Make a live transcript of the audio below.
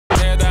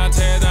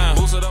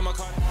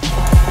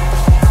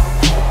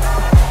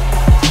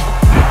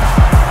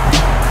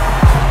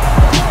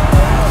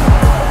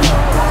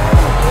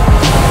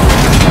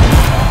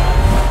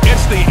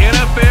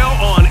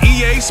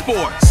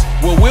sports,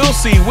 where we'll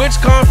see which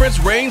conference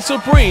reigns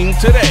supreme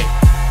today.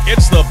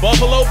 It's the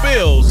Buffalo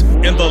Bills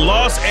and the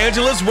Los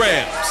Angeles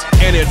Rams,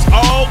 and it's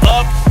all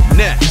up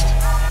next.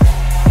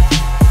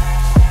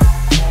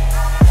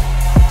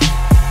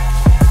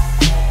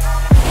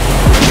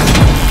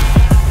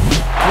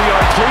 We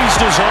are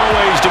pleased as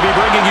always to be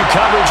bringing you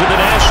coverage of the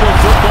National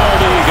Football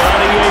League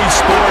on EA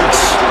Sports.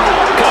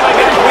 Coming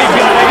up, we've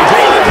got a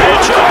great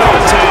matchup on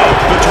tap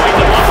between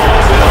the Buffalo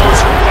Bills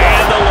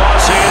and the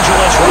Los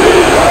Angeles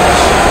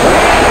Rams.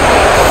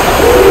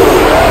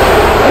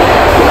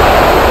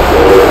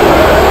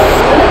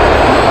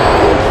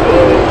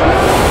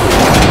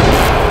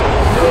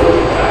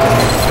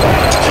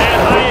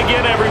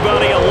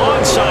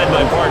 Alongside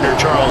my partner,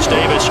 Charles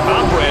Davis,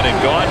 I'm Brandon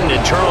Gaudin.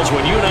 And Charles,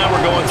 when you and I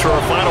were going through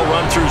our final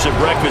run-throughs at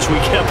breakfast, we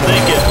kept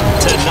thinking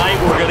tonight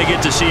we're going to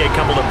get to see a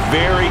couple of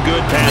very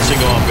good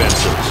passing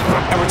offenses.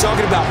 And we're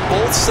talking about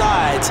both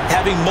sides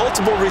having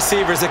multiple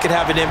receivers that could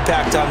have an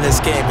impact on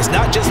this game. It's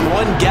not just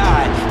one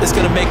guy that's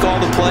going to make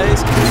all the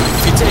plays.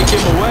 If you take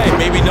him away,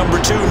 maybe number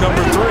 2,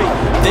 number 3,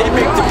 they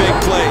make the big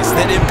plays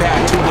that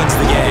impact who wins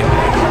the game.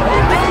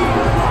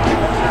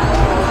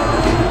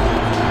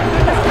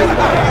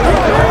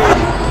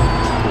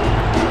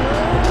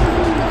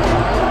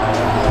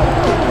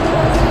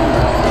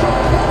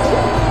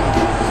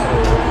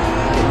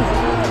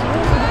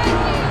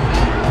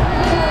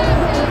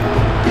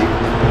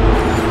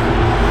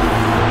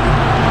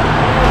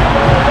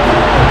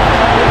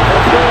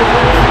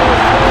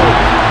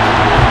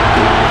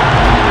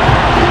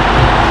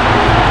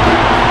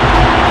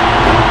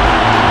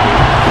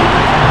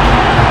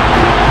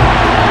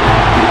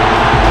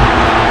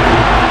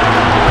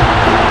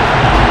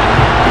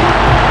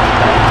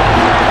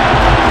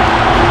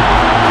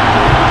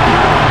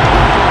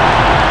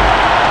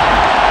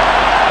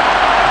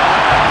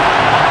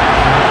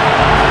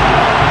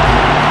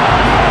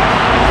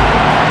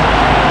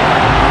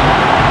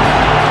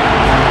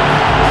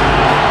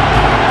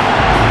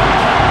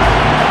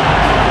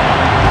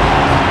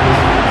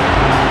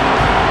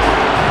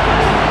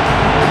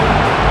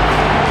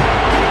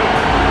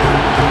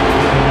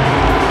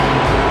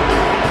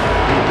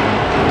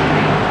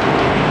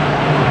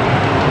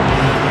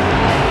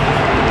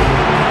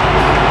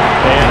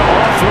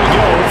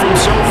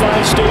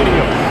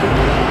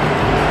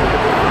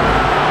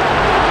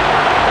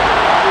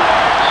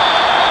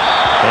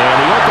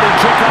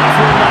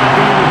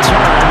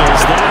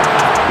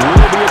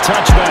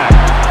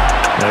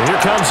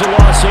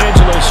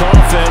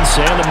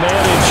 And the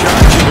man in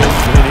charge of it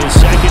in his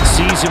second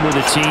season with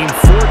the team,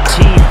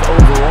 14th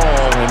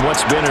overall in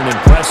what's been an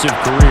impressive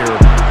career,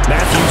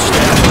 Matthew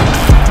Stafford.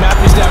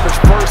 Matthew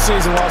Stafford's first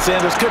season in Los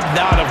Angeles could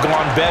not have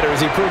gone better as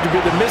he proved to be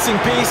the missing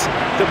piece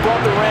that brought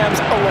the Rams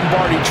a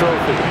Lombardi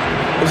trophy.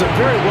 It was a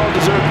very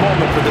well-deserved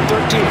moment for the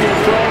 13th-year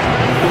pro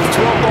who was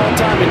 12th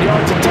all-time in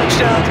yards and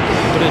touchdowns,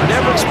 but had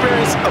never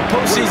experienced a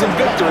postseason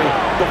victory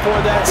before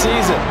that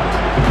season.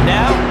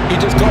 Now, he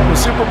just called him a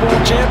Super Bowl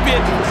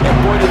champion, and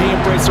boy did he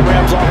embrace the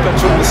Rams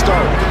offense from the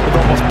start, with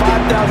almost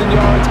 5,000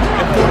 yards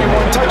and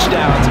 41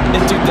 touchdowns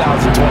in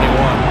 2021.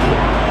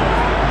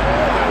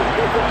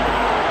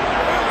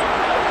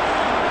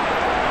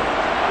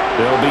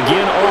 They'll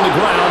begin on the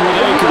ground with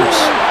Akers.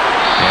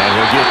 And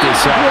he'll get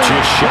this up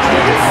just shy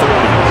of the 30.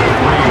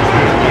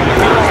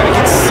 I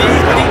can see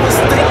what he was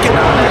thinking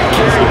on that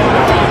carry.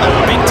 A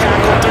big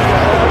tackle through the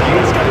hole.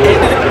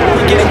 Ended up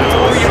only getting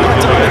 4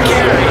 yards on the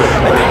carry.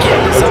 I think he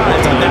had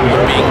designs on that one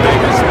being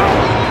bigger.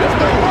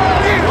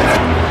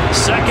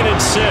 2nd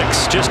and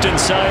 6, just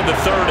inside the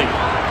 30.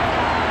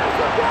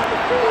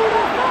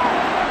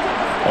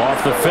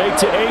 Off the fake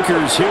to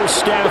Akers. Here's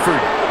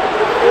Stafford.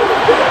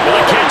 And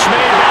a catch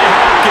made by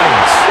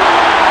Hopkins.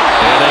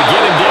 And they get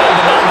him down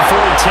the mountain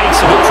before he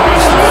takes it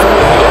across the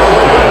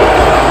 40-yard line.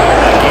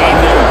 A gain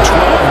there of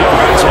 12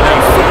 yards and a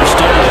first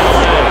down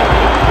LA.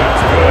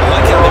 I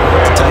like how they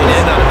worked the tight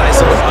end on a nice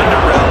little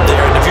under route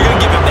there. And if you're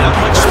going to give him that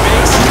much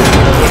space,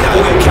 he's not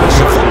going to catch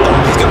the football.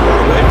 He's going to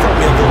run away from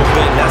me a little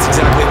bit. And that's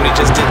exactly what he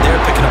just did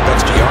there, picking up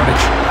extra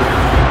yardage.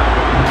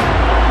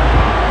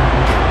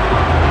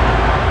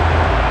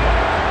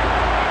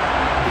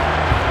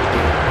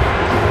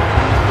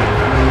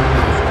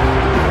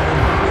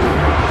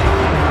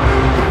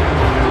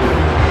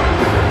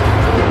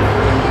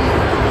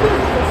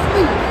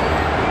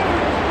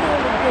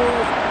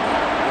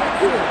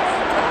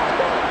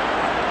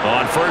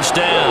 On first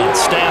down,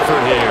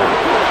 Stafford here.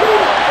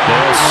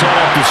 They'll set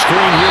up the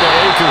screen here to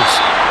Akers.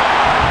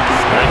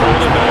 And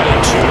holding back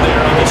in 2 there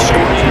on the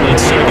screen.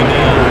 It's 2nd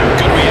down.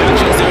 Good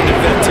reactions there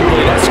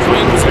defensively. That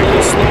screen was a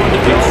little slow in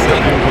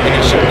developing, and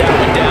he shut that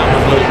one down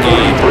with a little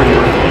gain.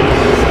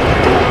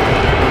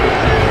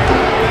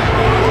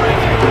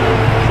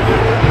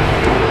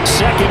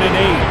 2nd and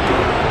 8.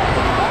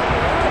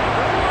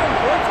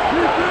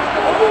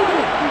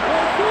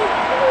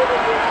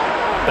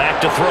 Back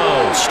to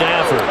throw,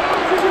 Stafford.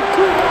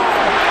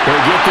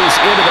 He'll get this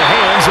into the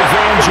hands of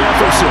Van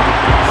Jefferson.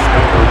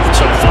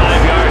 So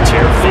 5 yards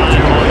here, 5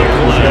 on the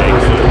play.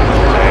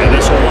 And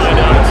this will wind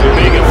up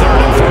being a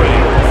 3rd and 3.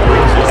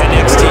 And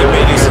next team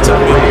made used to tell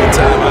me all the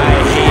time, I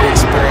hate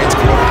experienced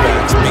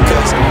quarterbacks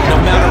because no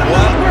matter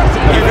what,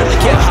 you really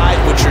can't hide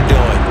what you're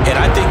doing. And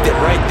I think that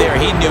right there,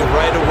 he knew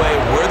right away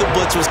where the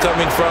blitz was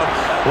coming from,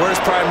 where his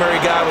primary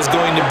guy was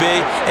going to be,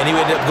 and he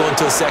ended up going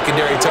to a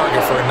secondary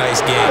target for a nice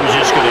game. I was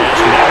just going to ask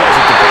you, that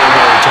wasn't the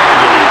primary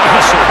target.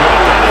 He's so good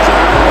at that, isn't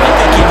he? I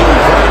think he knew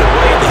right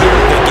away that he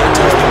was going to get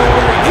to his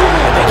primary guy.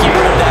 I think he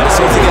knew that as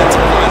soon as he got to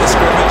the line of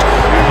scrimmage,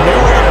 knew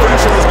where the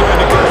pressure was going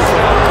to come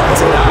from. I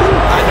said,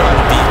 I know how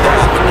to beat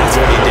that, and that's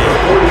what he did.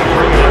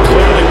 They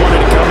clearly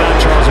wanted to come out,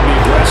 Charles, and be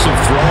aggressive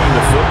throwing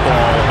the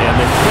football, and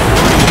they've been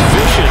pretty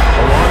efficient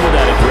along with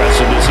that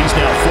aggressiveness. He's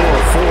now 4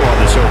 of 4 on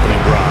this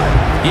opening drive.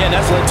 Yeah, and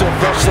that's led to a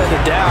fresh set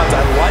of downs.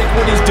 I like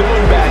what he's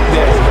doing back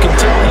there. You can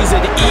tell he's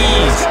at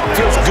ease.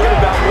 Feels good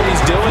about what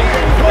he's doing.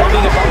 I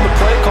think if I'm the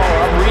play caller,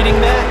 I'm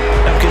reading that,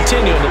 I'm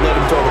continuing to let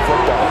him throw the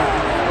football.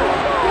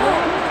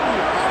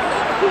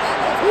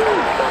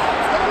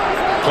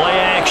 Play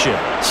action.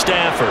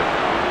 Stafford.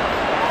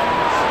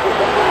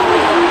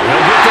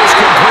 He'll get this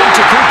complete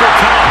to Cooper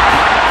Kupp.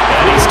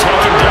 And he's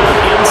taken down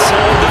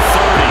inside the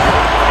 30.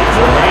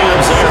 The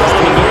Rams are on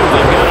the move.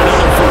 They've got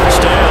another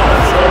first down.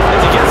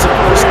 If he gets a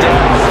first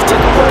down, let's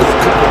take a look at what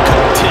Cooper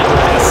Kupp did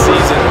last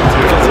season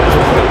because it was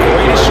one of the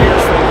greatest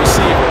years for a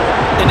receiver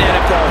in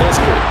NFL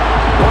history.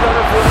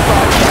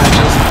 145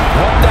 catches,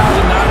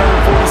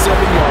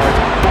 1,947 yards,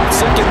 both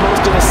second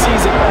most in a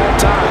season all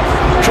time.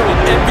 Truly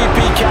MVP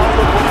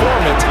caliber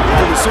performance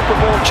for the Super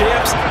Bowl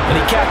champs, and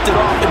he capped it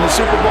off in the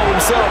Super Bowl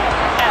himself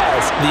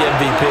as the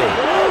MVP.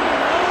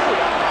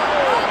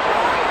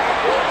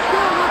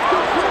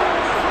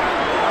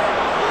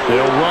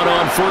 They'll run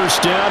on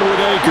first down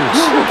with Akers.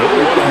 Oh,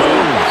 what a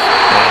move.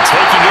 And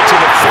taking it to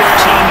the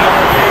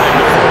 15-yard line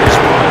before he's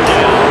brought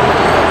down.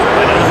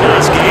 Another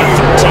nice game,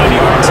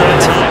 13 yards that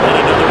time, and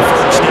another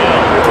first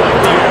down.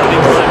 The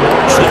opening drive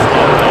march they're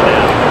on right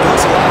now.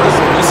 Plus, a lot of those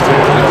recent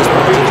practice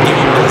practice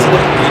game doesn't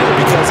it?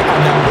 Because on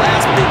that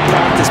last big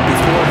practice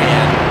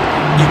beforehand,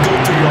 you go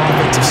through your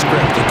offensive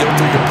script, you go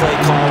through your play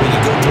calling,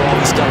 you go through all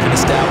this stuff and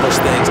establish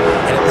things,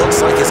 and it looks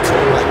like it's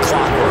coming like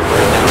clockwork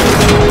right now.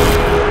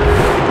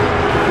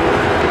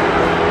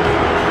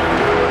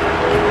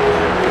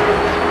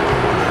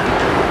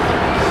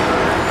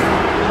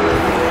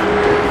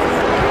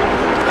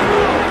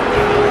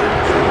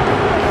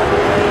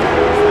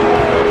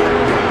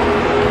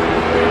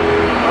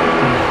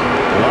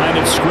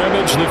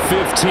 Scrimmage the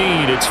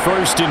 15. It's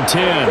 1st and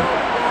 10.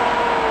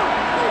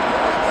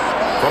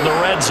 From the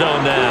red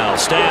zone now,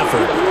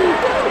 Stafford.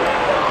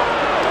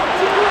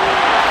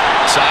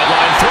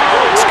 Sideline throw.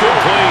 It's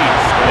complete.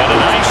 And a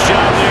nice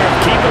job there of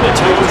keeping the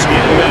toes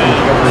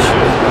inbounds.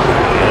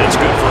 And it's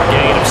good for a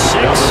gain of 6.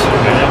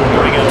 And that will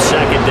bring up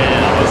second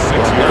down.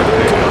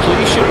 Another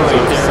completion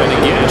right there. And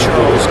again,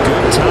 Charles,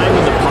 good time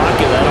in the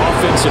pocket. That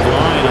offensive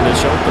line on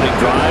this opening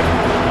drive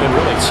been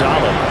really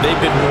solid.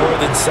 They've been more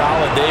than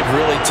solid. They've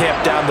really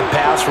tamped down the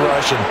pass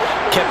rush and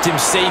kept him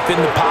safe in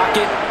the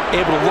pocket,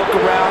 able to look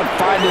around,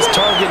 find his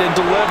target, and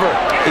deliver.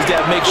 He's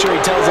got to make sure he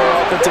tells our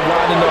offensive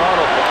line in the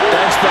huddle,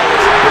 thanks,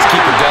 fellas, let's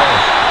keep it going.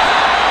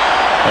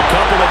 A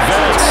couple of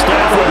vets,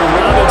 Stafford and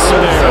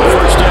Robinson there,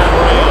 first down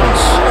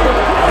Rams.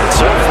 And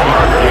so far,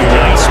 a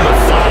nice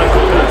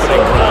methodical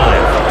opening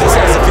drive. This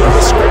has to feel like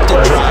a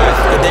scripted drive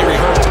that they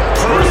rehearsed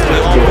perfectly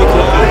all week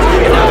long,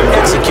 and now they're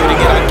executing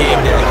it on game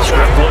day.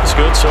 Script looks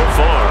good so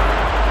far.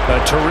 A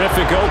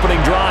terrific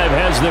opening drive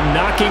has them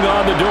knocking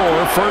on the door,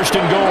 1st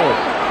and goal.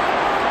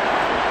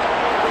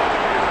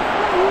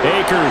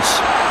 Akers.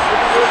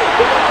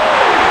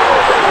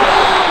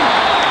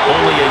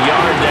 Only a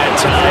yard that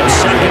time,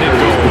 2nd and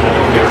goal.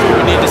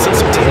 We need to see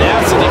some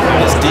tenacity from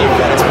this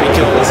defense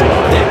because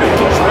they've been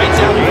pushed right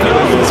down the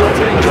field in this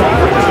opening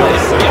drive.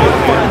 They've got to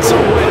find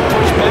some way to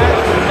push back,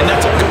 and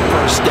that's a good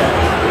first step.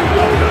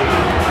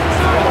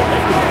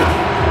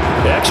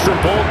 Extra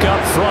bulk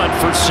up front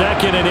for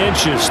 2nd and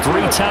inches,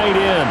 3 tight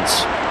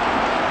ends.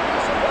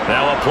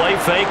 Now a play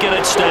fake and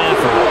it's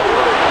Stafford.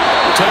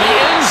 To the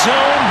end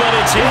zone, but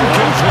it's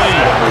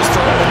incomplete. This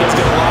throwing is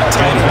going to lock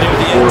tighter near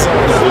the end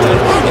zone.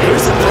 And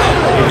here's the thing.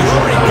 You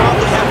already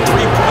probably have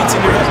 3 points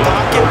in your hip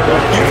pocket.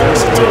 You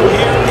force a throw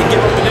here and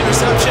give up an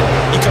interception,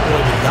 you come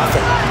away with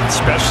nothing.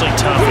 Especially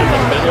tough in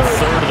the middle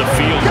third of the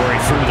field where he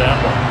threw that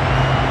one.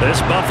 This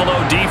Buffalo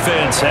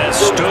defense has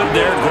stood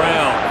their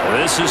ground.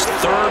 This is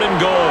 3rd and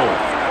goal.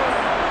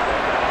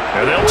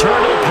 And they'll turn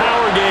to the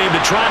power game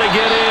to try to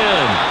get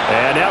in.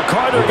 And now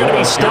Carter going to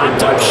be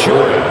stopped up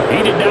short.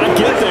 He did not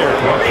get there.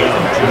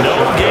 No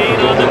gain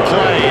on the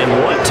play.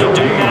 And what to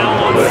do now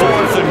on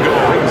 4th and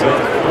goal?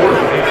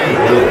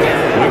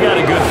 We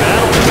got a good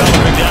battle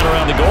developing down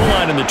around the goal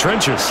line in the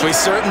trenches. We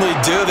certainly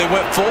do. They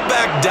went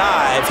fullback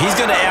dive. He's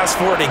going to ask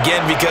for it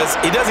again because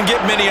he doesn't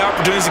get many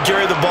opportunities to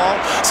carry the ball,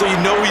 so you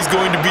know he's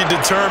going to be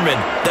determined.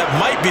 That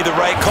might be the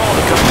right call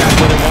to come back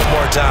with it one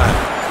more time.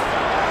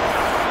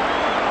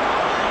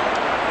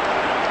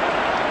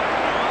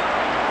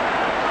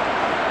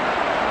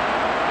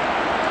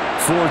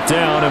 Fourth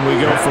down, and we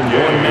go from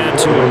one man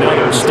to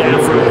another.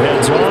 Stafford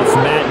heads off.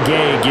 Matt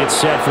Gay gets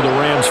set for the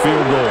Rams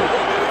field goal.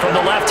 from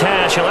the left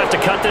hash. He'll have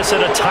to cut this at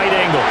a tight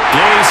angle.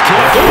 Gay's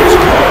kick is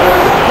good.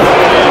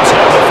 Rams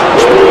have the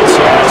first points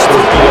here. It's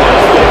 3-0.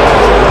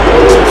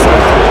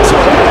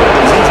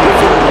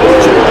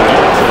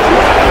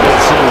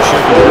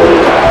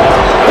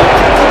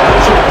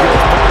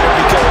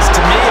 Because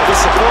to me, if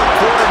it's the fourth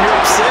quarter and you're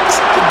up 6,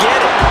 I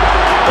get it.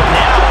 But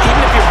now, even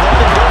if you run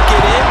and don't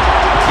get in,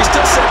 you're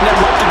still setting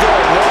them up to go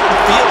a long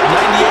field,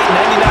 98,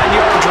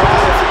 99-yard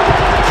drive.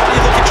 How do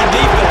you look at your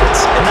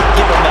defense and not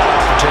give them that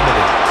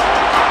opportunity?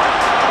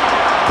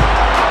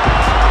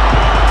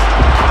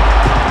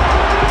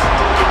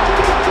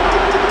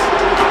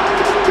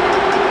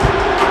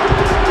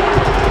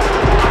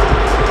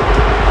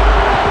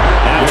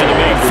 After the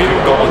big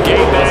field goal,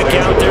 Gay back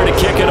out there to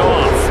kick it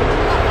off.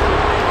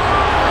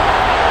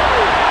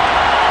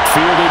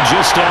 Fielded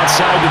just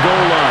outside the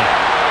goal line.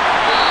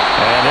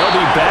 And they'll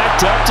be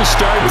backed up to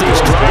start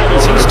this drive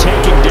as he's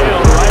taken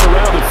down right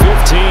around the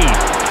 15.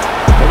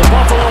 Well, the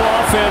Buffalo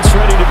offense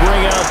ready to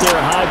bring out their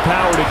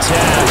high-powered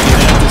attack.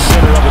 And at the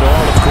center of it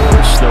all, of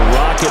course, the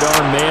Rocket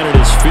Arm man in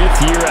his 5th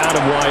year out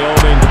of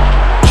Wyoming,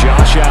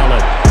 Josh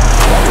Allen.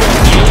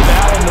 Gave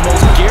Allen the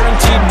most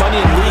guaranteed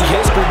money in league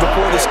history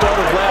before the start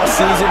of last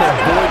season, and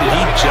boy, did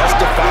he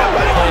justify it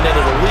by playing at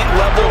an elite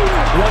level.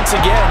 Once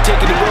again,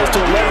 taking the Bills to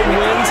 11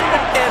 wins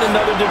and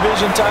another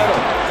division title.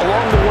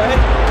 Along the way,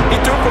 he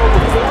threw for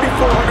over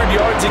 4,400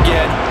 yards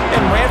again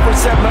and ran for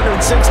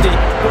 760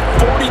 with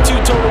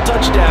 42 total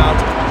touchdowns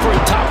for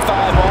a top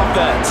 5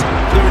 offense.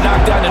 They were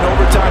knocked down in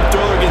overtime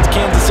thriller against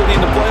Kansas City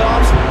in the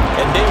playoffs,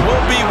 and they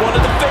will be one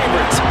of the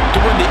favorites to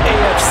win the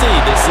AFC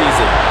this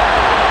season.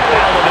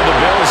 Allen and the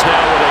Bills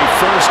now with a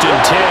 1st and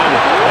 10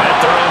 at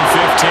their own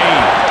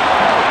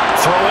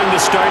 15. Throwing to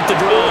start the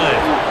drive.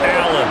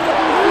 Allen.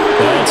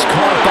 That's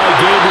caught by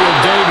Gabriel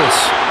Davis.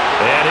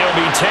 And he'll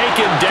be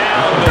taken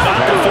down, but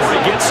not before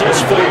he gets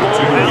his football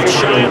out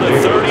shy of the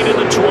 30 to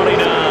the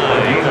 29.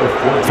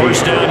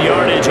 1st down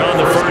yardage on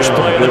the first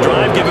play of the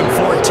drive, give him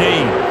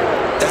 14.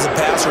 As a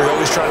passer, you're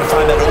always trying to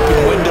find that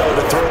open window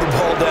to throw the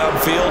ball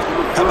downfield.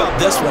 How about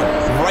this one?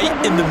 Right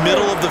in the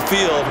middle of the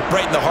field,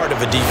 right in the heart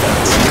of a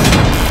defense.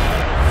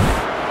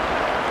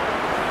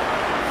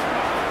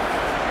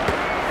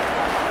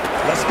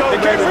 Let's go,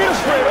 baby. Real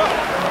straight up.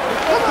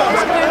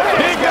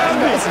 Big guy,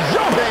 this is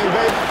your game,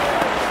 baby.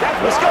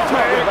 Let's go,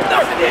 man.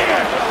 Nothing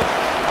here.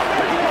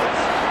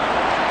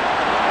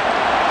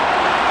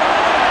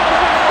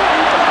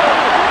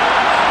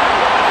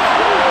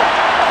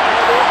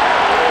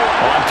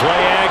 On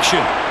play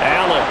action,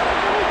 Allen.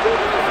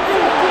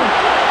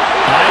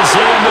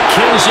 Isaiah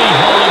McKenzie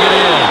hauling it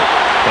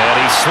in. And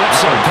he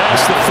slips him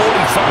past the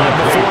 45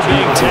 before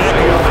being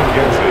tackled.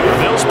 The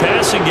Bills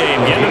passing game,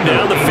 getting him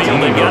down the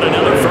field. They've got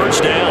another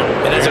 1st down.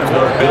 And as a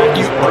quarterback,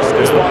 you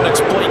always want to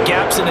exploit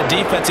gaps in the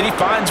defense, and he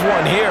finds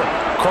one here.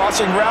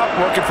 Crossing route,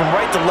 working from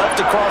right to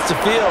left across the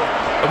field.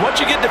 And once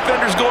you get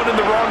defenders going in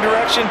the wrong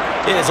direction,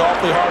 it is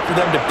awfully hard for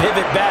them to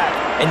pivot back,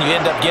 and you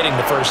end up getting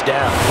the 1st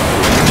down.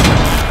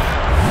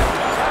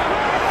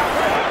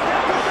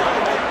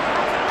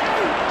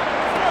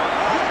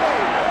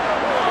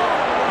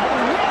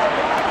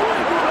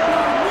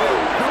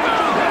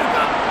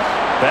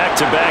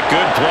 Back-to-back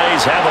good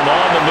plays have him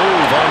on the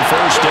move on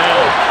 1st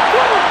down.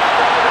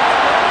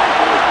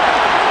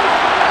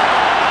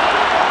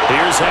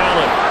 Here's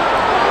Allen.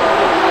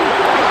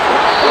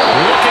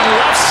 Looking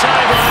left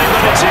sideline,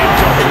 but it's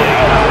incomplete.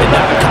 And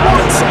now the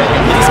comments say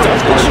he's done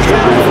this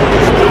drive.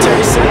 I'll tell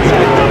you something,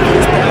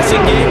 his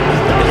passing game,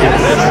 it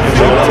has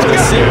been all of the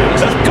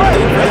series. Good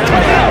thing for him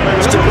now.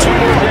 Still 2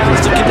 more downs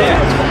to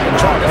connect and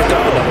try to pick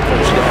up another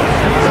 1st down.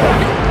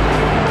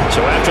 So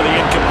after the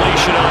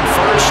incompletion on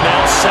 1st, now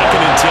 2nd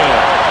and 10.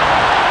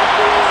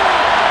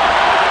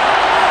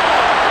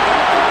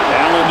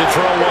 Allen to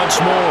throw once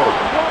more.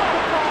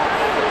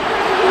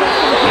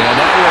 And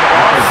that one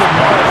off the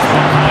mark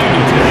behind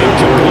it.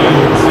 Incomplete.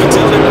 You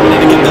tell him they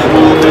need to get that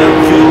ball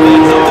downfield. They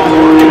had nothing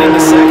working in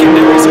the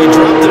secondary, so he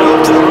dropped it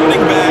off to the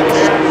running back.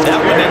 That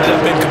one ended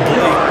up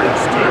incomplete.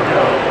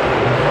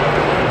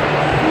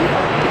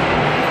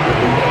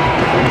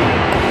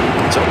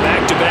 So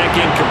back-to-back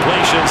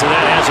incompletions, and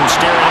that has him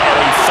staring at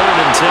a 3rd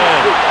and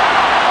 10.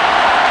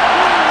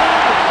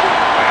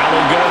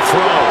 Allen going to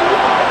throw.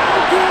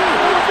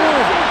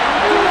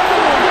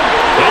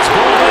 It's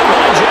brought in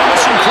by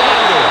Jamison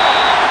Crowder.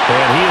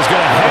 And he is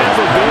going to have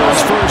the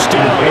Bills' 1st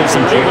down as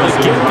they're able to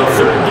get the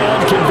 3rd down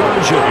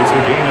conversion. It's a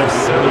gain of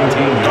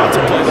 17.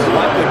 Johnson plays will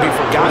likely be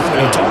forgotten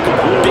when you talk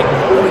about big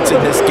moments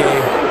in this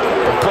game.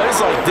 But plays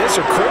like this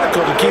are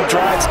critical to keep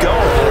drives going.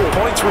 And if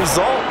points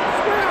result,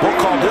 we'll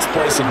call this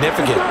play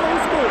significant.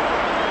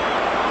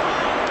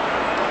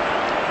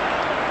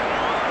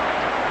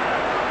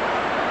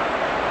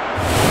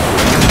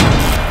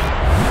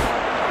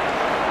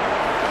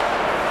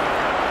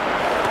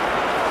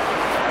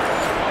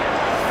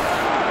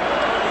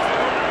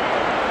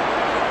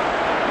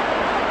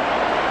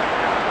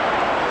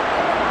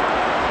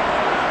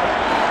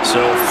 So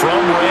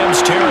from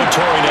Rams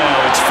territory now,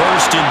 it's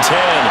 1st and 10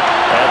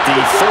 at the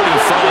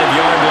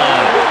 35-yard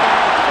line.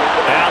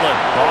 Allen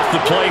off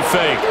the play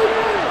fake.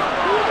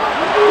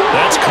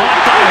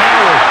 caught by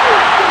Howard.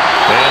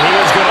 And he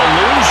is going to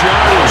lose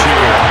yardage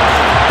here.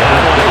 That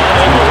one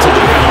unable to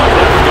the ground.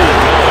 Never got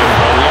going.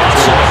 A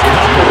loss of a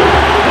couple.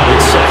 On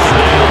second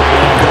down.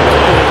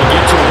 Able to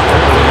get to him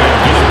earlier and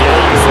get him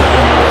down for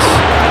us.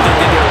 I think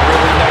they did a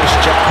really nice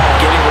job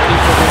getting ready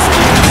for this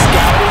game,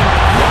 scouting,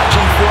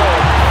 watching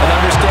film, and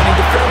understanding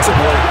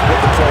defensively what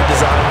the play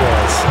design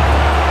was.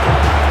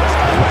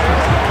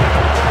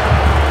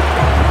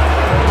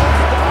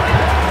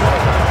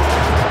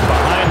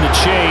 Behind the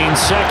chain,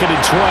 2nd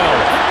and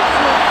 12.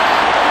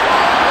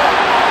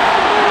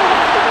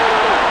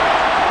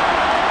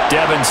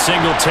 Devin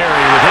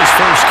Singletary with his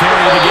first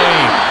carry of the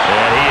game.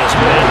 And he has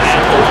been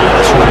at the line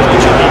of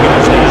scrimmage, and he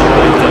goes down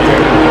right there.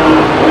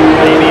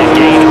 Maybe a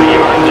gain of a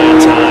yard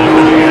that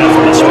time. Yeah,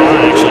 from the spot,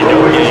 actually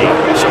no gain.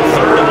 So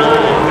 3rd and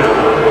long.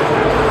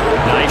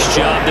 Nice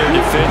job there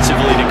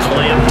defensively to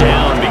clamp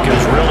down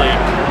because really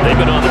they've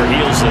been on their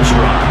heels this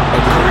drive.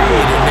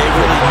 Agreed, and they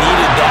really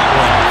needed that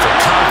one for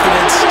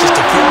confidence, just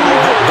to feel a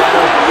little bit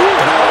better.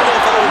 But I don't know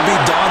if I would be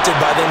daunted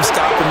by them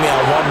stopping me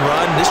on one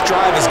run. This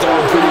drive is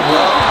going pretty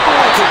well.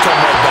 I could come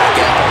right back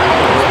out.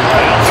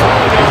 Now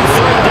throwing in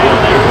 3rd down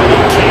there, but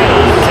he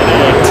cannot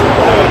connect.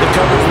 The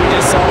coverage we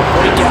just saw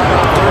break out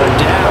on 3rd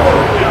down.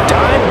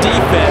 Dime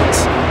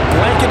defense,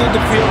 blanketed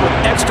the field with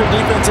extra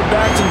defensive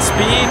backs and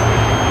speed,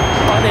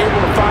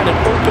 unable to find an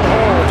open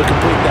hole to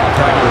complete that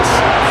pass.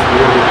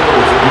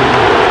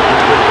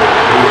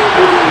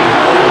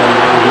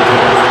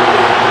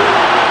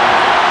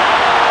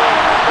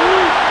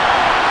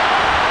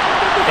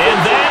 And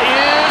that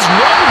is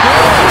no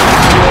good.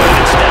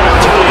 It's down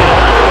to the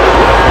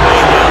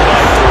line down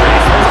by 3.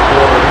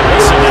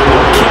 Listen, that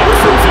no kick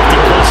from 50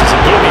 plus is a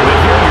gimme, but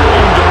here you're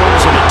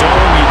indoors in a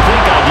dome. You'd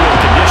think ideal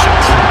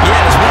conditions.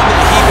 Yeah, it's one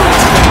that he would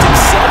expect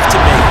himself to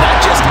make, not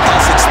just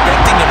us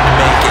expecting him to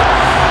make it.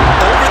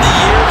 Over the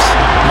years,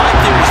 my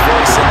theory is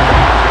very simple.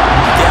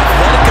 The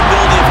athletic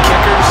ability of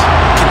kickers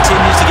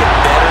continues to get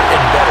better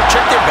and better.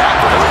 Check their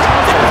backgrounds.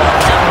 They won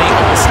county,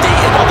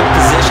 all-state, and other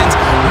positions,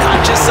 not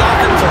just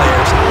soccer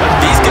players.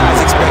 These guys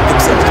expect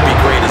themselves to be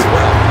great as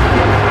well.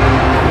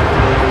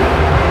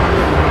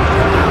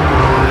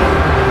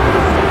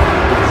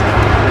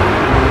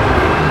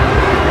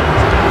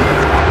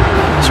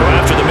 So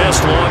after the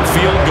missed long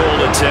field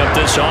goal attempt,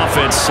 this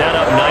offense set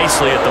up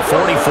nicely at the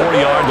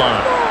 44-yard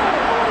line.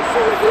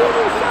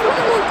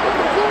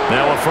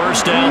 Now a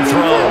 1st down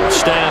throw.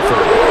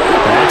 Stafford.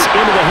 That's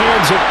into the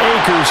hands of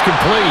Akers,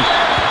 complete.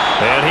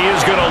 And he is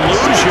going to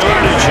lose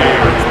yardage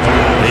here.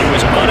 He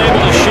was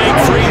unable to shake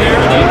free there.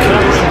 They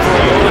cover him for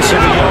a loss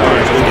of a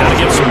yard. We've got to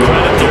give some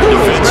credit there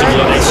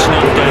defensively. They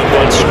snuffed out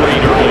that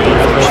screen early on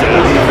 1st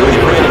down.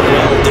 They read it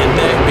well, didn't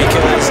they?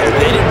 Because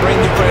they didn't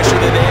bring the pressure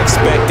that they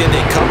expected.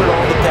 They covered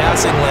all the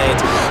passing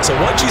lanes. So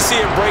once you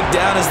see it break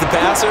down as the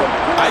passer,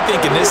 I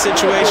think in this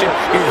situation,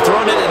 you're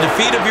throwing it at the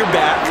feet of your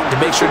back to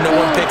make sure no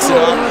one picks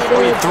it up, or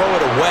you throw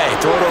it away,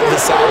 throw it over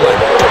the sideline.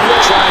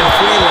 Don't try and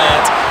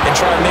freelance and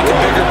try and make a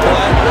bigger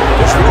play.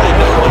 There's really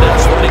no one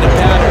else running a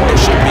pattern that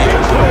should be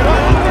open.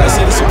 I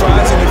see the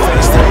surprise in your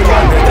face there,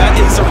 partner. That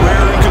is a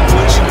rare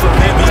incompletion from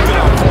him. He's been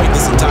on point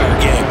this entire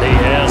game. He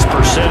has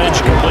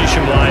percentage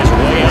completion-wise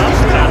way up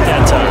at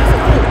that time.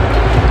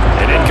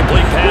 An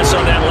incomplete pass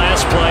on that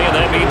last play, and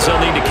that means they'll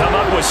need to come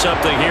up with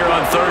something here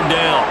on 3rd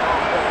down.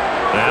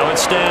 Now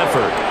it's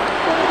Stafford.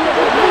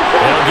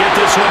 They'll get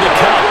this one to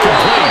Cup,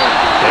 complete.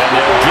 And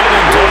they'll get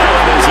him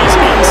down as he's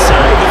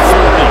inside the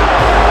 40.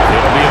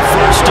 It'll be a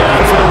 1st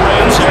down for the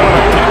Rams here.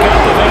 A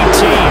pickup of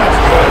 18.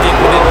 I think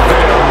within the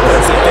ground,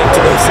 as they think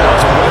to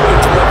themselves,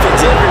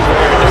 weapons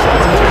everywhere. They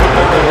want to move the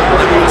ball around.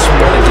 They want to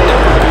spread it to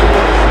different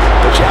people.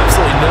 But you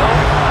absolutely know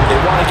they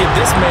want to get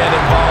this man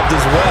involved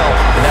as well.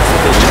 And that's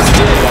what they just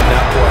did on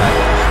that play.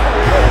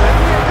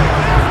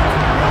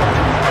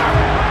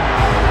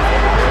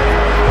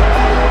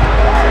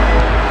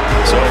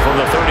 So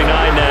from the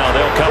 39 now,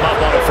 they'll come up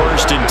on a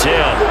 1st and 10.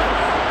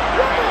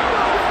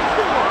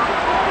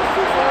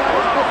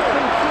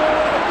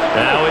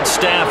 Now it's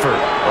Stafford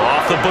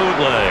off the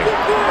bootleg.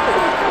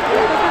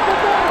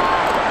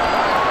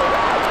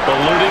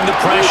 Eluding the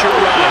pressure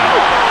right.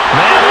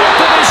 Man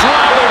open is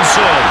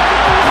Robinson.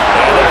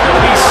 And they're going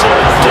to be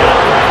set down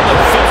around the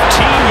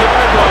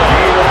 15-yard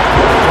line.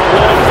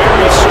 A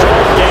very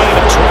strong gain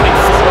of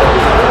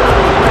 24.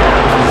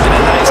 And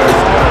a nice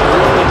call,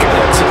 really good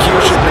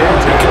execution there,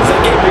 because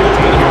that gave you a little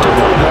bit of a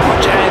different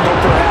launch angle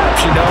perhaps,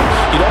 you know.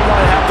 You don't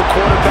want to have the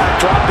quarterback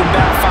dropping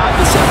back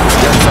 5 to 7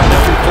 steps on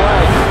every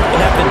play and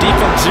have the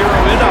defense zero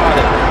in on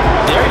it.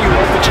 There you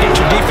were, but you get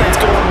your defense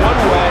going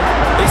one way,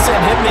 they sent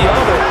him the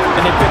other,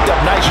 and they picked up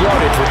nice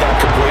yardage with that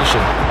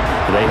completion.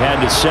 They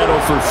had to settle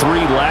for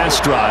 3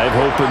 last drive,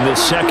 hoping this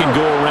second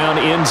go-around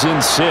ends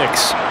in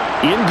 6.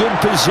 In good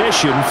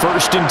position,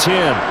 1st and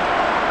 10.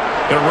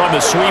 Going to run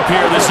the sweep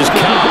here. This is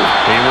Cobb.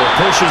 He will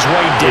push his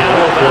way down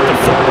about the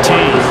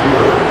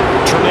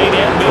 14. Tremaine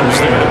Edmonds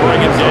there to bring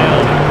him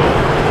down.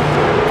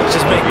 Let's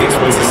just make this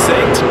one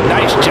succinct.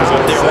 Nice job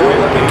there, all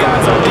 11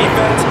 guys on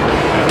defense,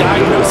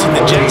 diagnosing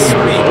the jet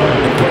sweep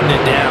and putting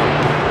it down.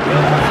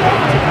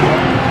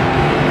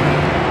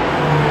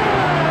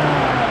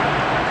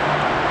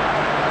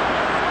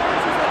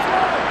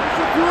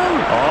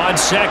 On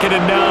 2nd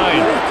and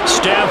 9.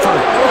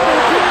 Stafford.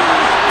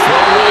 Throw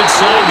right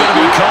side, going to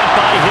be caught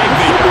by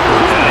Higbee.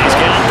 And he's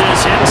got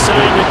this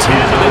inside the 10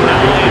 to the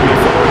 9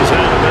 before he's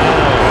out of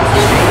bounds.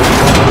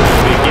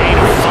 A gain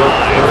of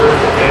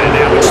 5. And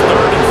now it's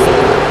 3rd and 4.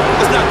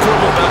 Let's not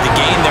quibble about the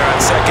gain there on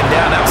 2nd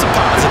down. That was a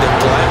positive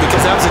play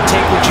because that was a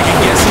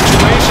take-what-you-can-get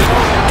situation.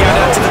 Got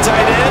out to the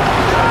tight end.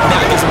 Now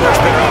it gives a much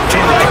better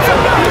opportunity to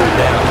convert on 3rd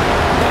down.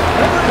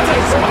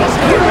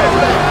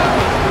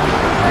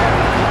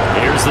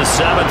 Here's the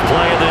 7th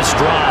play of this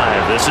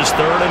drive. This is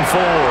 3rd and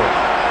 4.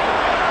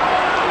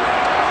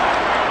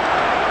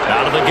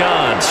 Out of the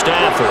gun,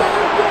 Stafford.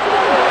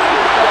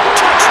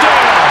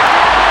 Touchdown!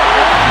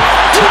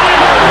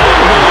 Tyler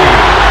Higbee.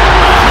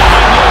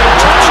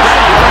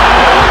 Touchdown.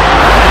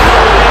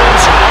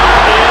 Rams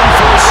in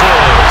for 6.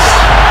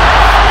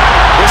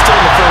 We're still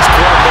in the first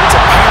quarter, but it's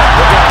apparent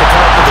we're going to have to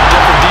come up with a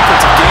different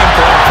defensive game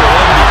plan for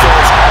him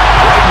because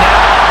right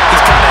now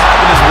he's kind of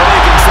having his way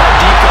against that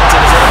defense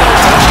and is able to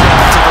touchdown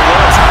to the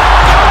runs.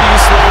 How do you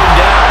slow him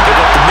down? They're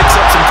going to have to mix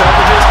up some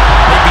coverages,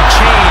 maybe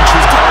change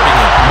who's guarding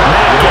him.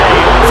 Matt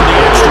Gay for the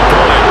extra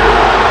point.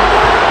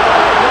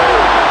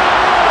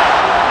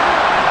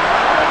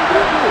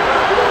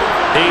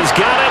 He's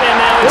got it, and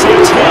now it's a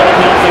 10-0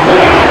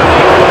 lead.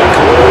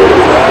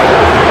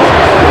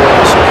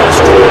 So this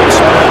drive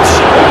spent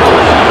 7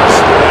 plays.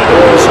 And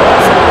the result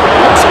for the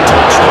Rams, a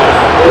touchdown.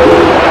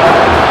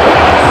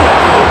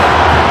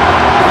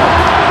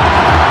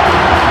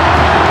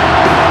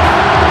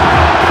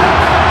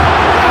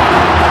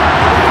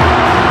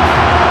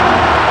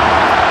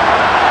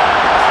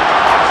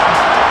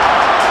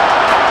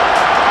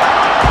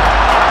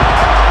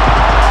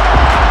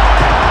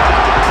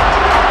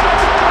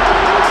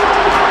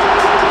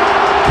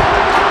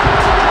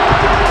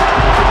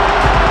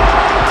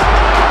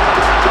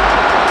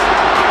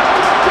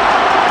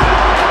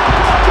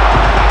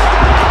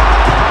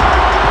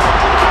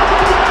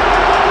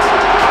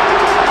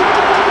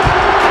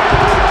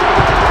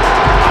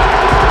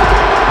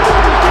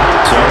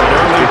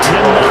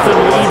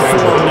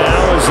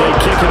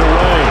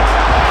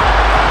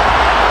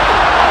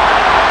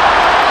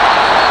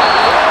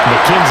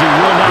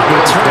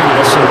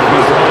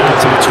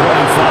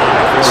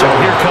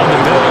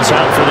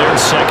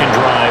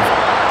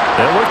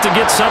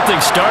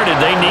 Something started.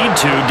 They need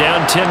to.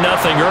 Down 10-0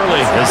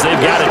 early as they've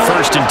got it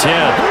 1st and 10.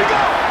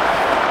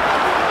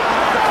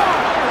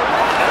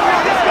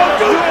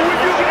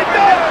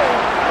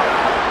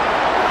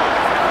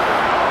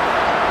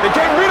 They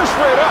can't beat us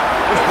straight up.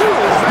 Let's do it.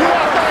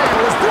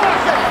 Let's do our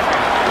thing.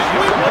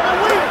 Let's do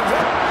our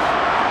thing.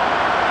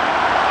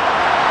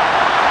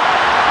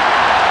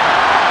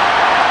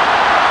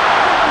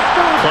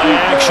 Play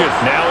action.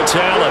 Now it's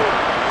Allen.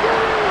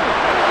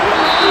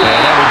 And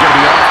that one going to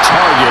be off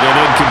target and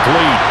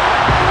incomplete.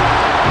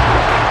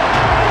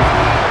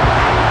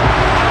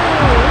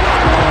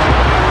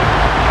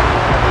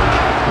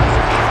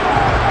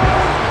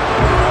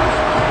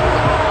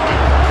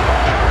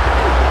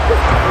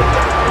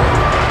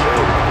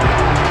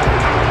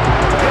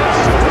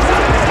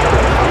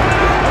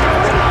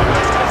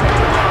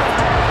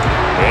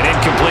 An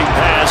incomplete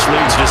pass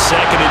leads to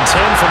 2nd and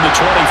 10 from the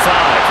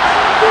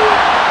 25.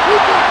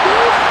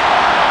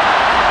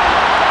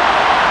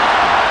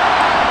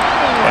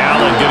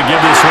 Allen going to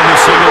give this one to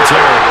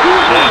Singletary.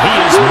 And he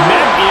is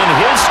met in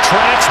his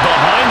tracks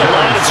behind the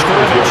line of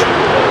scrimmage.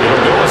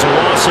 It'll go as a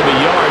loss of a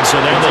yard, so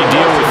now they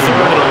deal with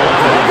 3rd and 11.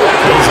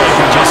 Feels like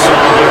we just saw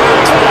the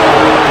offense right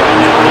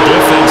now. The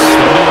defense,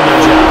 they're doing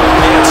their job.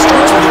 Yeah, it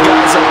starts with the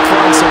guys up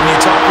front, so when you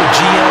talk with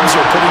GMs who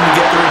are putting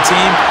together a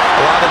team,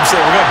 a lot of them say,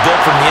 we're going to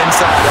build from the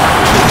inside out.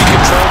 If you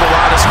control the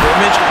line of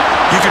scrimmage,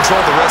 you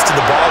control the rest of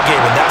the ball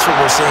game, and that's what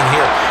we're seeing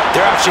here.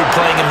 They're actually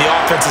playing in the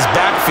offense's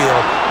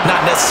backfield,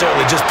 not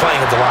necessarily just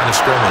playing at the line of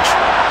scrimmage.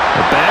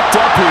 They're backed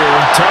up here.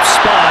 Tough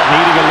spot,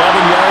 needing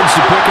 11 yards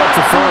to pick up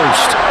the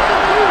 1st.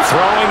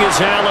 Throwing is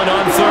Allen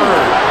on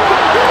 3rd.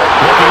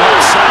 Looking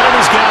outside, and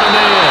he's got a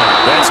man.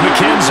 That's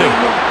McKenzie.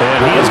 And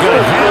he is going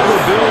to have the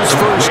Bills'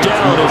 1st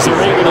down as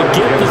they're able to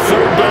get the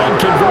 3rd down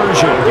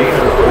conversion. You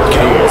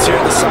almost hear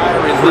the sigh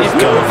of relief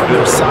coming from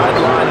their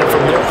sideline and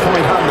from their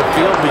point on the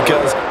field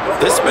because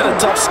this has been a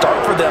tough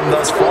start for them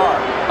thus far.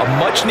 A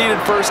much-needed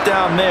 1st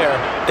down there.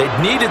 They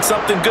needed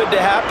something good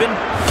to happen.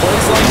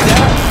 Plays like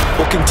that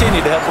will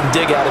continue to help them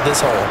dig out of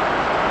this hole.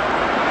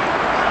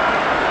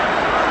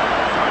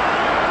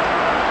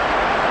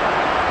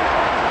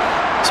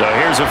 So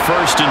here's a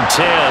 1st and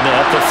 10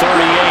 at the 38.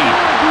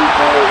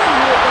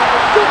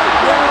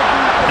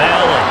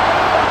 Allen.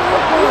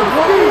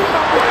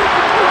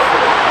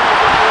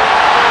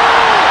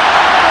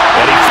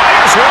 And he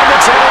fires one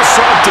that's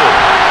intercepted.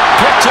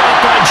 Picked up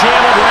by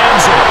Jalen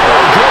Ramsey. A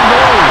good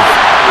move.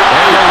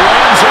 And the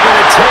Rams are going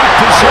to take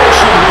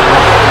possession here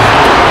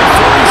at the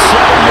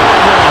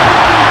 47-yard line.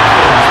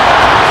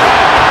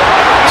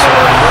 So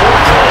more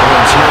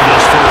problems here in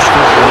this 1st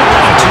quarter.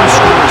 They've got 2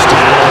 scores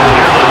down.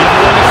 Here they get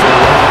ready for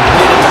it.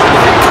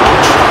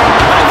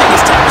 I think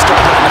it's time to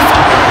start lighting the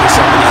fire with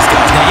some of these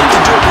guys. Now, you have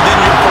to do it within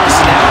your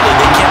personality.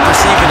 They can't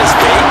perceive it as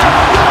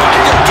fake.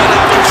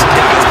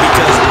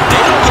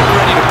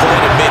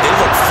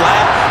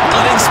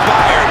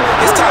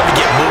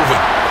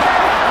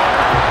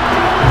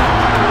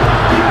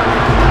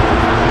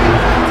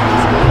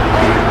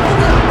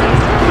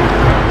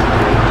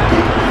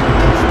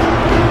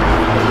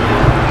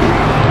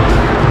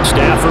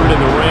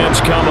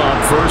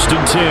 1st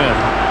and 10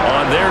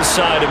 on their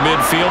side of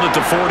midfield at the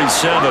 47.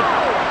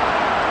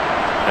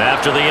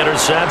 After the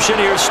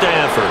interception, here's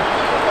Stafford.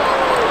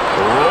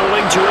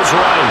 Rolling to his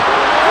right.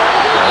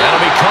 That'll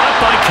be caught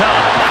by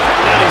Cup.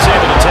 And he's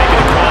able to take it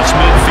across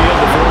midfield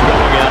before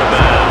going out of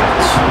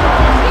bounds.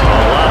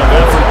 A lot of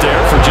effort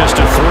there for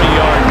just a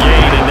 3-yard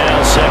gain, and now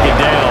 2nd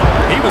down.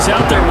 He was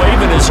out there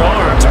waving his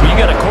arms, but you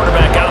got a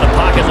quarterback out of the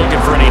pocket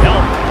looking for any help.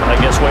 I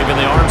guess waving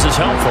the arms is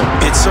helpful.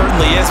 It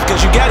certainly is,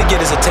 because you got to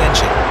get his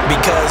attention,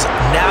 because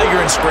now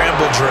you're in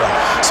scramble drill.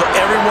 So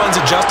everyone's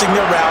adjusting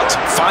their routes,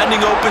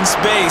 finding open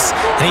space,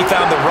 and he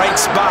found the right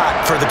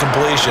spot for the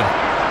completion.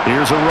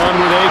 Here's a run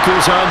with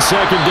Akers on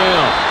 2nd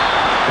down.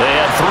 They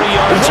had 3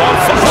 yards on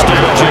 1st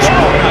down, just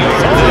 1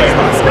 yard there.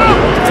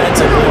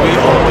 Defensively, we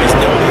always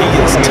know that he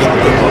is tough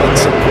to run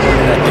support,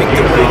 and I think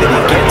the way that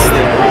he gets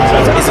there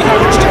is he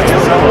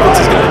understands what offense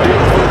is going to do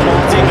before the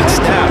ball's even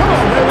snapped.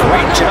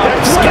 Great job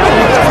of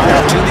scouting his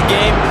prior to the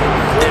game,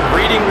 then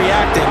reading,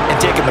 reacting, and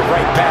taking the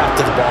right path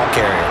to the ball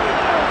carrier.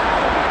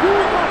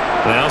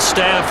 Now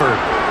Stafford.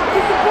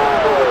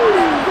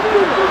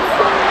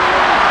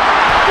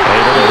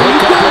 Able to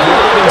hook up with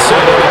Robinson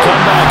and the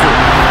comebacker.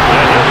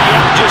 And he'll be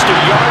out just a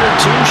yard or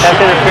 2 shy. That's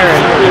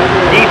interference.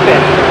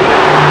 Defense.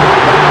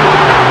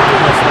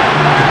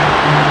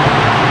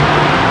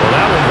 Well,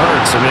 that one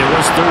hurts. I mean, it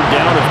was 3rd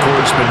down, of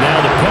course, but now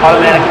the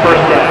penalty Automatic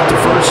first down. back to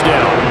 1st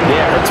down.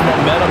 Yeah, it hurts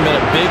momentum in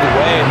a big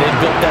way, and they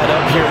built that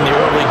up here in the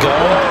early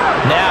going.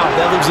 Now,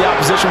 that leaves the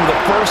opposition with a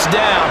 1st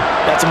down.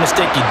 That's a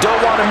mistake you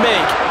don't want to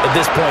make at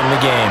this point in the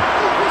game.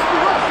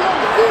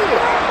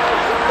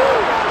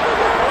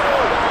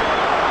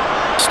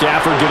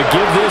 Stafford going to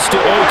give this to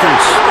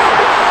Akers.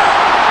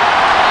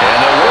 And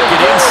they'll work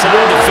it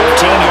inside the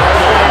 15-yard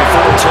line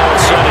before it's all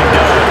said and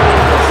done.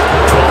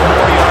 12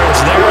 more yards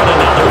there and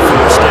another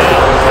 1st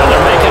down. Now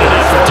they're making an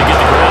effort to get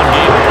the ground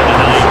game here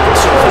tonight.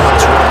 So far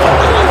it's working.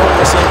 I like what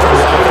we're seeing from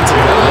the offensive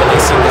line.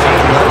 They seem to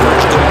have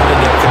leverage going in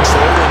there,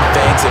 controlling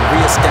things and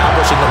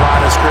reestablishing the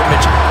line of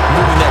scrimmage,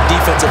 moving that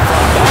defensive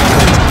front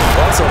backwards.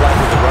 Also like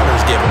what the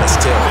runner's giving us,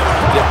 too.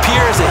 It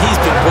appears that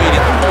he's been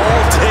waiting all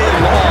day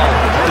long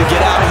to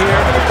get out here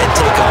and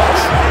take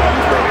off.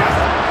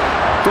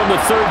 From the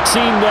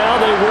 13 now,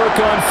 they work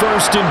on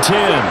 1st and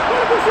 10.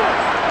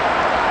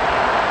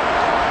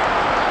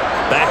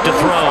 Back to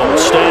throw,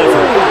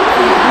 Stafford.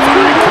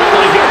 Firing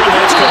quickly here, and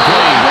that's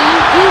complete.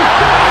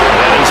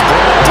 And he's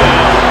brought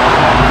down.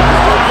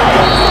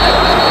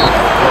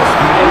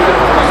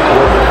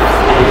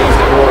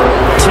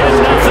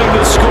 10-0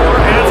 the score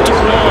after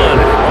 1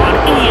 on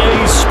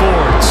EA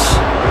Sports.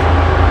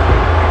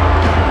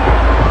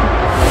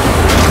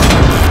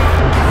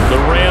 The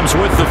Rams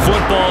with the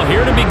football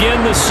here to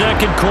begin the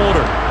 2nd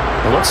quarter.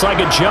 It looks like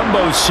a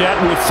jumbo set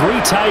with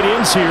 3 tight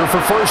ends here for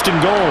 1st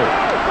and goal.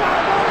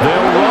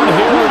 They'll run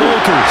here with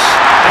Akers.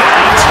 And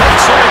he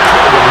takes it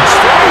across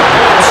for a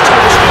Rams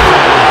touchdown.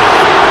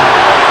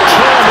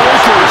 Cam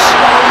Akers.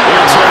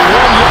 It's a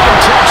 1-yard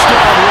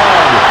touchdown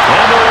run.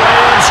 And the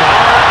Rams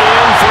are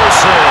in for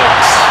 6.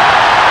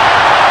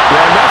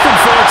 Well, nothing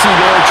fancy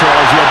there,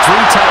 Charles. You had 3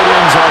 tight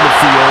ends on the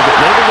field.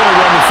 They were going to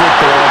run the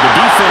football. The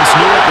defense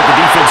knew it, but the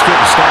defense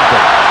couldn't stop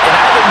it. And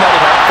I haven't met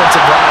an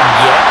offensive line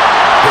yet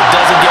that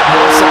doesn't get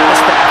more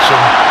satisfaction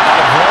out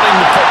of running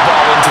the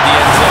football into the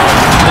end zone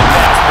than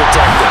pass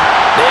protecting.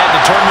 They had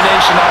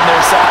determination on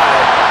their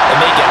side,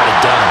 and they got it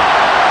done.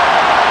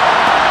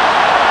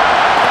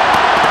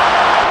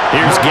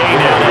 Here's Gay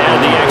now to add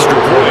the extra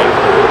point.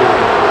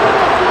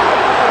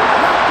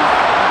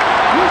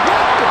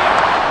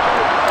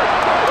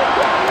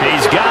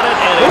 He's got it,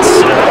 and it's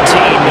 17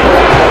 now.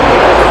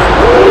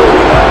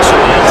 So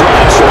that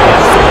drives 3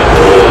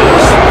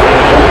 plays.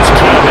 And it was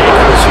Cam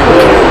Akers who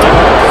kicked it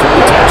off for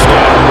the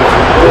touchdown.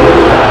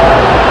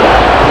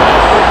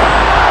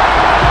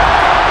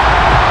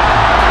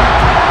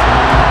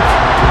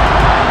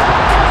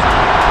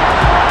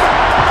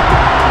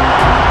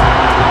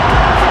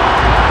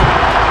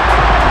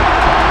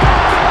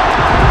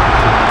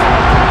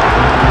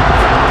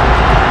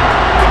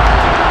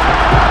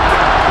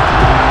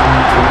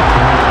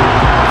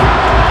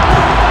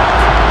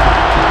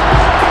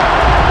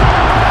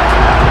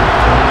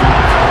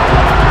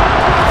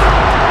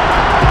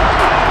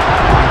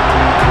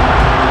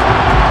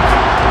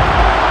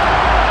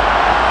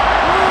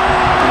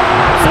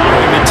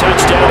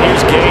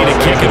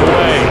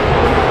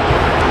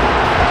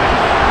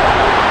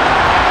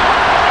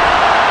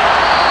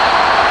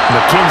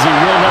 McKenzie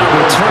will not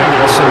return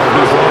it, so it'll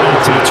be brought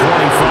out to the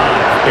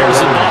 25. Here's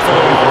the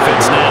Buffalo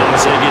offense now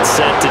as they get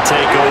set to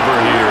take over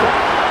here.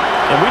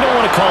 And we don't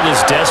want to call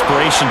this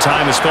desperation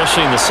time,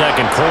 especially in the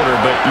 2nd quarter,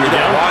 but you're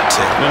down. You don't want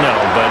to. No,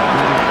 but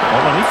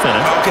hold on, let me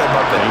finish. Okay,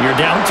 my bad. You're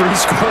down 3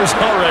 scores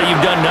already.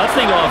 You've done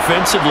nothing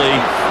offensively,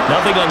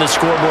 nothing on the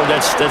scoreboard.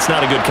 That's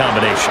not a good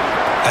combination.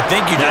 I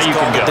think you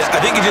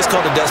just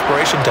called it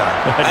desperation time.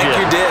 I think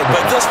you did.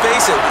 But let's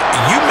face it,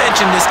 you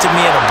mentioned this to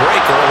me in a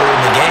break earlier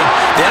in the game.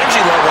 The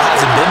energy level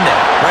hasn't been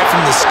there right from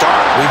the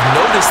start. We've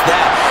noticed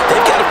that.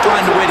 They've got to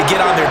find a way to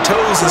get on their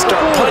toes and start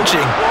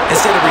punching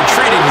instead of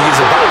retreating, to use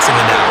a boxing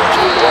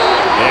analogy.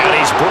 And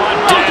he's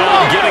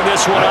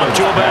this one up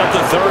to about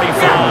the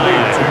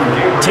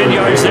 35. 10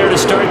 yards there to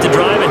start the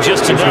drive, and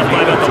just enough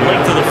by about the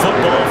length of the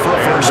football for a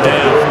first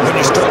down. When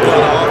you're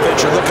struggling on offense,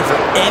 you're looking for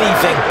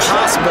anything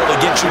possible to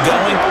get you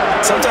going.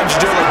 Sometimes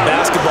you're doing like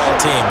basketball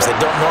teams that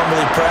don't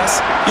normally press.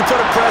 You put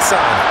a press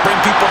on,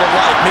 bring people to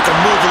life, make them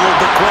move a little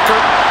bit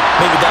quicker.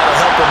 Maybe that'll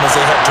help them as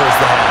they head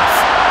towards the half.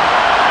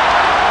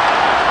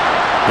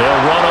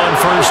 They'll run on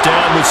first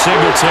down with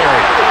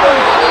Singletary.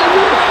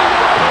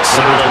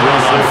 Solid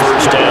run on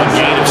first down,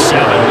 gain of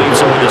 7,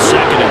 leaves them with a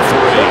 2nd and 3.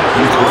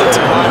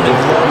 Offensive linemen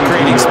love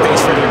creating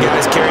space for their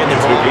guys carrying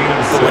the ball,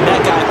 but when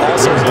that guy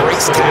also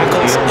breaks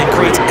tackles and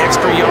creates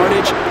extra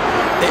yardage,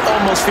 they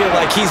almost feel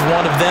like he's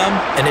one of them,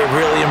 and they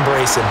really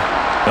embrace him.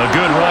 A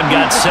good run,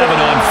 got 7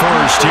 on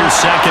first. Here's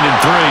 2nd and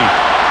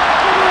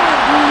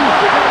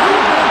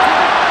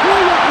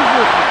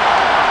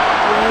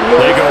 3.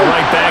 They go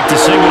right back to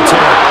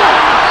Singletary.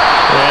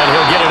 And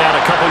he'll get it out a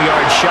couple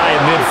yards shy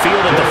of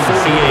midfield at the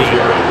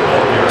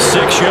 48. 6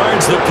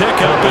 yards the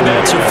pickup, and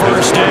that's a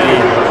first down.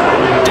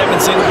 Devin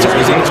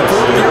Singletary's in his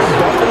 4th year in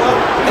Buffalo,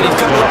 and he's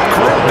coming off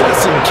career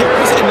best in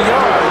carries and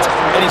yards.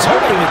 And he's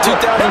hoping that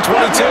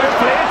 2022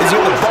 is the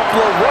year that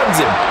Buffalo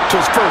runs him to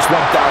his first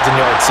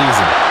 1,000-yard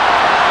season.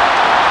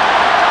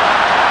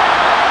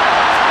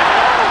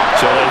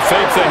 So they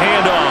fake the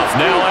handoff.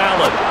 Now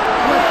Allen.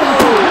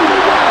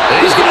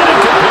 He's got it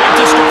complete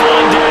to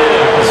Stephon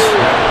Diggs.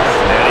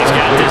 And he's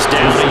got this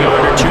down a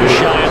yard or 2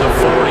 shy of the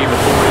 40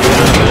 before he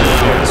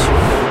gets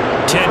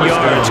 10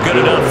 yards, good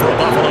enough for a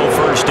Buffalo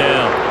first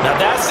down. Now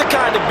that's the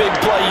kind of big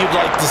play you'd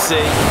like to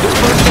see. This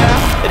first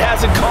half, it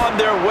hasn't gone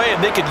their way,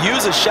 and they could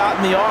use a shot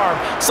in the arm,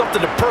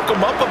 something to perk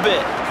them up a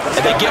bit.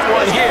 And they get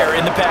one here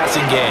in the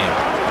passing game.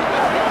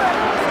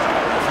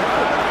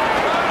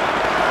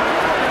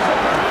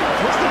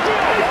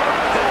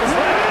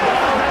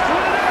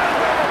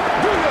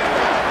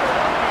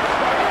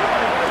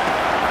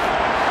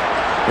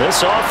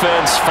 This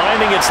offense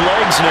finding its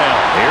legs now.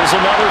 Here's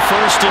another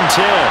 1st and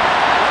 10.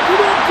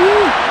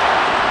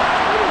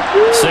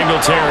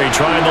 Singletary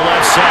trying the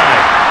left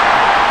side.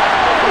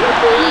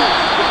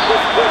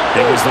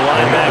 It was the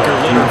linebacker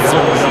Leonard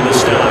Floyd on the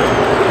stop.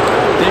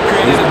 They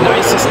created a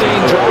nice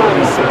sustained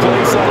drive for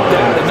plays like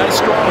that. A nice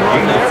strong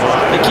run there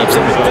that keeps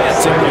them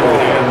advancing.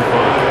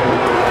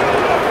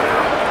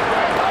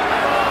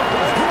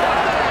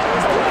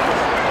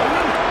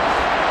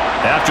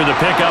 After the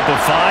pickup of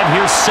 5,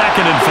 here's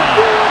 2nd and 5.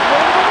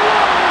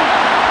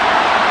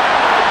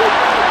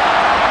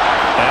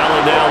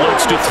 Allen now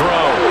looks to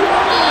throw.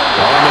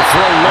 On the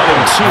throw, let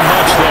him too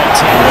much that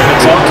time.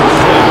 It's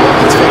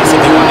incomplete. Let's face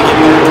it, they want to get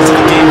back into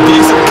the game.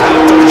 These are the kind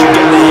of throws you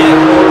get in the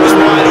end. It's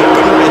wide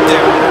open right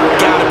there.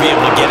 Got to be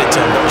able to get it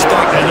to him.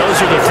 And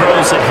those are the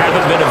throws that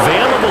haven't been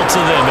available to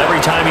them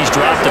every time he's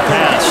dropped a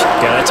pass.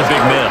 Yeah, that's a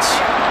big miss.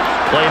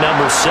 Play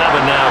number 7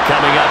 now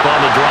coming up on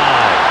the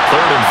drive.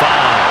 3rd and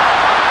 5.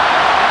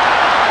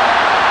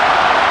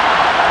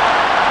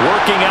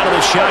 Working out of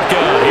the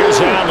shotgun. Here's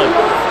Allen.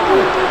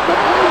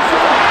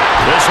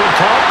 This one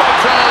caught by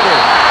Crowder.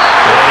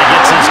 And he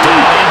gets his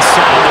down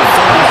inside the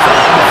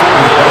 35 before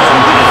the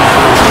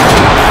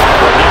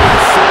another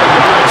 4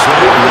 yards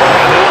there.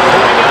 And they'll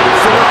bring up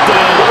 4th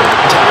down.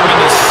 Timing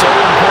is so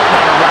important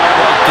on a route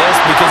like this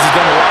because he's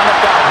going to line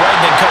up out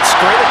right and then cut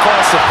straight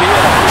across the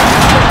field.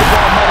 I think the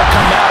ball might have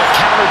come out a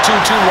count or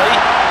two too late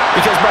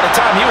because by the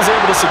time he was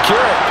able to secure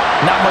it,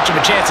 not much of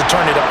a chance to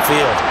turn it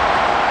upfield.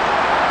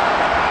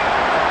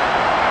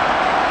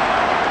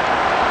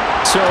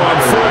 So on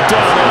 4th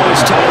down, now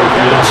is Tyler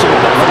Bass in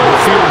the Buffalo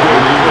field goal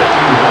unit.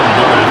 On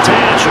the left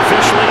hash,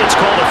 officially it's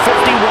called a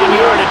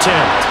 51-yard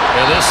attempt.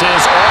 And this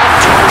is off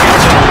target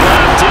to the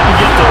left.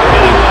 Didn't get there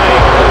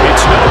anyway.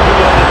 It's no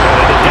good.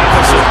 And the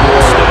deficit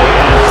will stay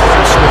at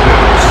 3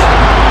 scores.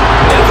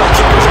 NFL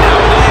kickers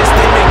nowadays,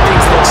 they make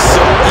things look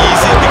so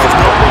easy because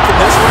normally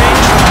from this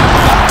range,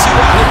 about 2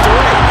 out of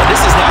 3. And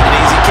this is not an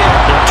easy kick.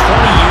 Now,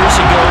 20 years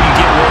ago, you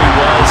get where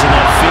he was in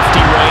that 50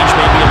 range,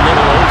 maybe a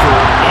little over.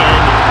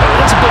 And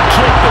that's a big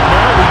kick, but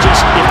now we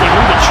just, if they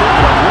leave it short,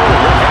 like, whoa,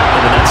 what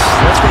happened? And that's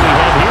what we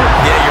have here.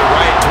 Yeah, you're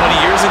right. 20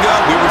 years ago,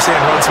 we were saying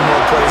run some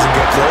more plays and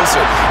get closer.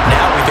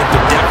 Now we think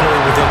they're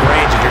definitely within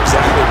range, and you're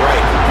exactly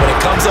right. When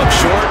it comes up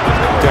short,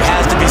 there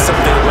has to be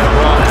something that went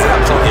wrong because they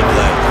have plenty of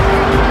leg.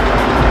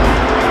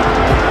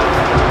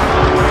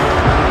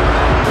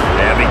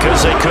 And because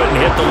they couldn't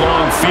hit the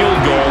long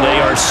field goal, they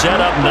are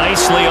set up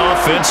nicely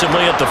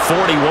offensively at the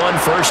 41,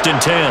 1st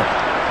and 10.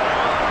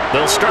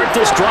 They'll start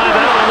this drive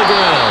out on the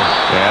ground.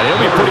 And he'll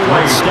be pretty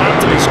well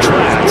stopped in his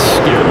tracks.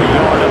 Give him a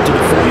yard up to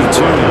the 42.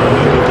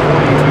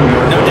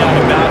 No doubt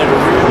about it. A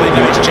really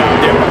nice job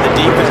there by the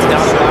defense,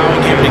 not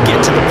allowing him to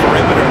get to the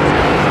perimeter.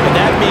 And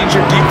that means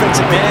your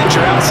defensive ends,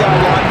 your outside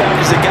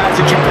linebackers, the guys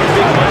that you pay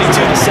big money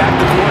to sack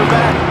the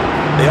quarterback,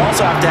 they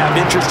also have to have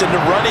interest in the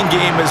running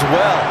game as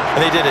well.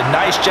 And they did a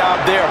nice job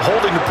there of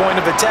holding the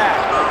point of attack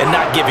and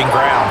not giving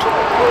ground.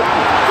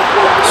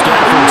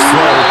 Stafford's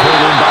throw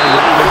pulled in by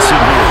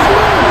Robinson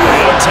here.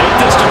 They'll take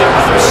this to the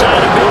other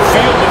side of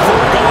midfield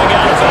before going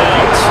out of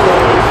bounds.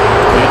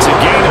 It's a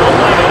gain of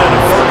 11 and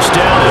a first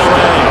down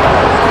LA.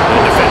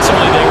 And defensively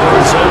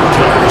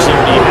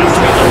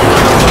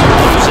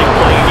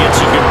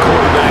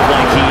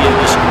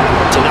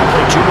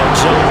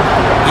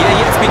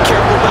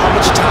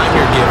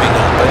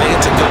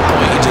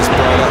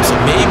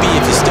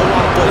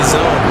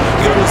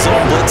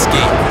blitz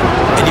scheme.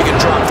 And you can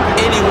drop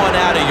anyone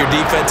out of your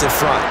defensive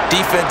front.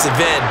 Defensive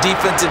end,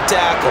 defensive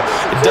tackle.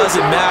 It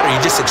doesn't matter.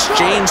 You just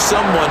exchange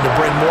someone to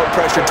bring more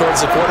pressure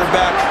towards the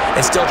quarterback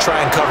and still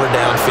try and cover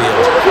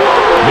downfield.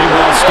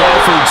 Meanwhile,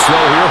 Stafford's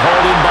throw here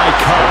hauled in by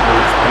Cup.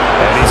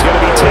 And he's going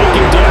to be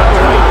taken down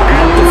right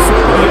at the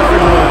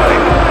 40-yard line.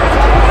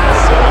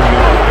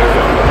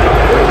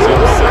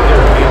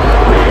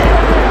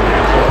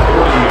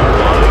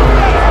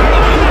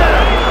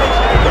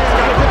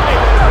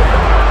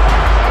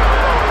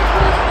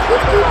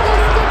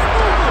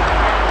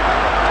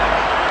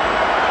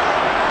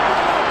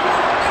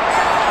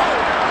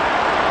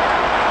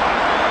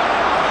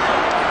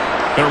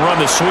 Going to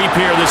run the sweep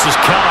here. This is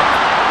Cup.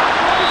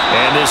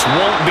 And this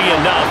won't be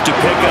enough to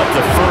pick up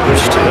the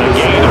first. A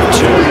gain of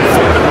 2,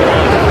 3rd and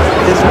 1.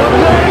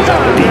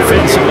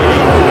 Defensively,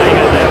 they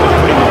got that one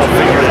pretty well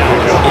figured out.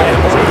 Yeah,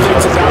 one of the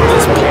things about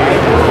this play,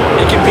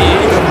 it can be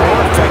even more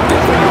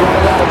effective when you run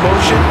a lot of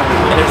motion,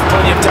 and there's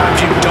plenty of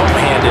times you don't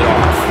hand it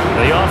off.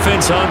 The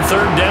offense on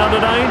 3rd down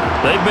tonight,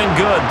 they've been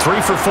good. 3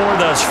 for 4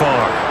 thus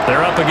far.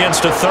 They're up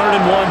against a 3rd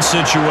and 1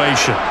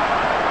 situation.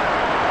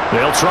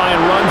 They'll try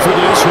and run for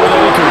this with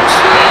Akers.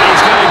 And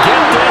he's going to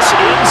get this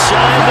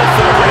inside the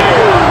 30.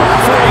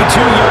 42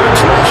 yards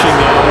rushing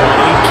now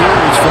on 8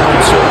 carries for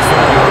him so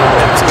far.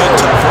 That's good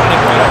tough running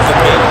right off the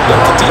middle.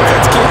 If the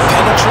defense can't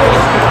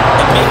penetrate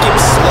and make him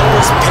slow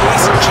his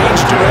pace or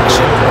change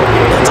direction,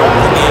 that's all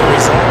in the end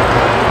result.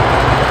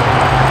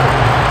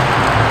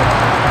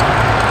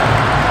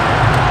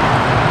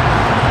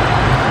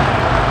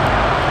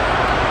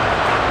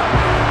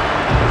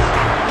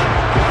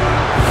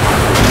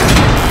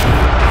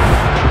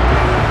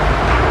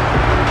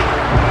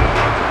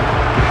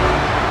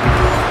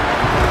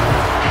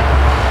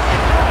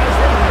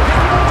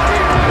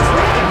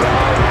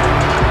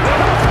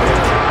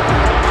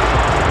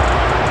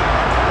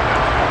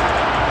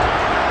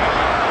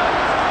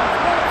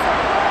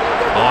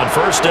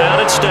 First down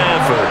at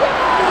Stanford.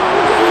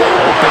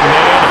 Open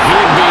man,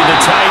 he'll be the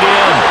tight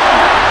end.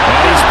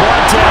 And he's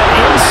brought down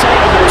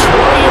inside this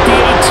right at the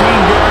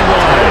 18-yard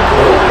line.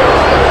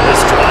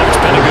 This drive's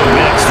been a good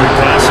mix. 3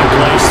 passing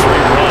plays, 3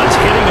 runs,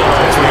 hitting on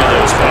all 3 of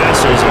those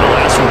passes, and the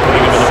last one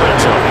putting him in the red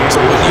zone. So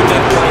what do you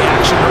think play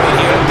action right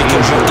here?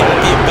 Because you've got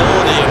the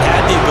ability and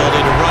had the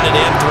ability to run it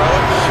and throw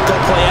it. Go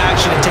play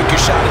action and take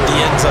your shot at the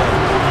end zone.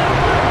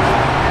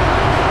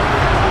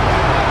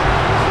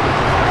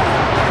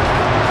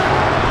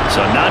 So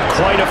not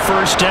quite a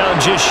first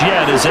down just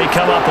yet as they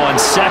come up on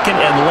 2nd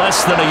and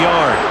less than a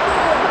yard.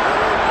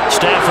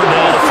 Stafford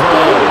now to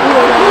throw.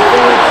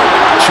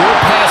 Short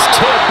pass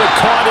tipped, but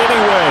caught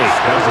anyway.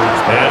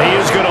 And he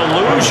is going to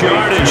lose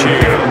yardage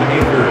here.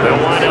 They'll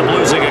wind up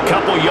losing a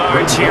couple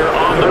yards here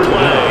on the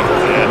play.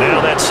 And now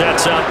that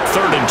sets up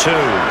 3rd and 2.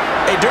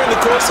 Hey, during the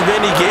course of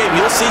any game,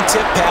 you'll see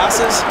tip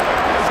passes.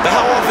 But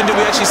how often do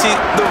we actually see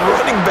the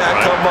running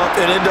back come up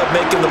and end up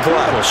making the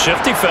play? Well,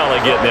 shifty fella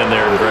getting in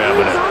there and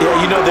grabbing it. Yeah,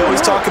 you know, they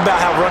always talk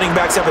about how running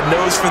backs have a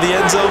nose for the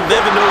end zone.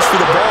 They have a nose for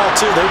the ball,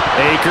 too.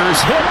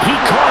 Akers hit. He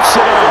coughs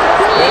it up.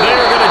 And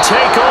they're going to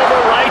take over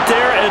right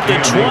there at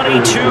the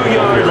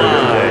 22-yard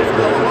line.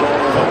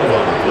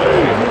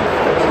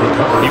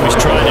 He was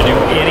trying to do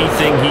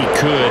anything he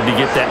could to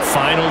get that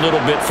final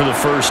little bit for the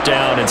first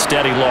down.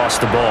 Instead, he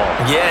lost the ball.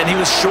 Yeah, and he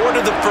was short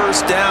of the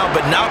first down,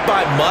 but not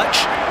by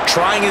much.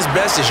 Trying his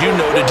best, as you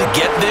noted, to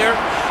get there.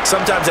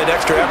 Sometimes that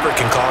extra effort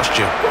can cost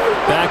you.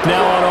 Back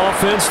now on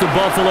offense, the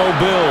Buffalo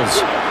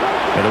Bills.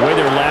 And the way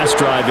their last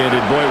drive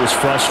ended, boy, it was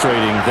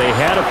frustrating. They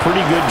had a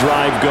pretty good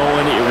drive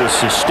going. It was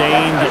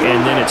sustained,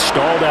 and then it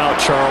stalled out,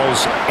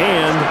 Charles,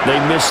 and they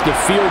missed the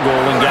field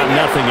goal and got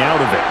nothing out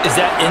of it. Is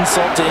that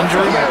insult to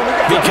injury?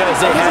 Because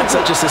they had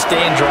such a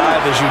sustained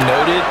drive, as you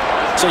noted.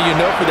 So you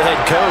know for the head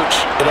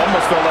coach, it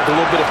almost felt like a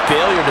little bit of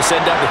failure to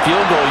send out the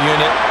field goal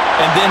unit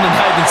and then to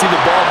not even see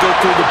the ball go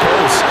through the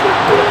post.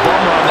 What a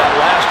bummer on that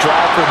last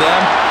drive for them.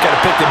 Got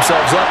to pick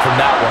themselves up from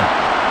that one.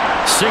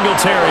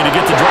 Singletary to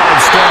get the drive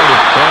started.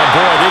 And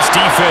boy, this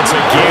defense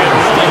again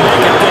really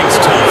making things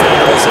tough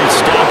as they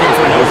stop him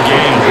for no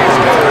gain.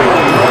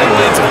 Running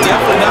lanes have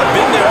definitely not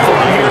been there for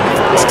him here in the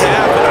first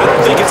half, and I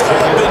don't think it's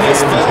all been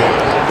his fault.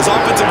 His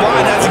offensive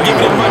line hasn't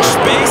given him much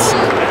space.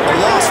 A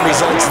loss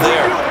results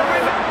there.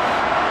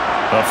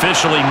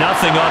 Officially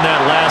nothing on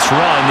that last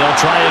run.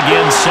 They'll try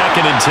again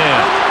 2nd and 10.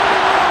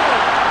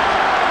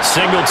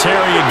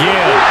 Singletary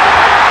again.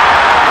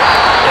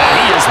 And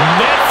he is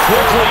met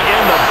quickly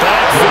in the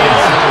backfield.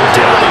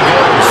 Down he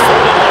goes,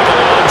 folded like a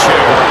lawn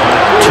chair.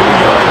 2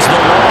 yards the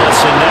loss,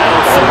 and now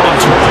 3rd and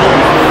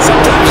 12.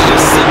 Sometimes you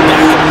just sit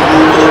back and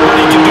marvel at what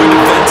he can do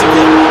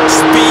defensively.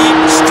 Speed,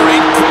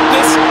 strength,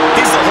 quickness.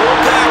 He's the whole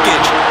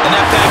package. And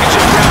that package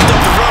just wrapped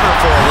up the runner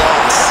for a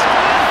loss.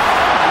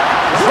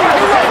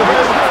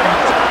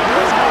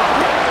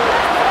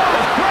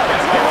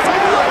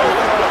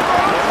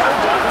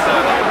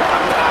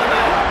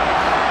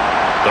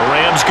 The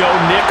Rams go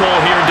nickel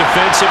here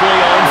defensively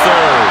on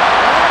 3rd.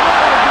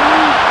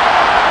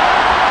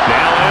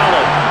 Now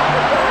Allen.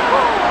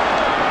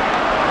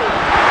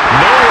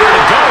 Nowhere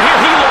to go here.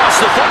 He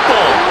lost the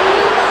football.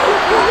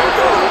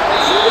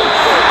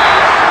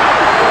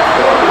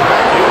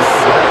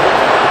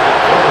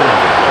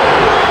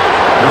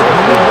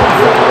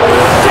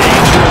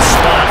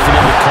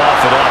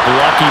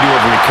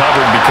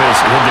 because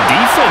when the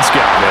defense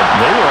got them,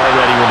 they were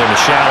already within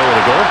the shadow of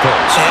the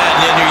goalpost. And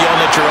then you're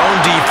yelling at your own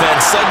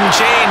defense, sudden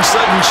change,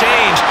 sudden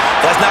change.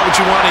 That's not what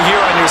you want to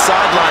hear on your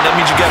sideline. That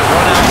means you got to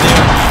run out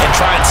there and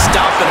try and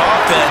stop an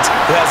offense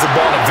who has the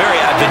ball in a very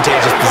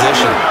advantageous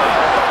position.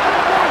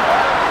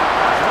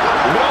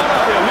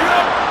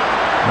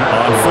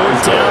 On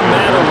fourth down,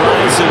 Madden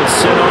rises,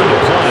 set on to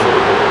punt.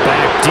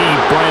 Back deep,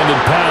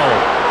 Brandon Powell.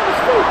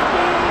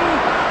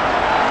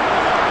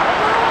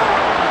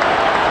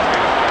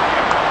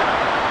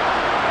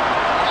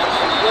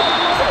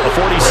 A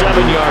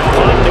 47-yard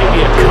punt,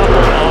 maybe a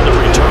couple on the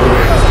return.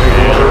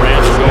 And the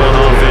Rams are going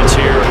offense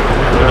here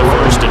with a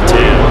 1st and 10.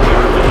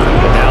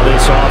 And now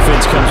this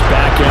offense comes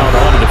back out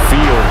onto the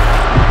field.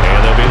 And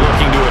they'll be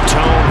looking to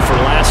atone for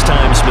last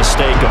time's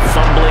mistake of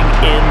fumbling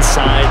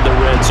inside the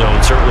red zone.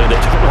 Certainly they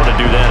don't want to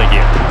do that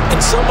again. And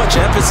so much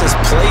emphasis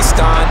placed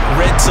on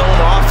red zone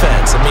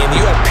offense. I mean,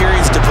 you have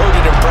periods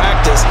devoted in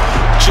practice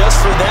just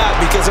for that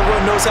because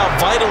everyone knows how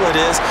vital it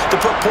is to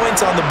put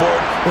points on the board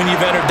when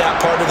you've entered that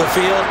part of the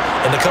field.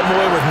 And to come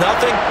away with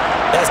nothing,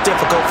 that's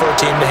difficult for a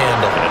team to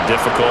handle.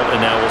 Difficult, and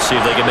now we'll see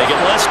if they can make it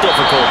less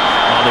difficult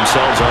on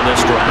themselves on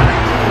this drive.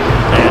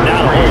 And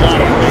not a whole lot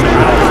of room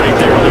out right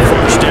there on the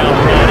 1st down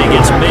run. He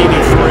gets maybe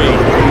 3.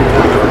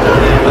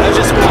 That's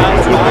just a pile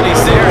of bodies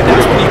there, and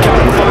that's when you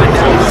kind of find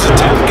out who's a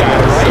tough guy,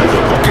 right?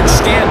 Who can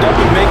stand up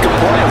and make a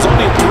play. It's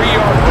only a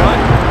 3-yard run,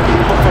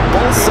 but for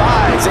both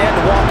sides, they had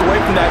to walk away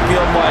from that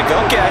feeling like,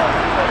 okay,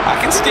 I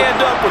can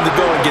stand up when the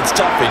going gets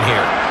tough in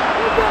here.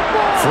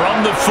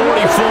 From the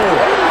 44,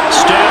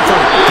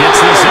 Stafford gets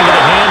this into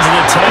the hands of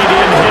the tight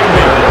end,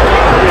 Higbee.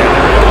 And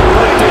they're able to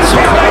work this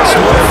across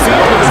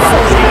midfield to the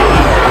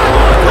 48.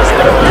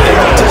 They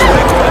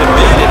participate quite a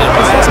bit, and in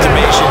my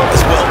estimation,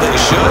 as well they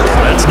should.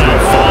 That's now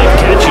 5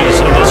 catches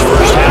in this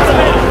first half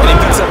alone. And he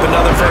picks up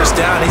another 1st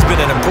down. He's been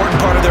an important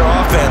part of their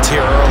offense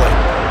here early.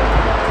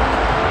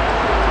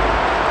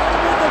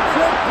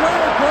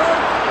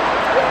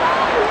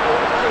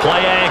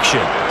 Play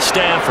action,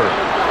 Stafford.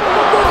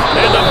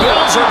 And the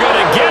Bills are going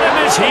to get him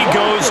as he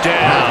goes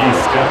down.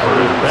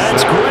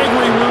 That's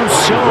Gregory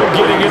Rousseau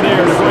getting in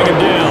there to bring him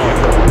down.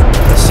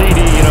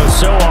 CD, you know,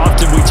 so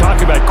often we talk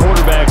about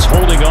quarterbacks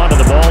holding on to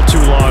the ball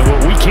too long.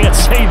 Well, we can't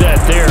say that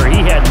there.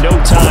 He had no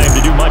time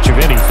to do much of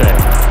anything.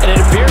 And it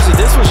appears that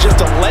this was just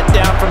a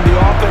letdown from the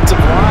offensive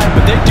line,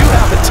 but they do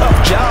have a tough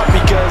job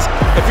because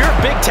if you're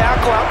a big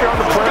tackle out there on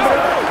the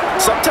perimeter,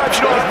 sometimes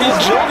you don't have the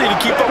agility to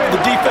keep up with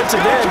the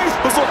defensive end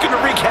who's looking to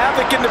wreak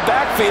havoc in the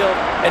backfield,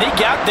 and he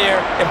got there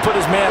and put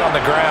his man on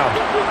the ground.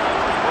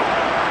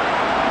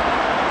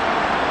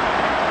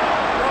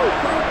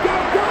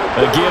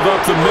 A give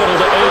up the middle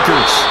to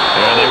Akers.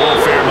 And they won't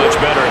fare much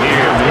better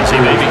here as he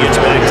maybe gets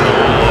back to the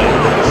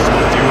line.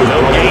 No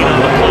gain on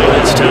the play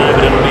this time,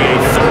 and it'll be a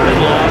 3rd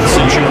and long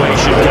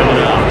situation coming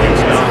up.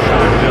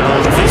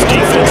 If this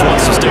defense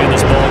wants to stay in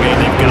this ballgame,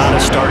 they've got to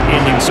start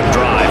ending some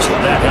drives.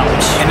 That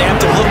helps. And they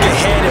have to look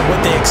ahead at what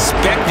they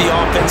expect the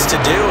offense to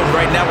do, and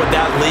right now with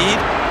that lead,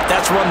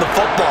 that's run the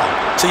football.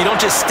 So you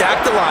don't just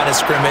stack the line of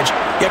scrimmage.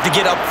 You have to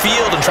get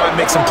upfield and try and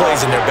make some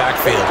plays in their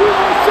backfield.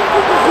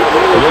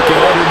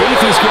 Looking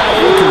underneath, he's got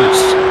Akers.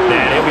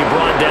 And he'll be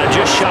brought down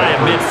just shy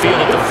of midfield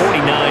at the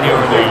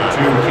 49-yard line.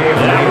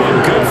 That one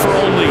good for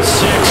only 6,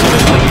 and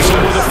it leaves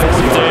him with a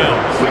 4th down.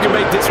 We can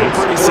make this one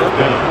pretty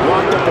simple.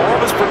 Walk the ball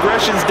of his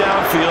progressions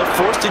downfield,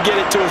 forced to get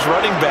it to his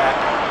running back.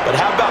 But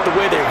how about the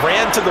way they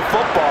ran to the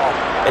football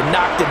and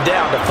knocked him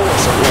down to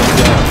force a 4th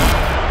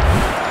down?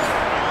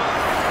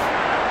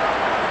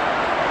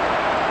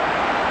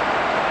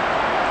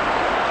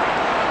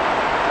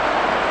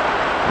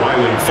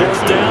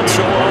 Fourth down,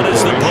 so on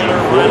is the punter,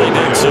 Riley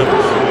Dixon.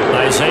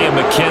 Isaiah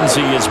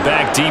McKenzie is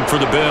back deep for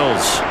the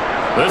Bills.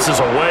 This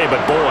is away, but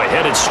boy,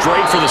 headed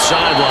straight for the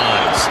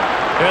sidelines.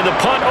 And the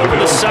punt over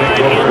the side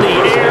in the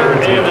air,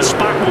 and the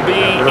spot will be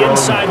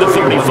inside the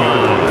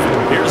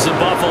 35. Here's the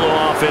Buffalo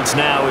offense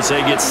now as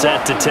they get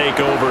set to take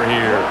over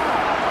here.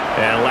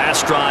 And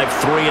last drive,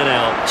 3 and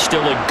out.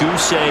 Still a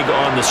goose egg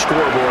on the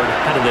scoreboard.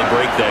 How did they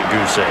break that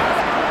goose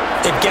egg?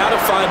 They've got to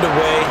find a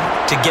way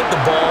to get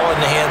the ball in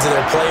the hands of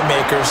their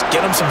playmakers,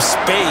 get them some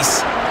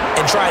space,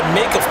 and try and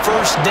make a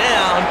 1st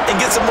down and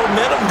get some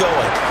momentum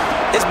going.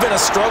 It's been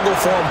a struggle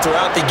for them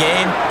throughout the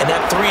game, and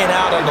that 3 and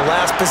out on the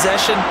last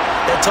possession,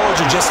 that told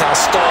you just how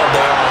stalled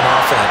they are on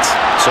offense.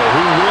 So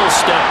who will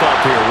step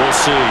up here? We'll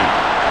see.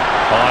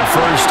 On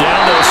 1st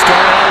down, they'll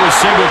start out with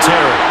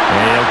Singletary.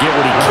 And he'll get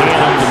what he can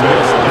on the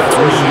middle.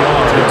 3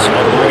 yards.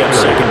 That'll bring up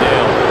 2nd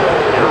down.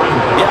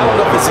 Yeah, I don't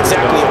know if it's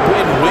exactly a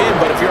win-win,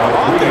 but if you're on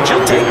offense,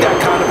 you'll take that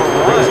kind of a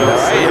run, all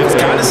right? It was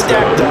kind of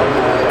stacked up,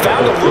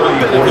 found a little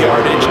bit of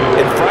yardage,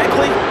 and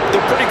frankly,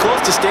 they're pretty close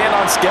to staying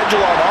on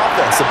schedule on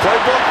offense. The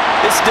playbook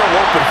is still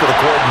open for the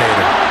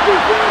coordinator.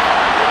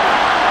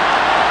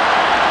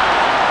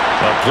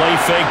 A play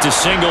fake to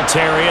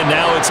Singletary, and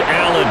now it's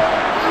Allen.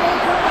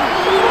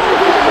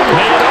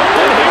 Man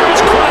open, here is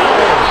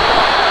Crowder.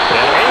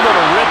 And able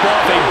to rip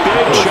off a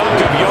big chunk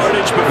of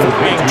yardage before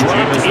being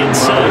dropped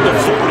inside the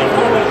 40.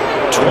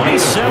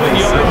 27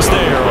 yards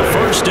there, a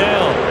 1st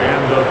down.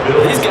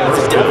 These guys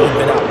are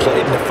definitely been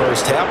outplayed in the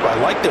first half, but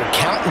I like their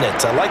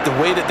countenance. I like the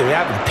way that they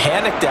haven't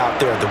panicked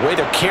out there, the way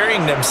they're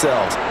carrying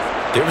themselves.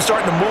 They're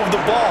starting to move the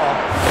ball,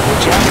 and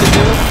what you have to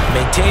do,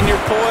 maintain your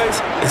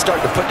poise and start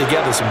to put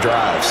together some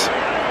drives.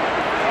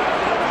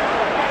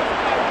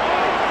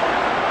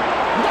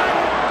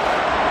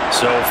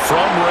 So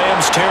from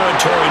Rams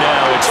territory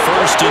now, it's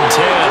 1st and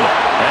 10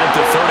 at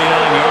the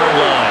 39-yard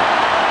line.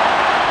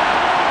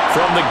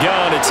 From the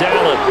gun, it's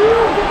Allen.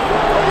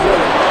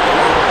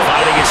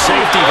 Finding a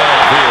safety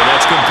valve here.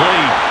 That's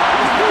complete.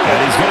 And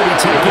he's going to be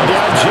taken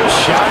down just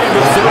shy of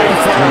the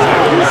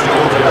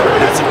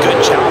 35. That's a good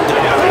job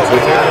there.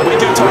 We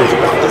do talk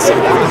about this a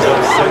lot, though.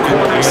 The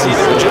corners see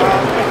their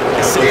job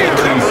is simply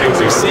covering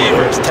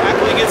receivers.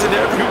 Tackling isn't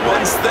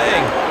everyone's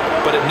thing.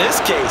 But in this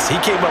case, he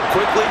came up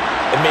quickly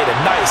and made a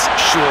nice,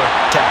 sure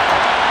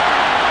tackle.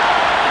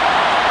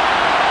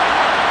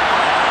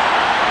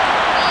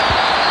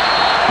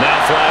 Now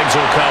flags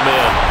will come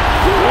in.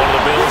 One of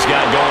the Bills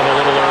got going a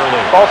little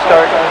early. Ball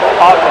start.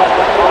 Offense.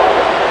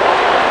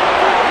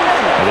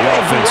 And the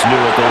offense knew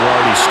it. They were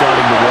already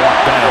starting to walk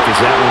back as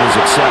that one was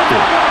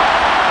accepted.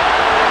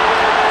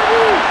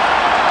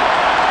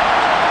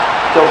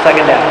 Still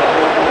 2nd down.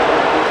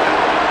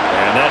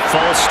 And that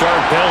false start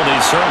penalty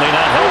is certainly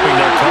not helping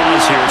their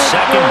cause here.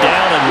 2nd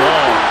down and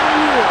long.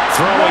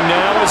 Throwing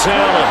now is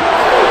Allen.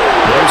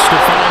 There's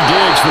Stephon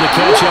Diggs for the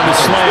catch on the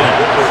slant.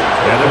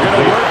 And they're going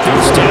to work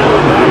this down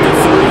about the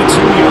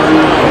 32-yard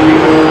line.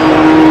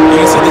 You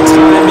can see the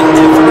time and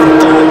effort and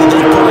thought that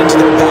they put into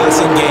their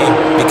passing game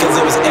because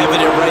it was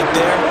evident right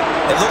there.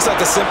 It looks like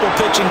a simple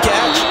pitch and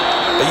catch,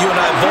 but you and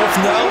I both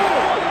know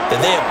that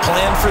they have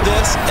planned for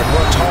this and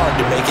worked hard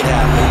to make it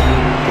happen.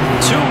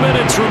 2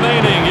 minutes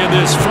remaining in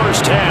this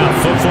first half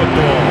of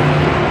football.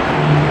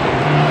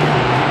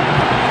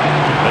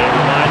 A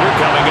reminder,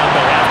 coming up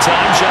at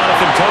halftime,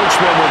 Jonathan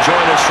Coachman will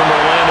join us from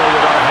Orlando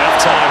with our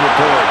halftime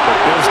report. But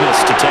business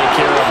to take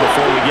care of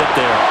before we get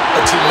there.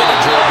 A 2-minute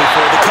drill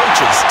before the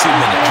coach's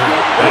 2-minute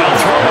drill. Well,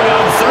 throwing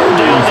on 3rd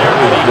down there,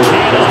 but he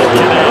cannot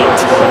connect.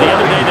 The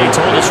other day they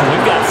told us when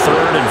we've got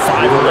 3rd and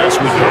 5 or less,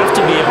 we have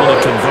to be able to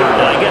convert.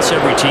 And I guess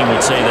every team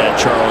would say that,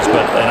 Charles,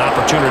 but an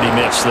opportunity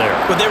missed there.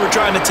 What they were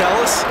trying to tell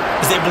us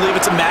is they believe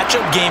it's a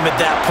matchup game at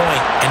that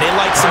point, and they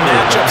like some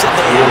matchups that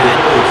they had,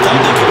 thought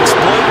they could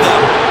exploit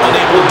them,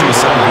 unable to do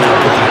so on that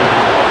play.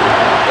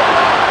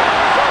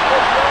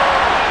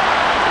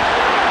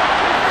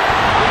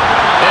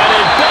 And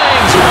it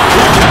bangs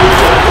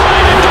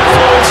right into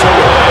floats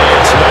away.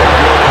 It's no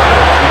good.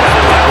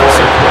 That was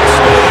a close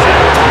game.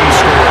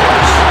 3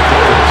 scores.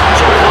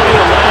 So plenty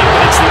of leg,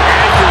 but it's the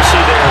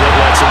accuracy there that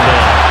lets him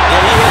down.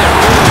 Yeah, he hit it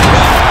really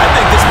well. I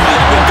think this might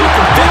have been good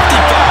from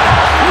 55.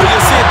 But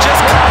you'll see it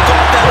just cock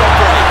off that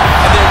upright,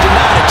 and they're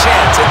denied a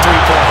chance at 3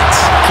 points.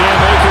 Cam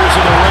Akers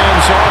in the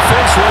Rams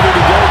offense ready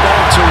to go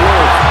back to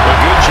work. A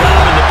good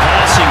job in the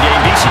passing game,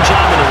 decent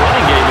job in the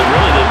running game, but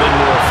really they've been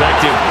more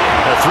effective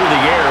through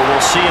the air. We'll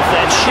see if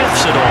that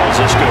shifts at all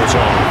as this goes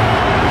on.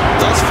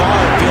 Thus far,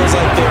 it feels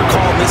like they're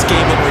calling this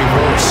game in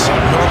reverse.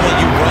 Normally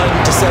you run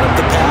to set up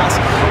the pass.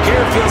 Here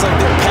it feels like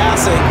they're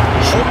passing,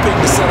 hoping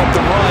to set up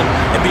the run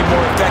and be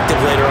more effective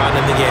later on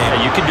in the game.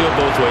 Yeah, you can do it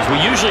both ways.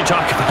 We usually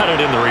talk about it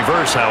in the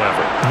reverse,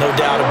 however. No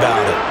doubt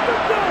about it.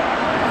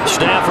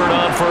 Stafford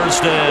on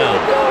 1st down.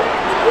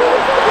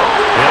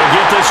 He'll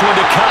get this one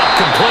to Cobb,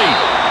 complete.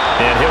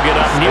 And he'll get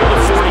up near the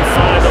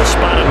 45. They'll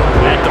spot him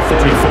at the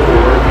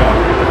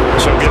 44.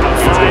 So give him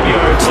 5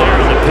 yards there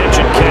on the pitch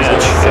and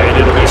catch. And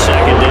it'll be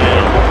 2nd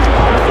down.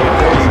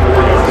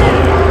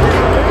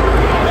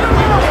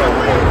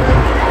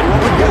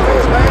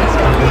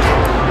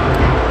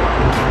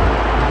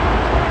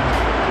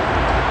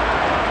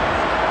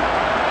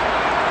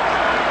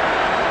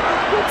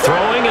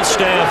 Throwing at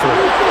Stafford.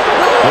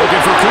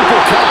 Looking for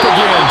Cooper Kupp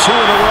again, 2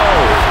 in a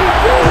row.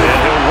 And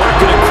he'll work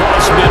it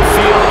across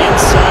midfield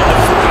inside the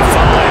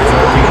 45.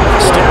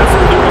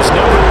 Stafford, who is #1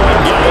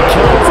 guy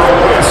killed for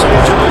Los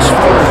Angeles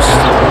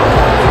first.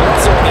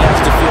 Certainly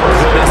has to feel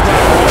good. It's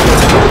not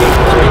always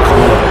a great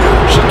call.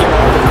 Should get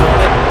all the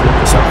credit.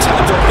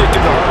 Sometimes I'm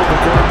thinking the huddle, the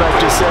quarterback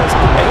just says,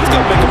 hey, who's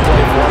going to make a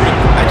play for me?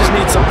 I just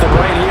need something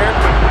right here.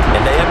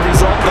 And the end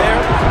result there,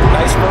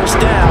 nice 1st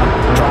down.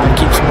 Drive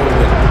keeps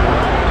moving.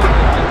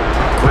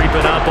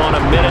 Creeping up on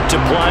a minute to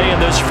play in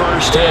this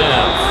first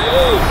half.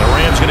 The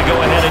Rams going to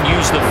go ahead and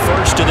use the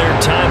first of their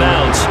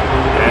timeouts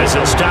as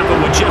they'll stop it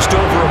with just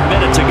over a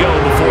minute to go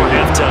before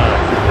halftime.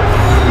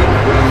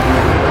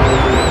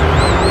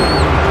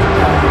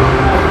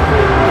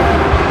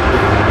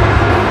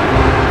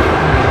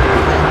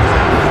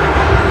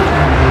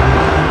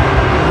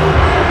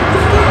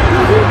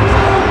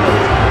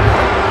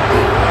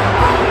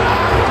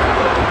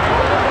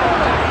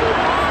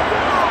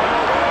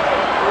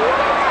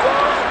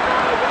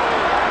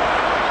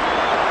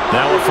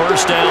 Now a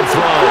 1st down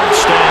throw.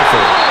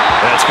 Stafford.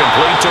 That's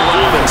complete to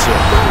Robinson.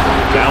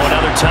 Now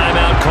another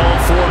timeout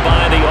called for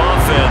by the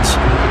offense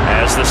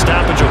as the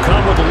stoppage will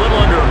come with a little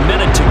under a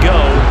minute to go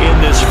in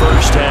this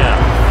first half.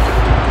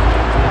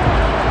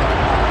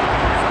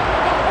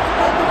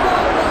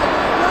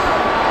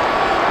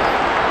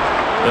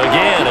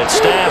 Again, it's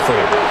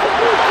Stafford.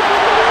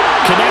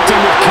 Connecting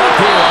with Cup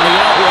here on the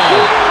out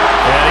route.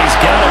 And he's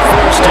got a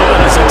first down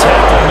as a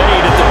tackle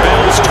made at the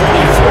Bills'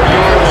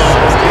 24-yard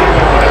line.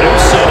 A new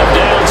set of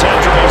downs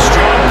after a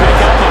strong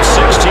pickup of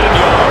 16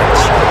 yards.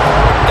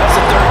 That's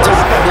the third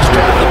time on this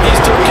drive that these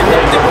two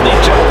connected with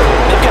each other.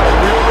 They've got a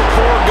real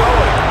rapport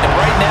going. And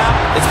right now,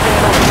 it's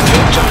paying off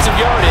good chunks of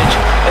yardage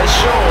as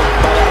shown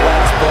by that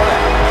last play.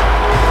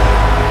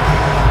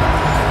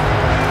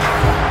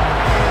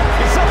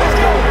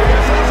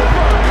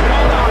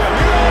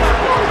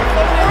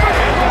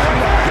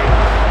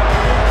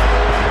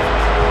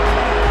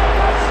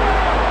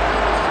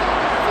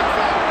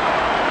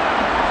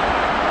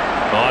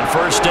 On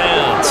first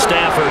down,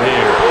 Stafford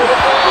here.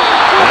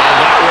 And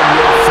that one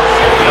will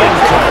fall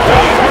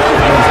incomplete.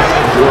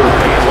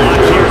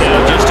 Here now,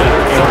 just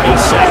under 30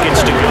 seconds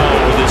to go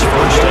with this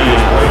first down.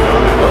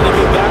 Well, they've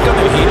been back on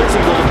their heels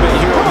a little bit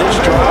here on this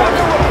drive,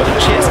 but a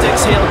chance to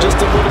exhale just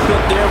a little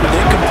bit there with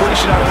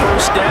incompletion on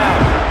first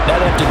down. Now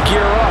they have to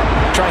gear up,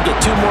 try and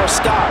get 2 more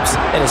stops,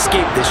 and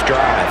escape this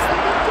drive.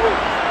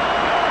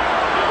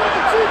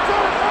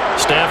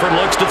 Stafford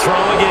looks to throw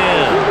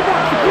again.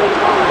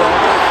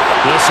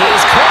 This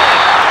is caught.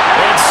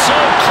 It's so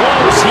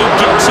close. He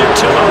gets it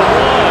to the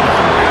 1.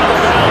 Out of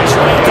bounds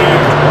right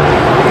there.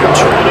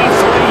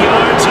 23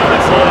 yards on the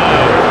play.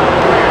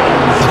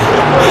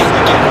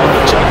 Again, I'm going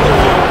to check there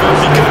a little bit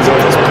because of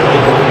this play.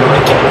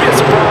 It can't be a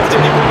surprise to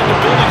anyone in the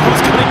building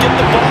who's going to get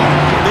the ball.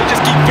 They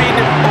just keep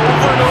feeding him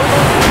over and over,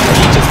 and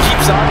he just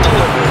keeps on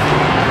delivering.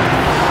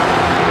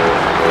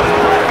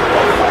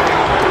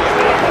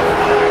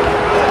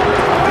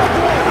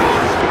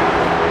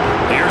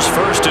 Here's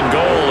first and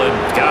goal, and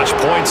gosh,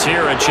 points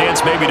here, a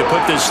chance maybe to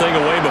put this thing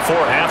away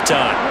before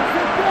halftime.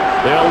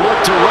 They'll look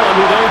to run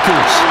with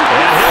Akers,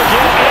 and he'll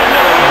get into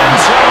the end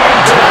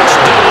zone.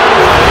 Touchdown!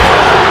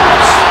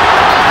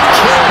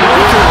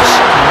 Akers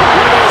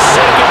with his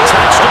second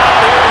touchdown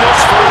here in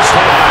this first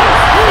half.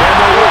 And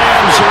the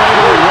Rams are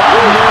able to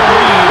widen their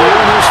lead here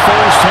in this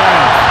first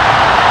half.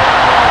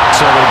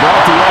 So they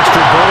brought the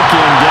extra break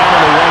in down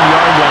on the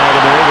 1-yard line,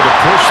 and they're able to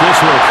push this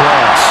one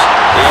across.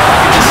 Yeah, I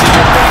can just see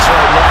your face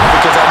right now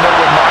because I know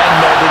we're mind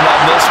melding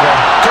on this one.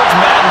 Coach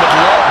Madden would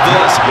love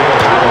this.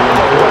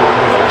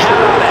 Hat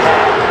on a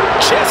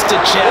hat, chest to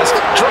chest,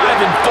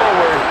 driving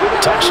forward,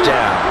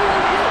 touchdown.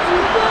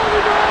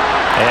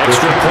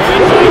 Extra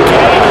point by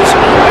Kane is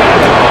on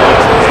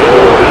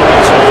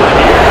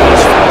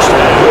this first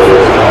half.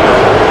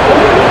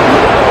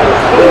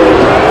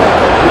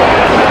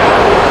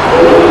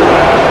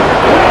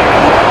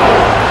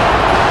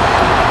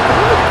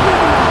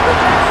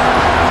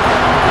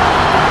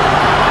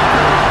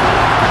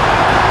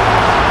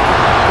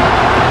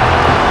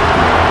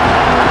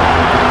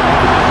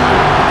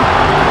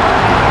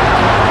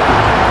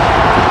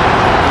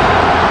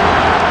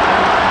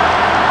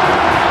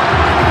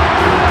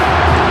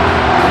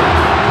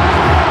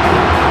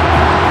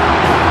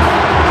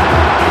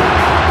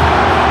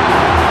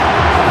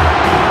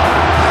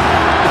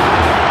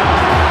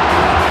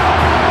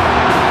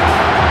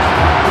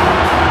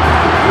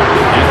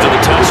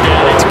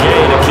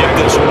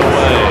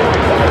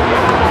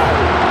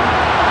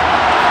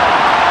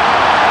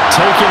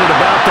 Taking it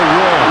about the 1.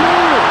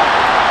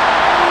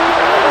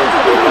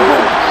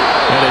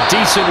 And a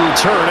decent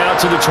return out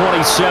to the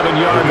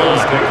 27-yard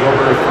line.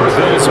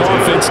 Bills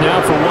offense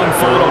now for one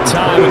final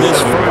time in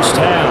this first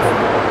half.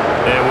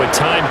 And with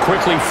time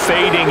quickly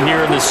fading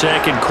here in the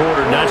second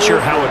quarter, not sure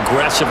how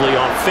aggressively,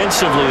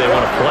 offensively they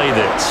want to play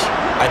this.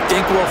 I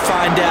think we'll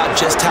find out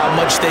just how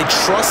much they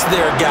trust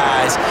their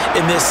guys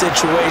in this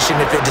situation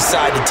if they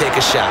decide to take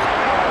a shot.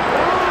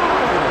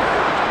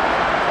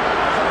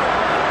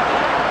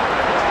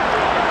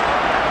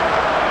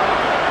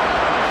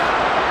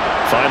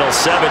 Final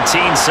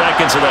 17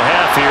 seconds of the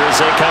half here as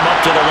they come up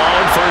to the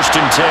line, 1st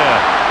and 10.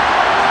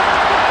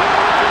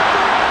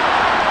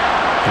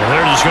 And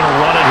they're just going to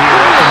run it here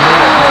at the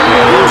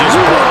middle. He'll just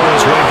burrow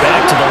his way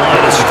back to the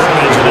line of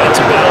scrimmage, and that's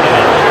about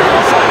it.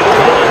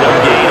 No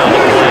gain on the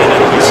play, and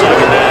it'll be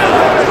second down.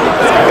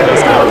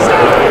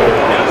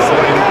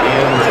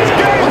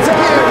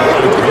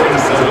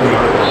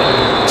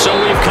 So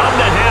we've come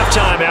to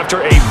halftime after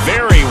a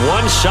very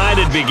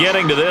one-sided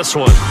beginning to this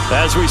one.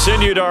 As we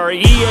send you to our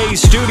EA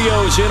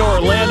studios in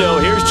Orlando,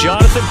 here's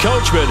Jonathan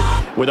Coachman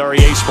with our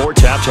EA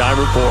Sports Halftime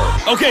Report.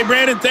 Okay,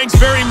 Brandon, thanks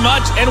very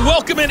much, and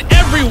welcoming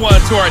everyone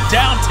to our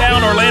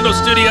downtown Orlando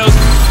studios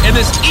in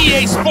this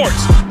EA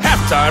Sports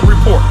Halftime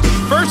Report.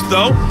 First,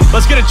 though,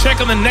 let's get a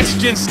check on the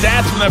next-gen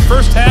stats from that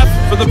first half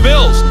for the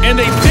Bills. And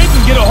they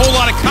didn't get a whole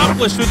lot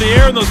accomplished through the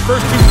air in those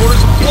first 2 quarters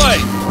of play.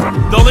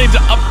 They'll need to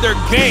up their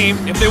game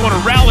if they want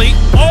to rally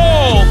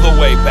all the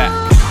way back.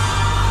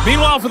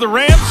 Meanwhile, for the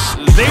Rams,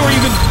 they were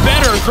even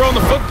better throwing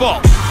the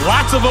football.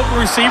 Lots of open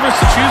receivers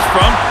to choose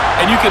from,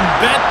 and you can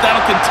bet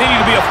that'll continue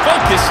to be a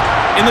focus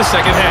in the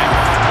second half.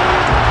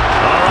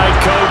 All right,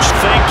 Coach,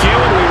 thank you,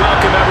 and we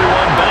welcome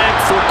everyone back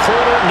for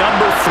quarter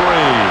number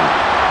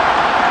 3.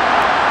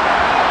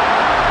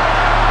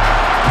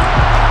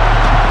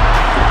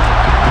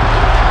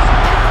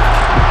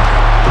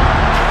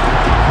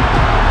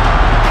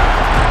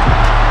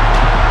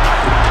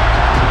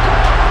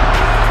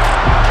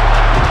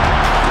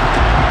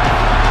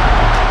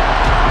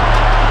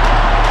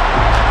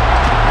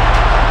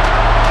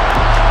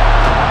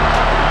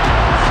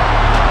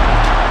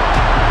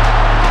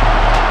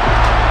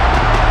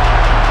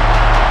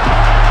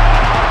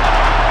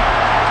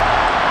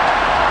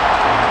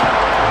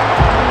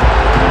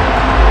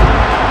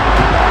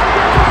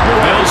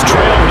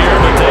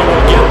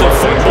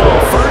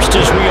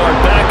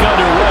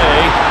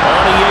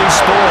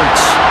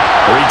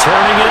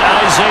 Returning it,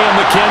 Isaiah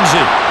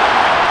McKenzie.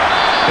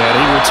 And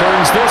he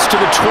returns this to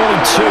the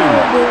 22.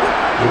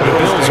 The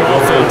Bills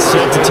offense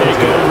set to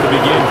take over to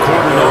begin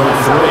quarter number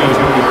 3.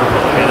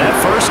 And that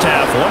first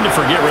half, one to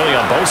forget really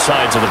on both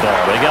sides of the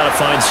ball. They got to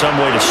find some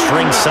way to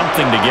string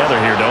something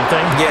together here, don't they?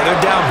 Yeah,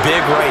 they're down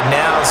big right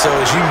now. So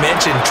as you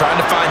mentioned, trying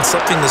to find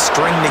something to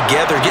string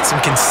together, get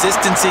some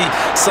consistency,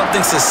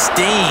 something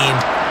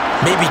sustained,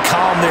 maybe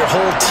calm their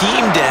whole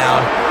team down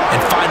and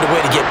find a way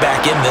to get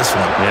back in this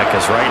one. Yeah,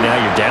 because right now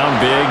you're down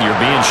big, you're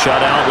being shut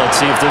out. Let's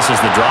see if this is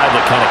the drive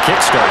that kind of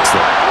kickstarts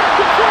them.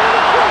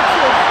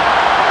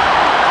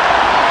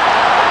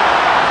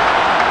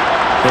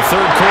 The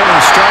third quarter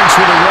starts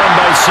with a run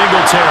by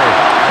Singletary.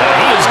 And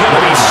he is going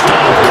to be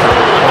stopped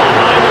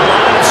behind the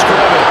line of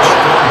scrimmage.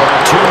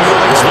 2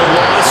 yards the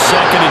loss,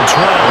 2nd and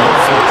 12.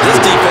 This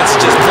defense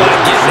is just flat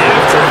getting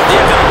after it. They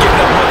haven't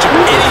given up much of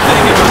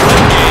anything in the run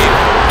game.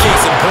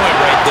 Case in point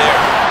right there.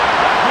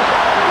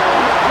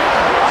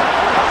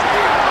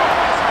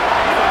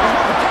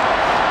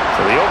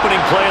 So the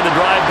opening play of the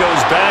drive goes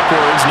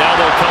backwards. Now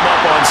they'll come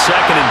up on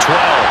 2nd and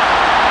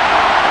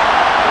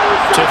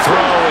 12. To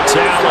throw, it's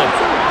Allen.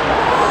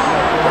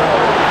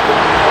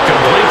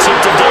 Completes it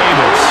to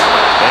Davis.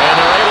 And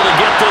they're able to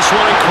get this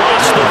one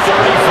across the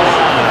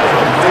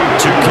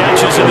 35. 2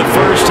 catches in the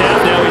first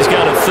half. Now he's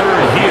got a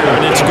third here,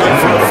 and it's good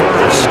for a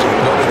first.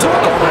 We talk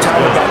all the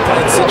time about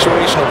playing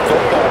situational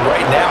football.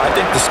 Right now, I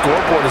think the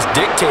scoreboard is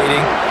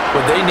dictating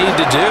what they need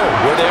to do.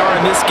 Where they are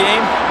in this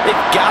game, they've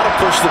got to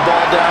push the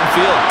ball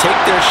downfield, take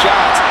their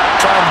shots,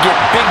 try and get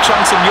big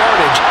chunks of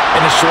yardage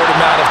in a short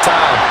amount of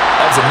time.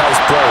 That was a nice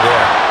play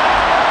there.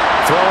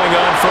 Throwing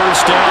on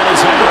first down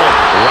is Allen.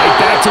 Right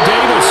back to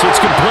Davis.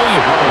 It's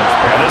complete.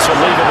 And this will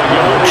leave him a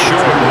yard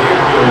short.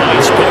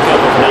 Nice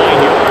pickup of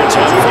 9 yards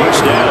on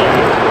first down.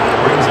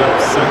 Brings up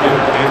 2nd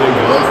and a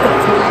yard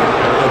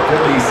at the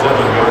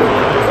 47-yard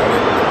line.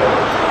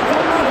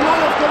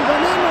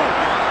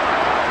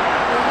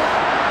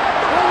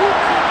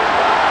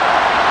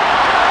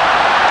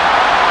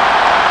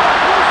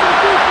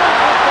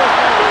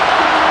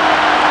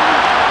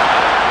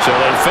 So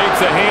they fake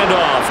the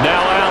handoff. Now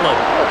Allen.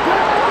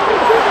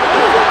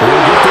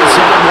 We'll get this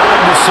out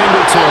wide to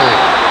Singletary.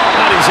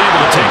 And he's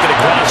able to take it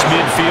across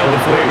midfield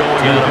before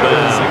going out of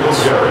bounds.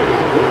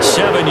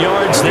 7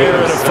 yards there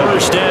and a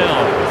first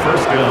down.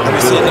 We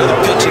see another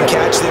pitch and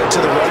catch there to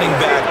the running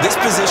back. This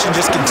position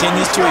just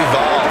continues to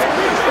evolve.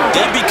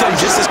 They become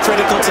just as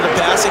critical to the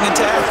passing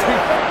attack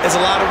as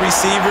a lot of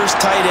receivers,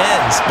 tight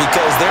ends,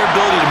 because their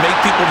ability to make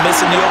people miss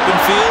in the open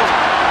field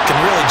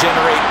can really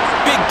generate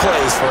big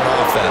plays for an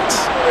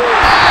offense.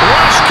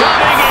 Rush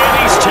coming in,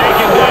 he's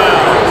taken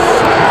down.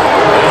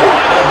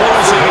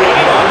 Losing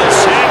 8 on the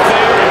sack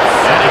there,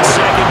 and it's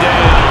 2nd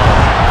down.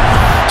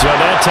 So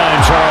that time,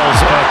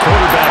 Charles,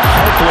 quarterback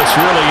helpless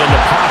really in the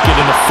pocket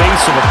in the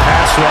face of a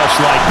pass rush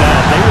like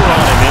that. They were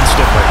on him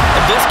instantly.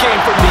 And this came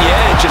from the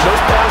edge, and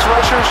those pass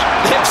rushers,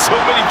 they have so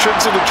many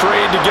tricks of the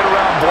trade to get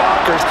around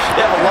blockers.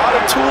 They have a lot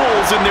of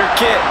tools in their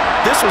kit.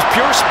 This was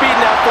pure speed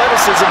and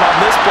athleticism on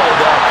this play,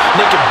 though.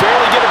 And they could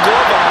barely get a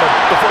glove on him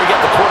before he got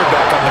the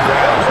quarterback on the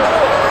ground.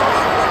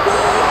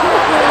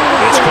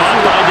 It's caught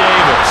by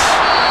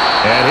Davis.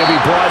 And he'll be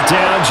brought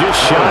down just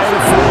shy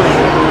of 40.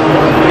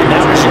 And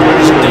that was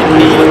they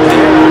needed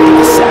there after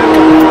the sack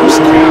on first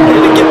down.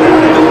 They didn't get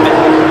out of it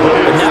bad.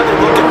 But now they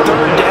look at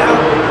 3rd down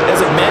as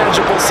a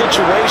manageable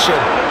situation,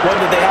 one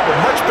that they have a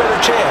much better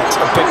chance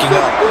of picking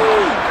up.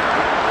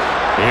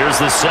 Here's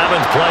the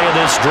 7th play of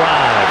this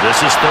drive. This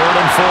is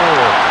 3rd and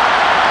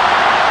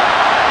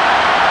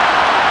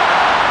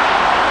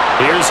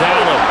 4. Here's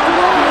Allen.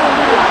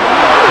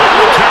 On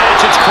the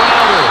catch, it's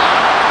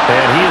Crowder.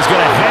 And he is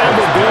going to have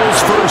the Bills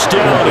first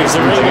down as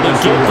they're able to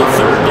get the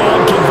 3rd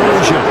down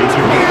conversion.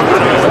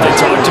 What they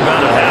talked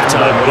about at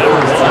halftime, whatever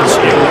it was,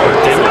 it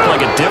worked. They look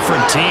like a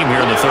different team here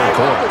in the 3rd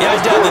quarter. Yeah, I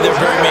doubt that there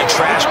were very many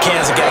trash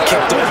cans that got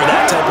kicked over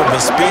that type of a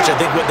speech. I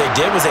think what they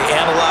did was they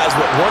analyzed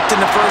what worked in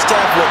the first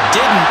half, what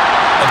didn't,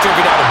 and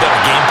figured out a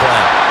better game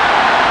plan.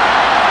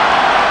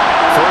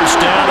 First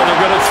down, and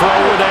they're going to throw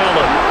with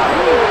Allen.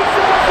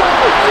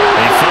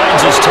 He finds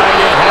his tight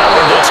end,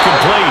 Howard. That's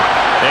complete.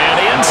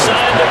 And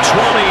inside the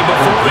 20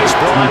 before it's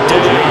brought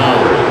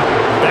down.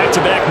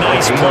 Back-to-back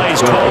nice plays,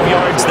 12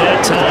 yards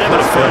that time,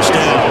 and a first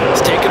down.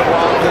 It's taken a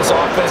while for this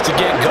offense to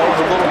get going.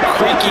 A little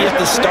creaky at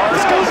the start,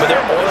 but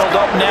they're oiled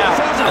up now.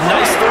 A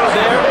nice throw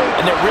there,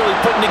 and they're really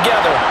putting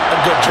together a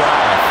good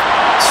drive.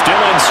 Still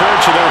in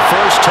search of their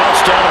first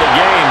touchdown of the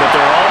game, but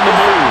they're on the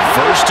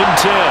move. 1st and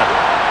 10.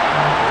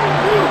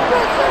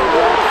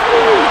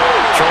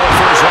 Throwing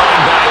for his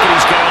running back, and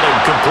he's got him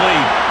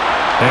complete.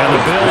 And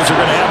the Bills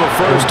are going to have a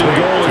 1st and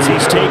goal as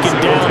he's taken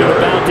down at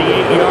about the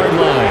 8-yard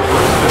line.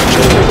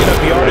 Just picking up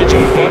yardage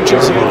and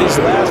bunches here these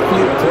last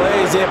few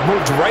plays. They have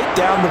moved right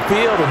down the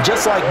field, and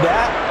just like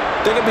that,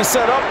 they're going to be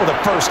set up with a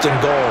 1st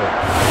and goal.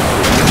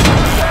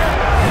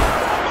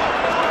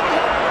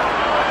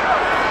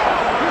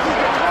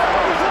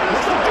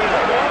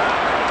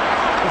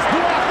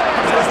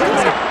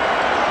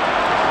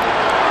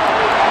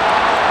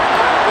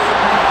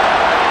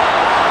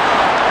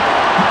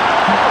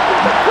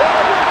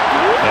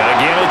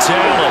 it's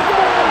Allen.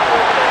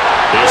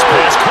 His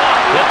pass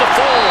caught at the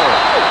full.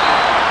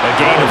 A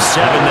gain of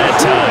 7 that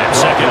time.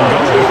 Second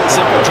goal.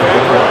 Simple drag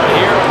around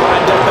here,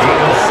 lined up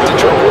out left to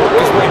try to work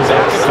his way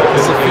back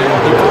across the field.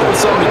 He probably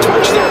saw me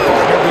twitch there,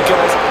 partner,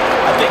 because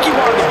I think he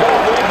wanted the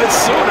ball a little bit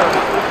sooner.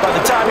 By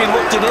the time he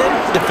looked it in,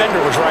 the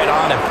defender was right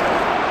on him.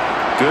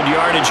 Good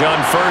yardage on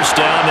first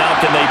down. Now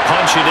can they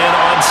punch it in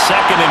on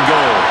second and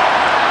goal?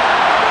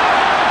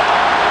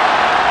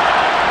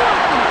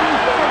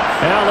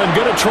 Allen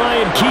going to try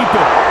and keep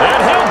it.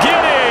 And he'll get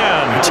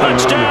in.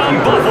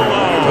 Touchdown, Buffalo.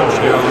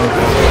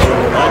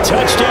 A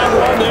touchdown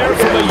run there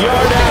from a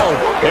yard out.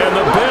 And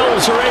the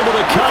Bills are able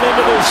to cut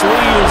into this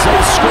lead as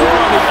they score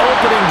on the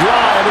opening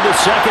drive of the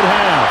second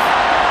half.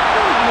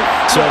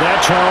 So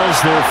that, Charles,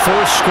 their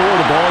first score of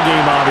the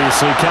ballgame,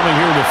 obviously, coming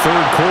here in the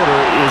third quarter.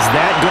 Is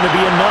that going to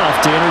be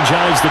enough to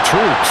energize the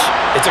troops?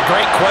 It's a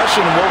great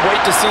question, and we'll wait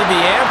to see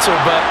the answer,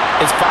 but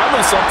it's finally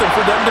something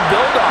for them to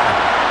build on.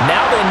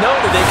 Now they know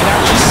that they can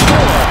actually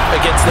score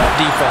against that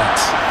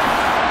defense.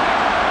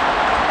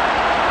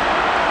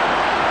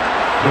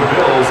 The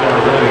Bills are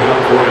lining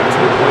up for a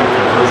two-point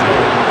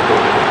conversion.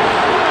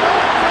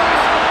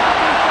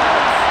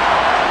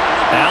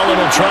 Allen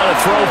will try to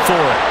throw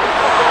for it.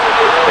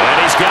 And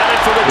he's got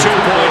it for the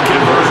two-point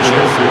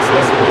conversion.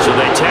 So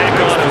they tack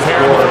on a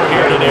pair more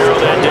here to narrow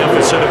that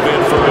deficit a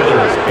bit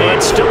further.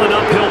 It's still an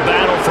uphill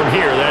battle from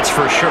here, that's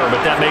for sure, but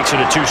that makes it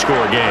a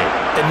two-score game.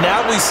 And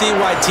now we see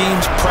why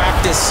teams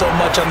practice so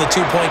much on the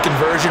two-point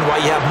conversion,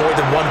 why you have more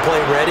than one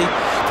play ready,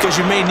 because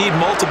you may need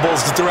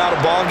multiples throughout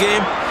a ball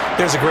game.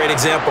 There's a great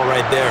example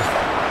right there.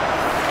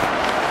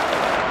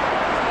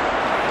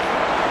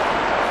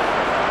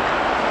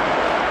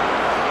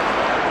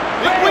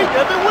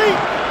 Every week.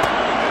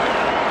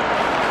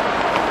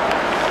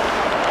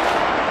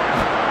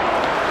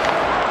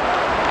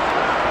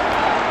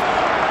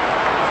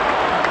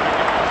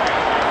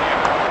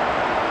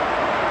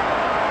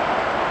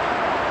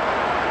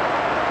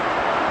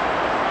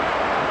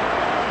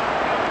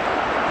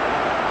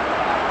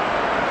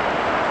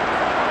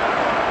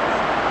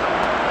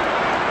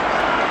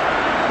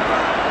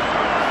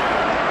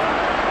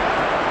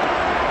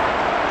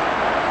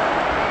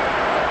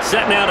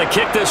 Set now to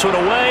kick this one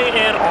away,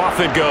 and off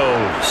it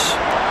goes.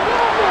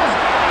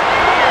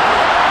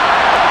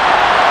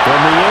 From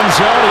the end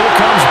zone, here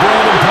comes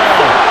Brandon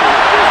Powell.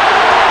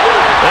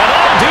 And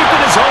all deep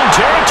in his own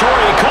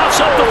territory, he coughs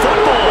up the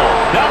football.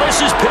 Now this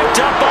is picked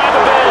up by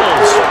the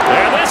Bills.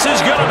 And this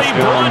is going to be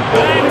brought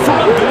back for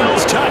a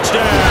Bills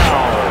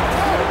touchdown.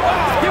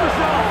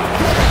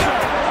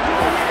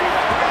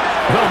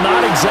 Well,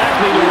 not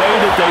exactly the way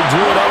that they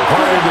drew it up,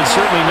 Harder, but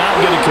certainly not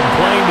going to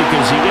complain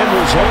because the end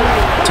result,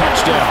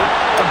 touchdown.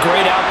 A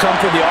great outcome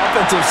for the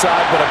offensive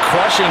side, but a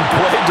crushing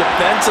play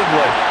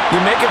defensively. You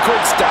make a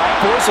quick stop,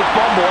 force a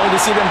fumble, and to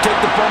see them take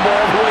the fumble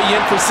all the way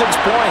in for 6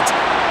 points.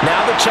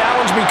 Now the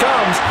challenge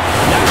becomes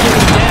not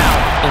getting down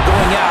and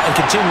going out and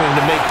continuing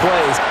to make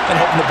plays and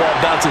hoping the ball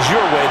bounces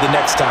your way the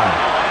next time.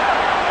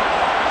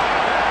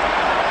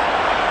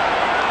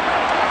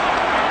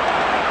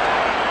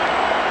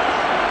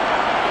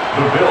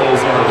 The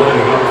Bills are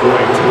lining up for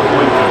a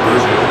two-point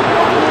conversion.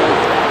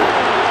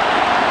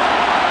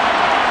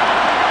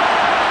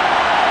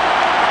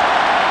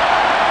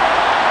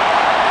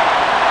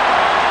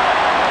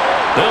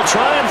 They'll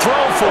try and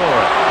throw for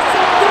it.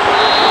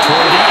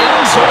 Toward the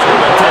end zone,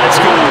 but that's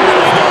going to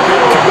wind up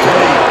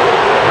incomplete.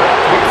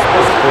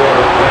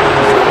 Well,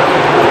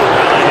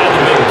 they had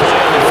the big play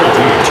on the field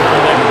return.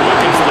 They were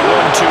looking for the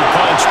 1-2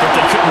 punch, but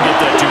they couldn't get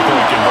that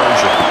two-point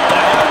conversion.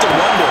 I have to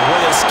wonder,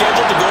 were they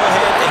scheduled to go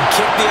ahead and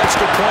kick the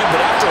extra point, but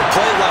after a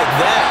play like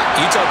that,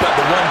 you talk about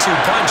the 1-2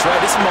 punch,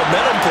 right? It's a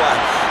momentum play.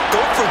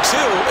 Go for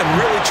two and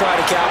really try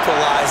to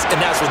capitalize,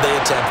 and that's what they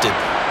attempted.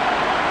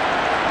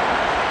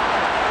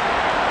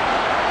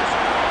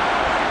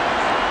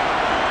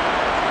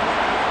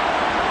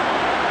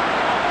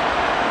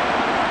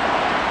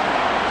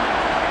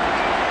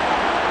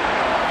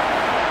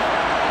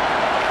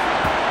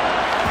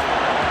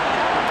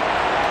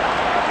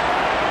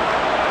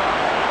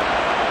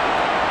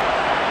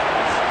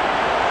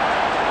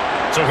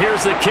 So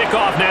here's the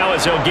kickoff now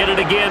as they'll get it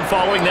again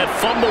following that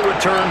fumble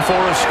return for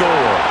a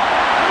score.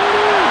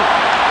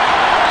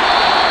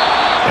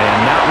 And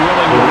not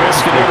willing to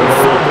risk another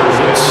fumble.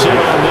 Let's sit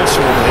on this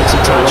one. It's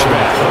a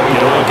touchback.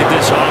 You look at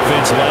this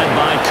offense led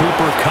by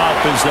Cooper Kupp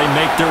as they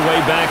make their way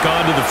back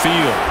onto the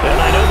field. And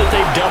I know that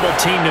they've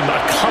double-teamed him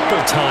a couple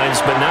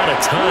times, but not a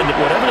ton.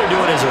 Whatever they're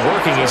doing isn't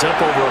working. He's up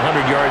over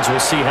 100 yards. We'll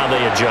see how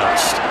they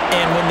adjust.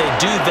 And when they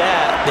do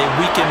that, they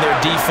weaken their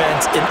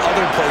defense in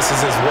other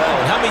places as well.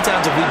 And how many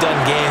times have we done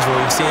games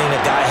where we've seen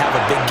a guy have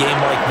a big game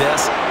like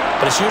this,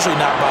 but it's usually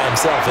not by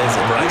himself, is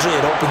it? Right. Usually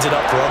it opens it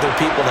up for other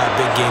people to have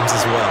big games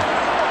as well.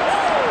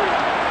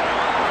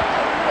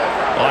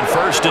 On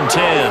 1st and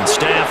 10,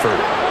 Stafford.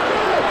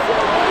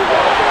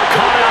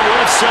 Caught out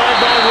left side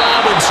by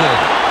Robinson.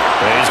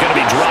 And he's going to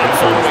be dropped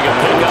following a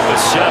pickup of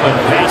 7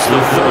 past the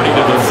 30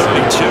 to the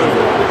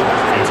 32.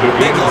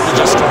 They'd love to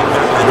just drop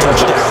back the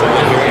touchdown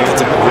right here. If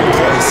it's a long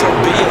play, so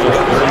be it.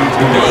 But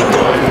being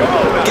good,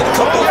 get a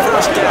couple of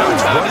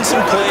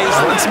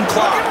some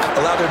clock.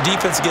 Allow their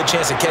defense to get a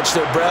chance to catch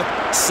their breath,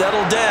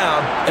 settle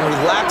down, and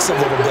relax a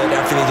little bit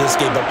after they just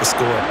gave up a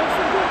score.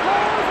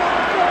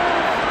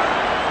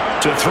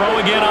 To throw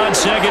again on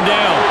second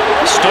down.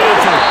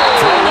 Stafford,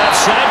 throw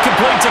left side,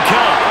 complete to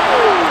Cup.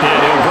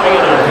 And he'll bring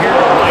it up here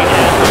to right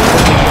at the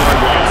 40-yard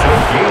line.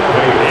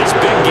 This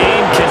big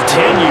game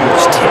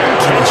continues. 10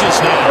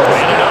 catches now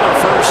and another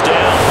first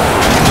down.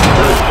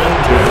 First and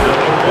 10 at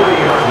the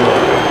 40-yard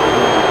line.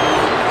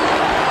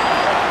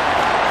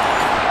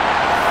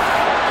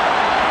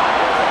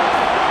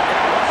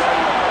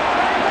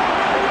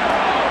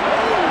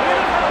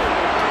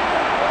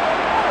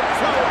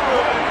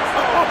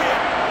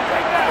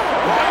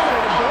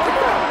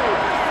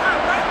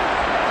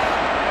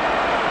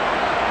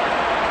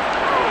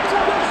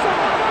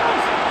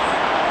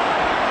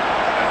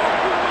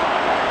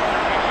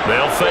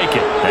 They'll fake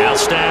it. Now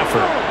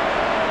Stafford.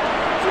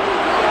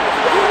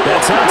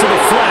 That's out to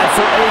the flat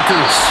for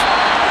Akers.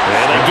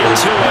 And they get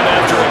to him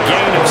after a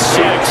gain of 6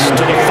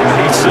 to the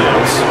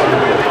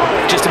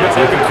 46. Just about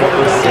every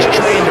quarterback is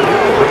trained to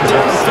roll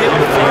downfield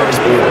first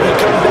before he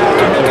come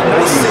back and make a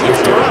nice safe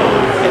throw.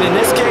 And in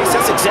this case,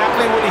 that's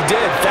exactly what he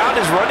did. Found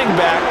his running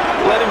back,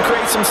 let him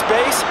create some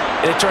space,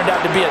 and it turned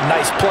out to be a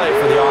nice play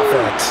for the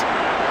offense.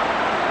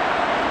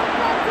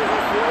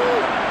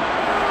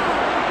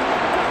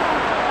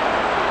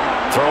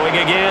 Throwing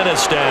again at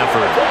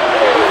Stafford.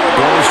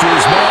 Goes to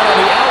his man on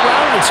the out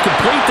route. It's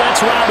complete. That's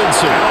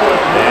Robinson.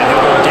 And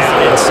he'll go down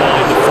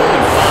inside the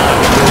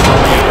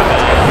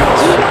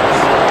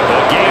 45. A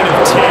gain of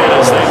 10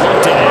 as they look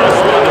to add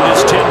on to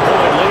this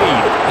 10-point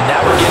lead. And now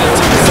we're getting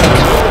to the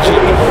psychology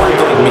of the ball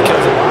game,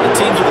 because a lot of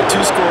teams with a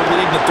 2-score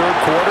lead in the third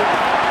quarter,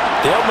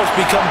 they almost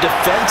become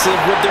defensive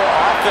with their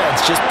offense,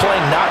 just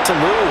playing not to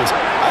lose.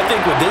 I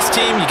think with this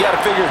team, you got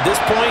to figure at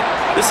this point,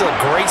 this is a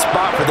great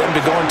spot for them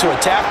to go into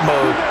attack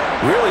mode,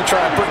 really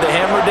try and put the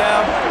hammer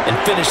down and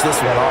finish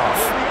this one off.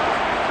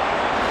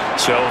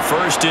 So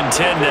first and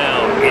 10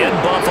 now in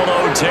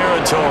Buffalo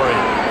territory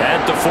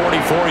at the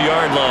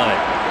 44-yard line.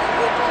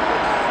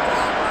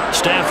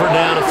 Stafford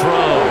now to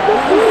throw.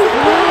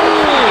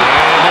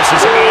 And this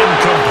is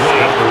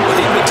incomplete. Well,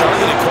 they've been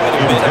targeted quite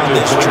a bit on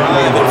this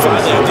drive, and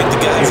finally I think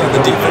the guys on the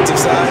defensive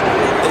side,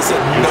 they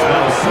said no.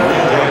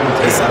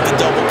 They slapped the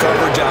double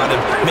coverage on him,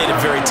 made it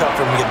very tough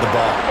for him to get the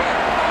ball.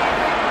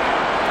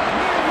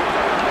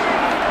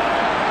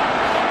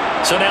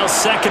 So now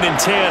second and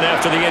 10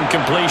 after the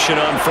incompletion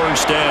on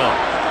first down.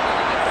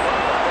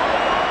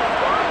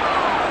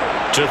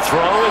 To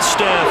throw is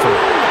Stafford.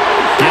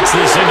 Gets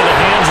this into the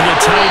hands of the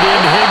tight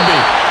end, Higbee.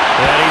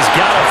 And he's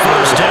got a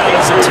first down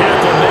as a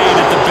tackle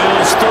made at the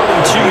Bills'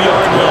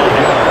 32-yard line.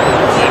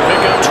 They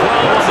pick up 12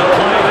 on the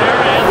play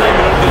there, and they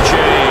move the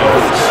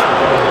chains.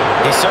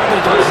 He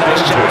certainly does a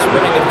nice job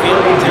spreading the field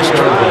with this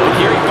drive. And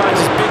here he finds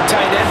his big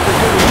tight end for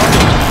good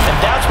yardage. And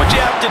that's what you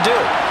have to do.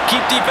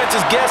 Keep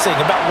defenses guessing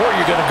about where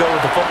you're going to go with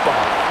the football.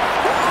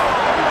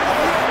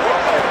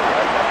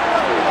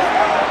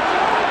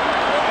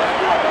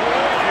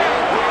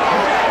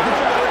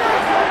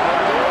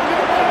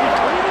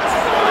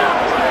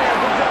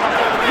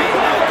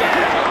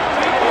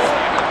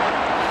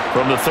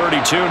 From the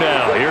 32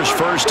 now, here's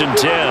first and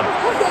 10.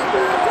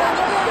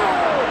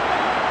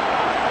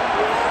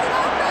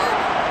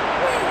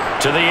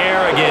 To the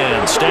air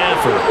again,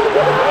 Stafford.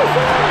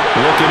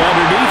 Looking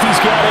underneath,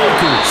 he's got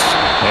Akers.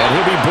 And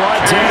he'll be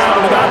brought down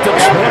at about the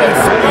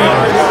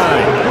 23-yard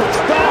line.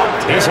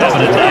 He's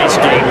having a nice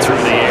game through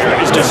the air.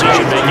 His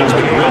decision-making's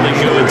been really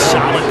good.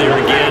 Solid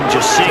there again.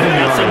 Just seeing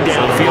nothing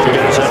downfield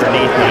goes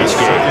underneath. Nice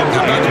game.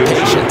 How about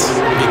patience?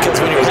 Because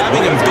when you're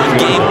having a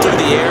big game through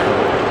the air,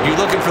 you're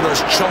looking for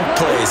those chunk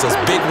plays, those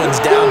big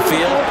ones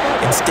downfield.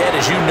 Instead,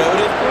 as you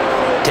noted,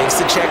 takes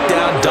the check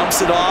down,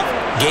 dumps it off,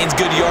 gains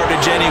good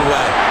yardage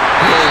anyway.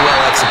 Really well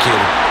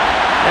executed.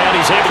 And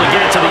he's able to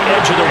get it to the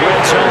edge of the red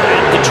zone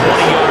at the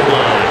 20-yard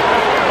line.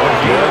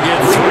 He'll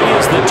get 3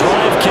 as the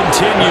drive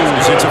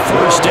continues. It's a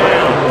first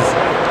down.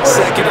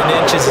 Second and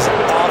inches is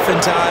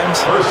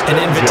oftentimes an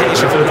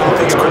invitation for an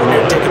offense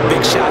coordinator to take a big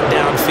shot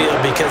downfield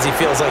because he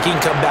feels like he can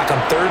come back on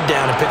third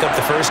down and pick up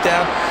the first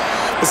down.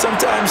 But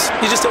sometimes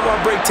you just don't want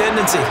to break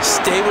tendency.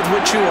 Stay with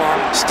what you are,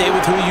 stay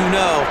with who you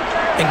know,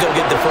 and go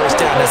get the first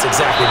down. That's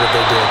exactly what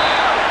they did.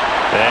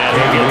 And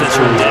he'll get this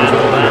one down to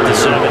about the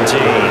 17.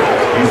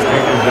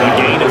 A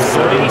gain of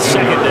 3,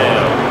 second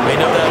down. We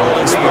know that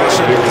old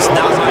expression, it's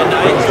not my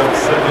night.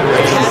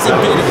 It hasn't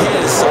been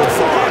his so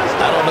far.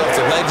 I don't know if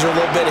the legs are a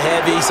little bit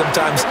heavy.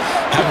 Sometimes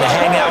having to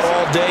hang out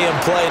all day and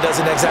play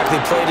doesn't exactly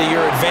play to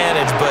your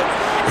advantage, but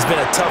it's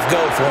been a tough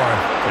go for him.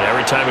 And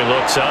every time he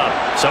looks up,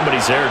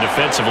 somebody's there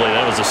defensively.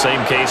 That was the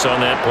same case on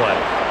that play.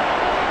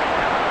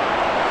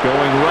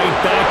 Going right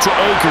back to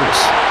Akers.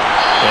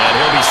 And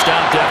he'll be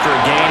stopped after a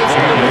gain of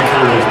only a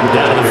couple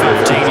down to the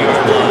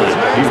 15-yard line.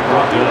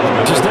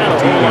 Just not a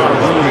whole lot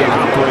of room to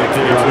operate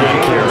there on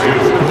that carry.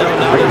 No,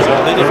 not at all.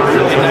 They did a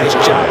really nice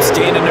job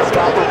staying in their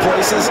proper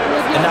places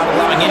and not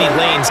allowing any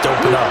lanes to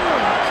open up.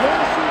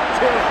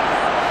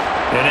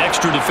 An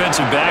extra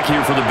defensive back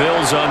here for the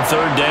Bills on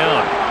third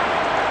down.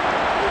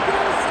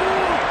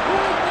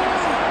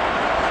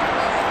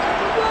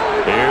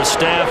 Here's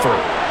Stafford.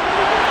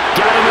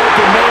 Got an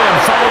open man,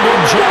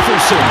 finding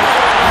Jefferson.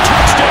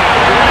 Touchdown,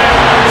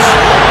 Rams!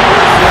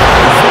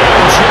 Van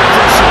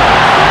Jefferson.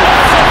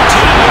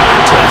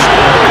 15-yard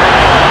touchdown.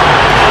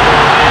 And the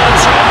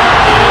Rams are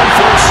in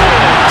for 6.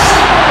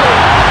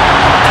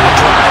 And a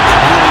drive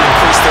that really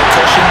increased their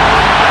cushion.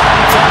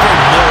 Felt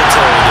very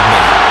military to me.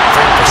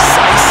 Very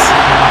precise,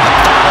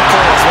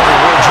 methodical is one of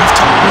the words you've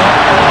taught me.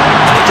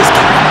 And they just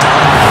got it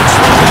done.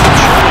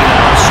 Surely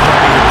now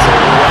starting to pull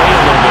away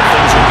a little bit.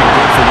 Things looking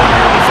good for them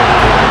here in the third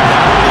quarter.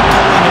 Not only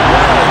pulling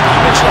away, you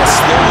mentioned that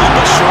slowly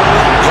but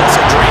surely. You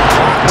also drain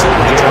clock too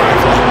with a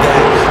drive like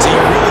that. So you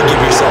really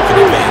give yourself an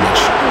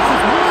advantage.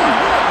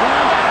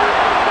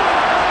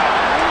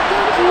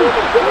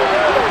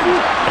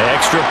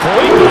 Extra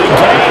point by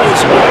Gay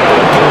is good.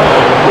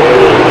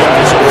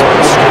 It's a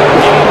first game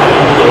now.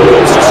 Lead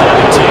goes to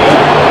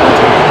 17.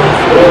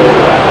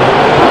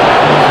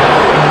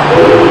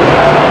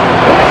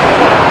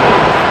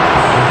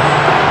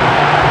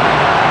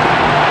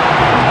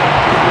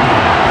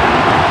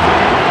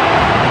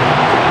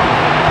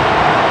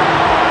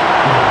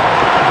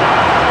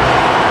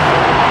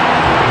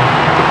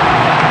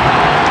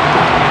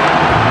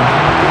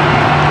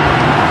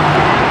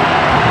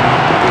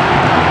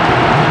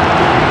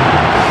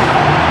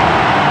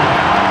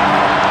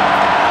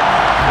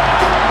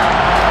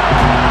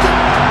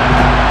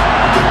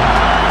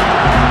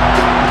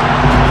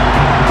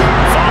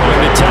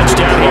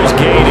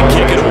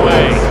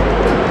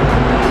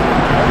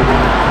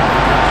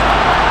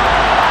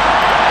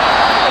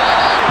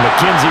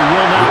 McKenzie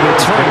will not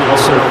return it,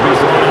 so it'll be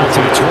brought out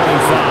to the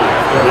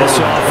 25. This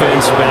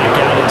offense back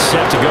out and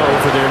set to go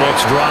for their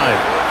next drive.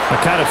 I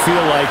kind of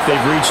feel like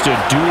they've reached a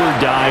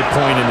do-or-die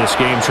point in this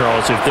game,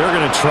 Charles. If they're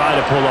going to try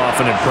to pull off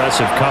an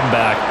impressive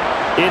comeback,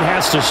 it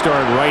has to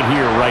start right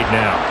here, right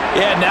now.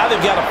 Yeah, now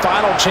they've got a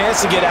final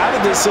chance to get out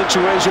of this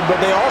situation, but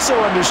they also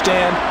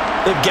understand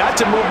they've got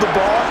to move the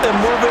ball and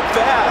move it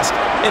fast.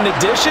 In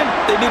addition,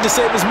 they need to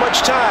save as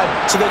much time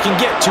so they can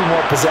get 2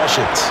 more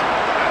possessions.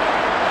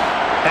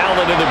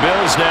 Allen and the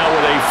Bills now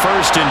with a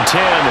 1st and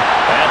 10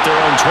 at their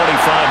own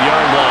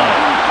 25-yard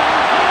line.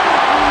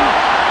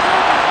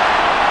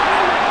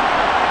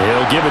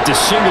 He'll give it to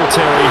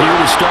Singletary here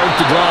to start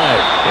the drive.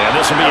 And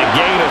this will be a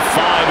gain of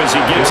 5 as he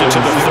gets it to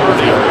the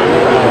 30.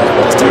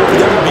 It's time for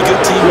them to be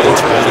good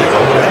teammates right here.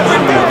 What I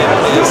mean by that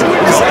is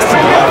possess the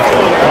ball,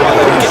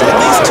 get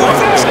at least 2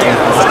 first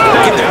downs,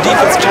 give their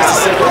defense a chance to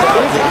settle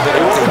down a little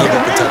bit and give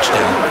up a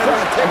touchdown.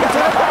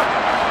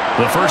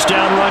 The first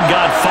down run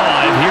got 5.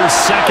 Here's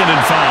 2nd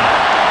and 5.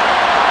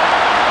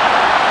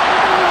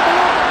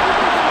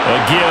 A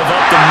give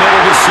up the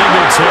middle to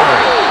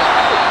Singletary.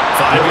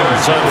 5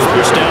 yards on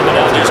first down, but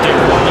now just a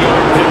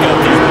 1-yard pickup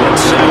here on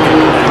 2nd.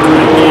 That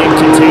great game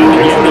contained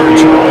again there,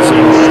 Charles.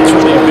 And that's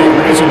really a big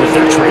reason that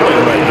they're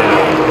trailing right now.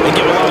 They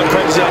give a lot of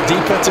credit to that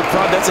defensive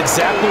front. That's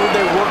exactly what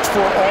they worked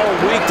for all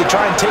week, to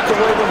try and take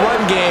away the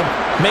run game,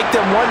 make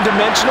them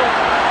one-dimensional.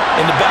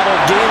 In the battle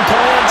of game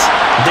plans,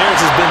 theirs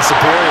has been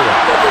superior.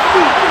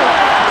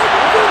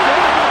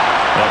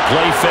 A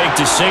play fake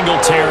to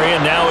Singletary,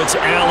 and now it's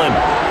Allen.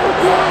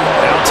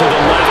 Out to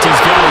the left, he's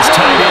got his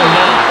tight end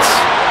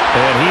Knox.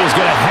 And he is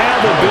going to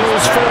have the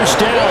Bills' first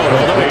down,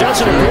 although it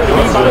doesn't appear to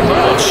be by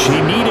much.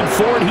 He needed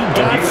 4, and he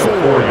got 4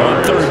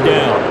 on 3rd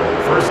down.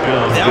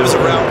 That was a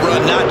route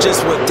run not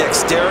just with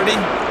dexterity,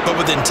 but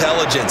with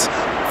intelligence.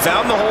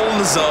 Found the hole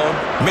in the zone,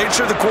 made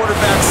sure the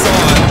quarterback saw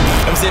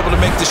it, and was able to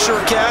make the sure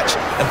catch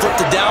and flip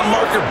the down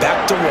marker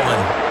back to 1.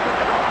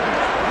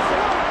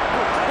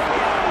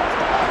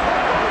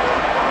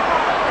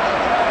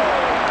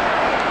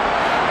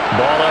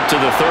 Ball up to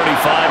the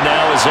 35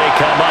 now as they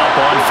come up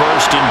on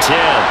 1st and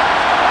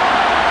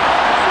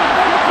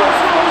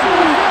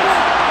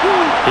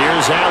 10.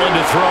 Here's Allen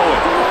to throw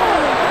it.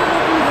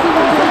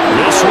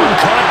 This one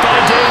caught by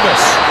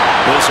Davis.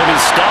 This will be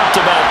stopped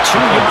about 2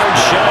 yards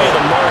shy of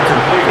the marker.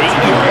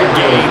 8-yard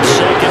gain,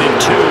 2nd and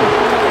 2.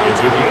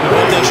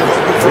 One thing you're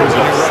hoping for when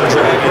you run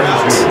drag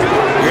routes,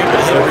 you're able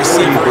to hit a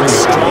receiver in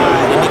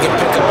stride, and you can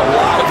pick up a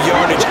lot of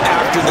yardage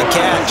after the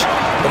catch.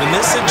 But in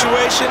this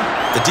situation,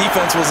 the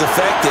defense was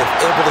effective,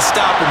 able to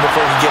stop him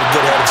before he could get a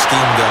good head of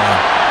steam going.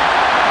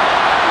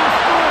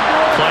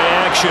 Play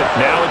action.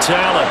 Now it's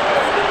Allen.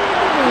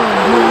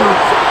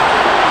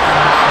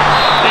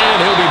 And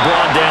he'll be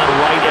brought down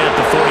right at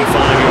the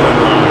 45-yard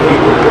line.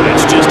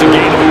 It's just a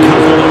gain of a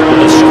couple there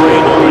with a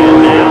scramble,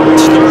 and now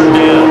it's 3rd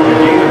down.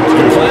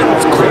 The plan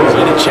was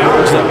clearly to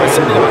challenge them by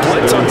sending a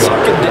blitz on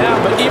 2nd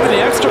down, but even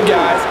the extra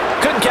guys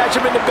couldn't catch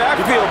him in the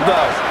backfield,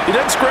 though. He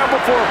doesn't scramble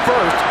for it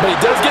first, but he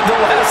does get the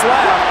last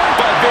laugh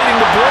by evading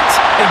the blitz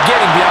and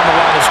getting beyond the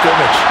line of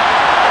scrimmage.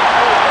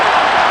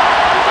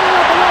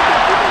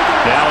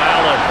 Now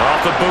Allen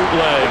off the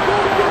bootleg.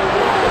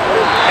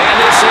 And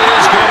this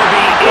is going to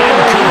be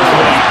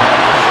incomplete.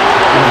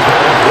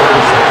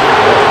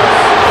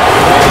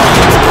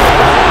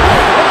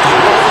 He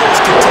always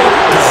could take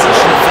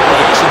position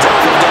affiliations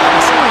off of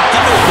guys. He knew it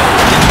better than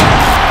anyone,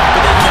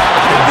 but then know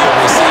how to be a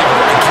receiver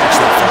and catch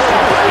that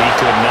football. He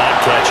could not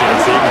catch it. A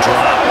big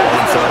drop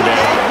on 3rd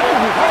down.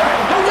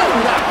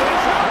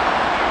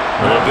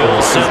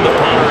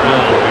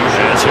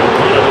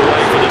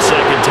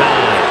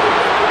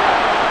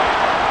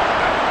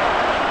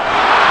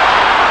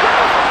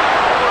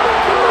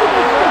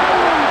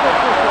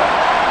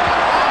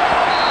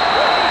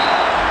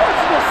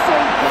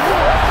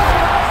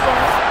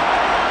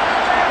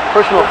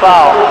 Personal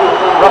foul.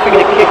 Roughing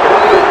the kicker.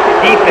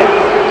 Defense.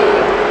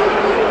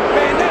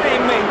 Man, that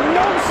ain't made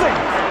no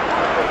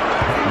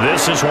sense.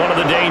 This is one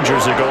of the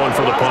dangers of going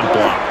for the punt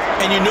block.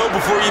 And you know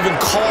before you even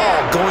call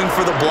going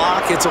for the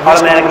block, it's a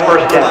Automatic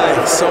risk-reward first down.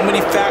 play. So many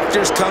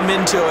factors come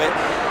into it.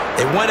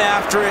 They went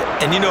after it,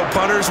 and you know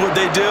punters, what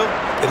they do?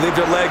 They leave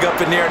their leg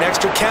up in the air an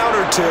extra count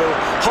or two,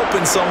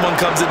 hoping someone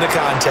comes into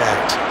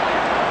contact.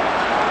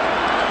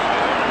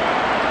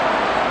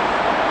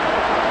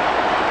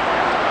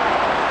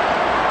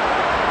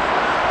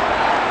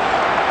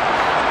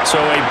 So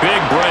a big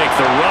break.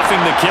 The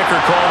roughing the kicker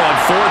call on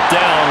 4th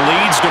down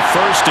leads to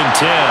 1st and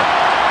 10.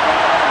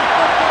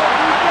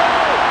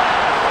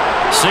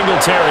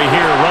 Singletary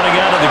here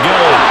running out of the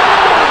gun.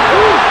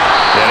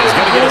 And he's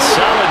going to get a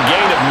solid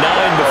gain of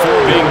 9 before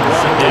being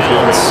brought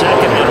down.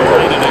 2nd and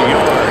right at a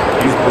yard.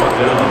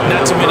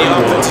 Not too many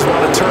offenses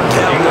want to turn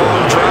down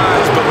long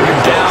drives, but when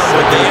you're down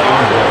what they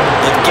are,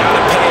 you've got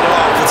to pay it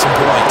off with some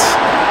points.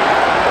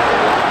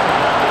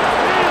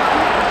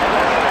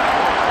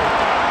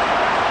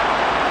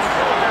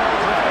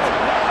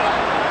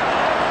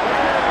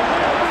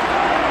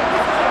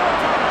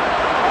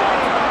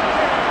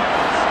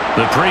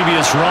 The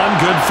previous run,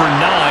 good for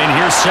 9.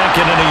 Here's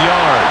 2nd and a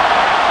yard.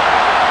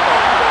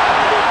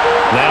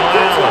 Now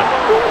Allen.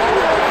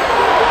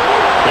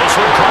 This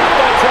one caught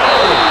by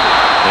Crowder.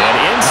 And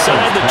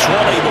inside the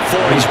 20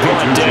 before he's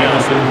brought down.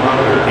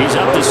 He's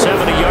up to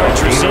 70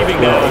 yards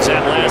receiving now as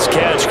that last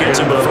catch gets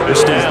him a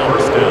 1st down.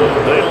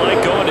 They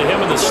like going to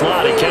him in the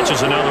slot. He catches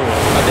another one.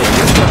 I think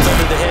this comes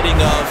under the heading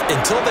of,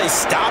 until they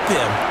stop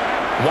him,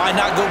 why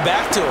not go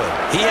back to it?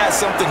 He has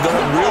something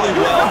going really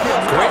well.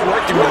 Great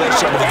working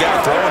relationship with the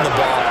guy throwing the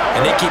ball,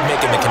 and they keep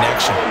making the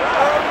connection.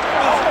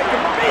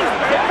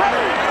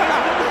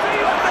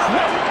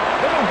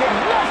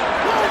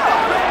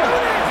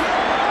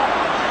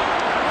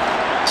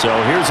 So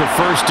here's a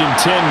 1st and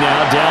 10 now,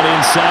 down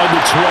inside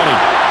the 20.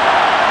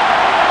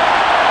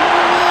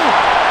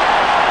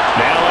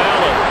 Now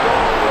Allen.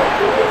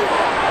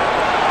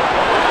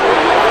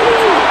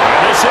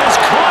 And this is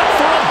caught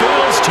for a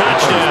Bills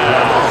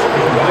touchdown.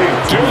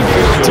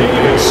 Gabriel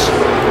Davis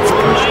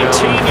from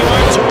 19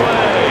 yards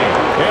away.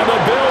 And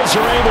the Bills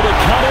are able to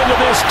cut into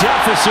this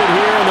deficit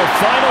here in the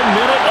final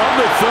minute of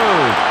the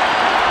 3rd.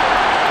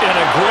 And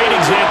a great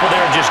example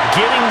there, just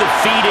getting the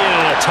feet in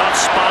a tough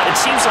spot. It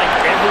seems like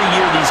every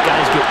year these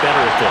guys get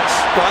better at this.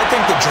 Well, I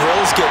think the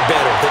drills get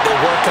better that they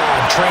work on,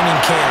 training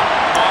camp,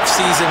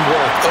 off-season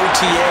work,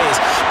 OTAs,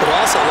 but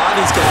also a lot of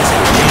these guys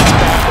have dance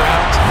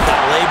backgrounds,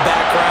 ballet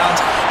backgrounds,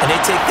 and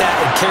they take that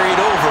and carry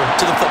it over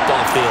to the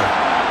football field.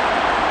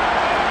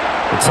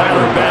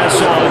 Tyler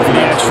Bass on for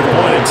the extra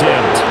point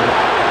attempt.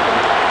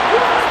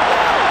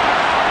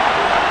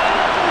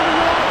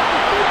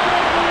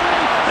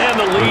 And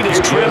the lead is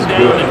trimmed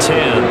down to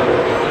 10.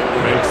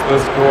 Makes the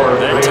score.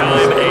 That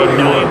time a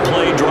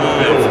 9-play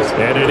drive.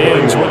 And it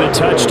ends with a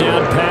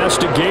touchdown pass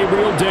to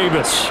Gabriel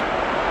Davis.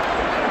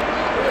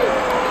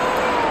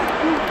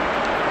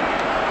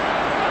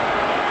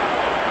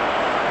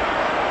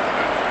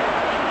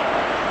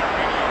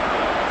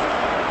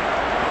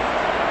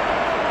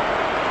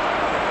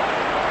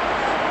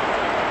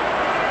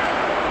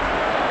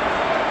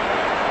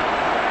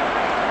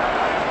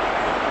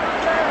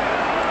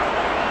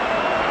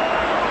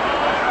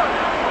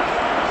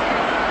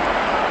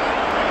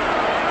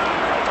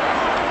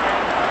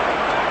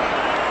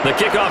 The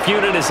kickoff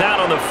unit is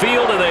out on the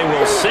field, and they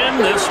will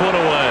send this one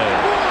away.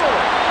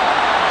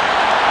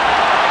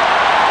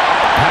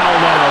 Powell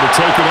now to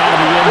take it out of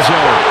the end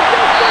zone.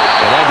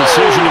 And that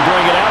decision to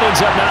bring it out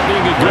ends up not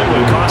being a good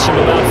one. Costs him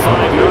about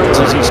 5 yards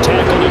as he's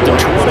tackled at the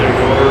 20.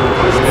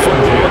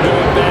 Football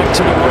going back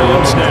to the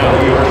Rams now.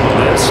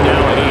 That's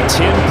now a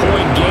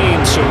 10-point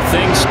gain, so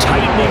things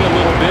tightening a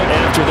little bit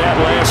after that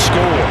last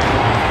score.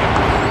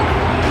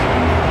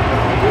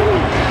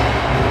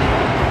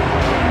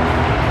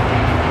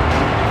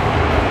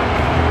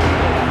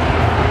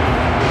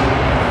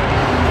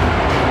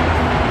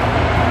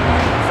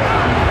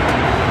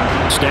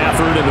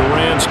 Stafford and the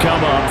Rams come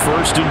up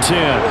 1st and 10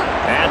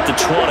 at the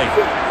 20.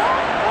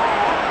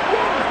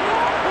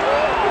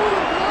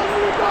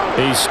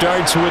 He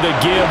starts with a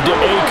give to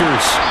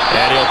Akers,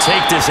 and he'll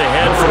take this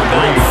ahead for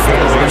about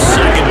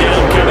 4. 2nd down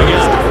coming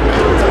up.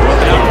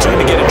 An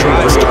opportunity to get a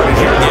drive started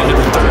here at the end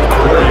of the 3rd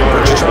quarter.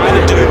 What you're trying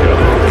to do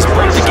is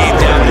break the game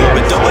down a little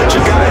bit. Don't let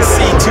your guys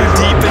see too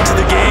deep into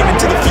the game,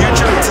 into the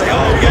future, and say,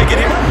 oh, we got to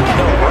get here.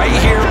 No, right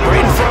here,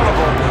 right in front of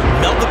them.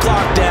 Melt the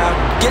clock down,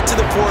 get to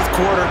the 4th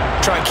quarter,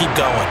 try and keep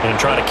going. And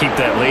try to keep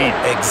that lead.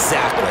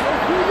 Exactly.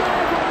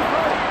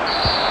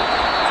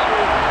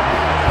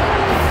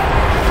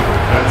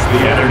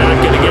 Yeah, they're not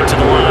going to get to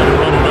the line to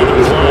run another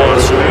play,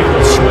 so they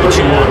will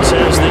switch hands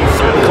as the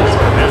 3rd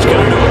quarter has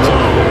come to a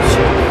close.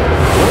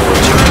 We'll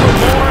return with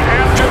more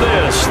after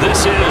this.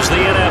 This is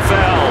the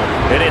NFL,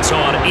 and it's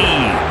on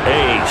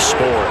EA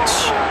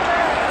Sports.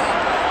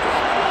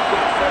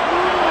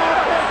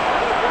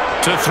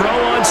 To throw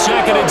on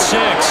 2nd and 6.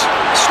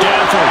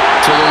 Stafford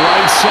to the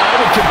right side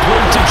and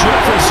complete to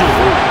Jefferson.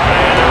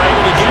 And they're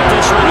able to get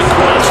this one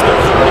across the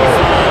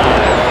 35.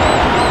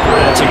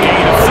 That's a gain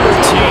of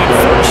 13.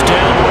 First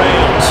down,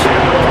 Rams.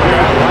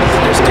 I like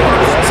that they're staying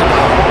aggressive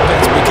on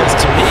offense because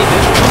to me,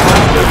 this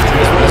drive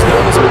is what is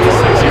known as a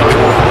garbage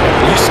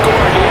drive. You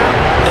score here,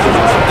 now you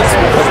want this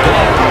one to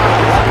bend.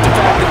 I like the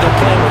fact that they're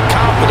playing with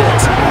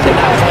confidence and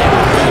not playing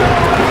with fear.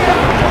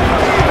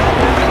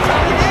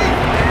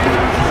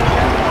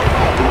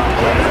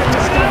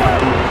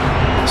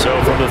 So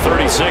from the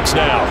 36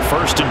 now,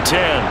 1st and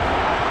 10.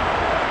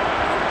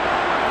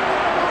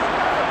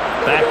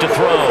 Back to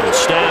throw,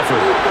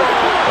 Stafford.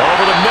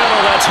 Over the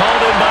middle, that's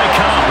hauled in by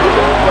Cobb.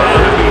 And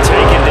he'll be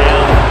taken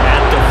down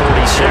at the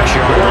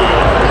 46-yard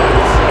line.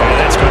 And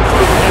that's good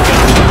for a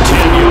pickup of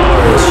 10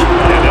 yards.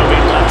 And they'll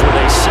be left with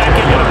a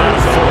second and about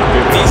a 4.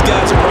 These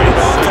guys are running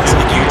offense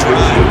like you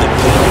drive. The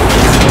penalty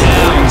is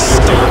down,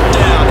 start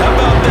down. How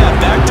about that?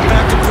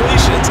 Back-to-back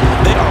completions.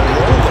 They are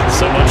rolling.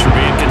 So much for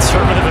being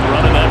conservative and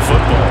running that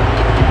football.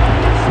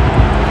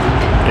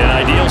 An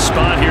ideal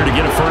spot here to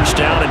get a first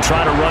down and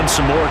try to run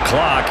some more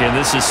clock, and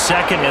this is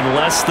second and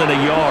less than a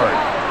yard.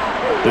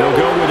 They'll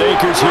go with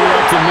Akers here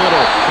up the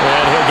middle,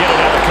 and he'll get it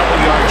out a couple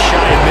yards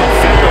shy of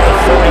midfield at the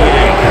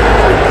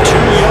 48. 2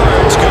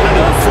 yards, good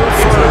enough for a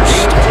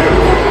first. I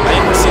think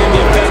we're seeing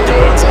the effect that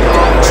runs like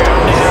that are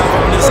starting to have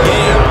on this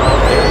game.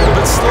 They're a little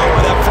bit slower.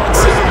 That front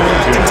seven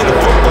reacting to the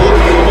football.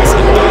 Almost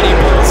like body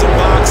blows in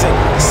boxing.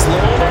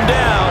 Slow them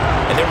down,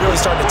 and they're really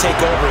starting to take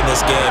over in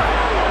this game.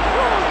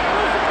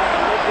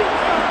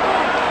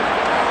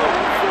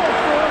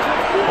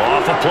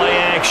 Off a play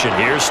action.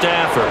 Here's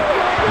Stafford.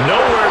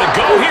 Nowhere to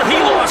go here. He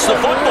lost the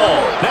football.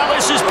 Now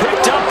this is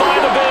picked up by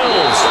the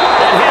Bills.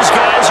 And his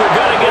guys are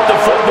going to get the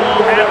football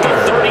at the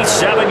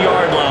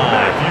 37-yard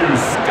line.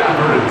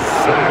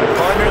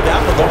 Partner, that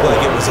would look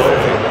like it was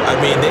over. I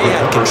mean, they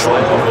had control,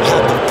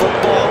 had the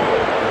football,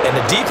 and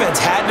the defense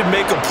had to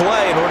make a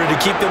play in order to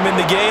keep them in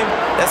the game.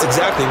 That's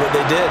exactly what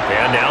they did.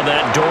 And now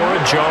that door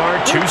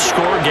ajar,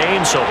 2-score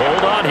game, so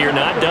hold on here,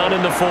 not done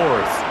in the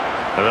 4th.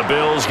 And the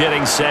Bills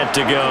getting set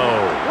to go.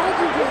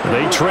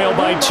 They trail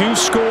by 2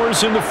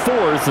 scores in the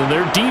 4th, and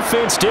their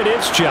defense did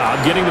its job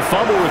getting the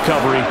fumble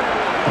recovery.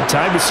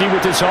 Time to see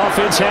what this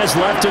offense has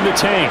left in the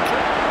tank.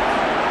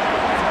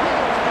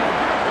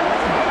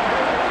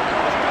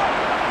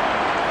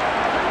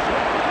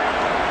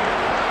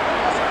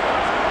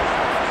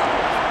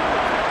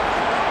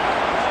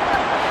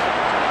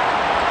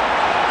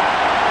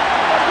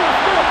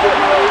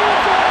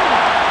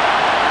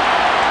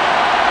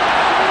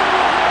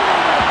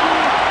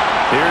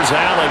 Here's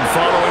Allen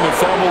following the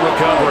fumble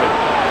recovery.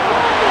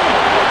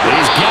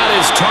 He's got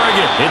his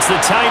target. It's the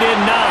tight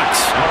end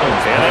Knox.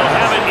 And they'll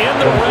have it in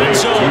the red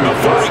zone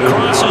before he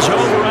crosses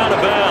over out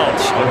of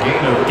bounds.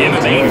 Give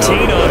him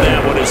 18 on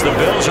that one as the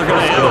Bills are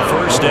going to have a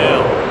first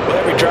down. Well,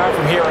 every drive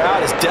from here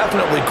out is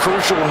definitely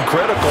crucial and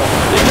critical.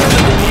 They know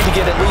that they need to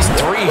get at least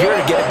 3 here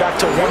to get it back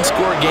to a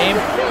 1-score game.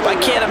 But I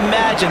can't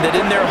imagine that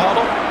in their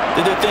huddle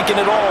that they're thinking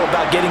at all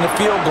about getting a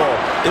field goal.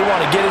 They want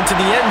to get into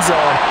the end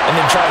zone and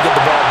then try to get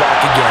the ball back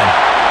again.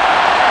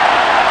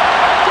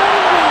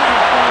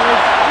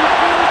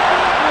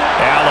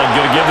 Allen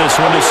going to give this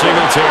one to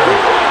Singletary.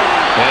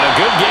 And a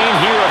good gain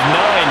here of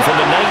 9 from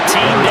the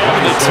 19 down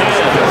to the 10.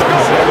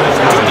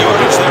 Good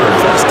yardage there on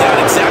first down.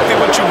 Exactly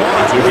what you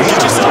want.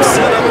 Get yourself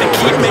set up to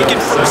keep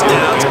making first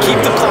downs, keep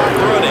the clock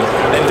running.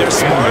 And they're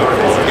smart.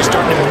 You're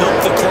starting to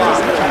milk the clock.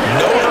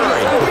 No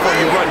hurry before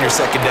you run your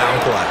second down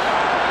play.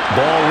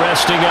 Ball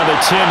resting on the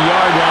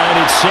 10-yard line.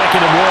 It's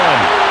 2nd and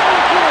 1.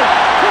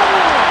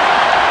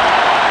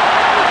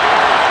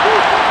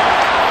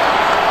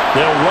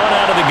 They'll run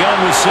out of the gun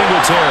with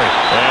Singletary.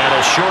 And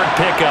a short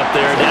pickup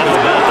there down to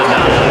about the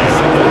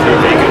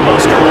 9. They can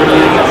muster only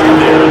a yard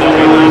there. They'll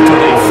be left with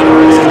a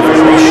 3rd and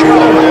very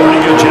short. Pretty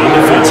good job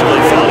defensively.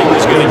 Thought he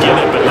was going to get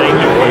it, but they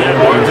knew where that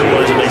marker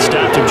was, and they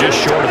stopped him just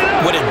short of it.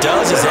 What it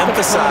does is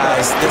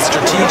emphasize that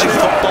strategic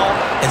football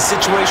and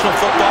situational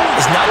football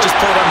is not just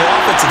played on the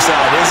offensive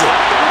side, is it?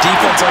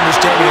 Defense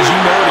understanding, as you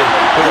noted,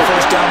 where the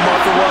first down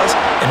marker was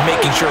and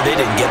making sure they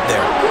didn't get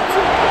there.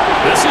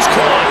 This is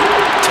caught.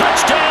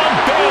 Touchdown,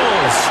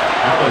 Bills.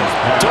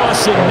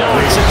 Dawson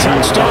Knox, a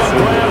touchdown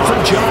grab for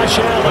Josh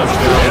Allen.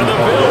 And the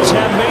Bills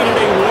have made it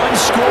a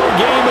 1-score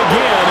game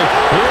again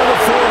here in the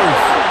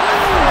 4th.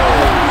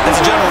 As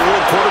a general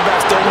rule,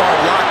 quarterbacks don't want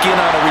to lock in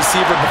on a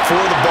receiver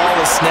before the ball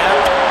is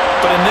snapped.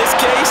 But in this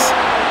case,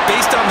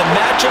 based on the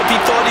matchup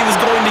he thought he was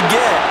going to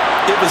get,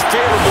 it was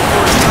favorable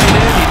for his tight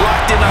end. He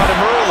locked in on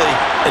him early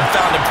and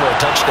found him for a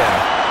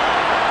touchdown.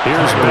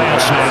 Here's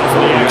Bass now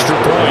for the extra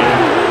point.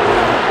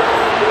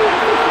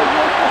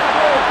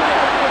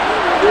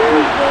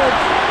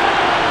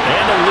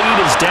 And the lead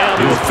is down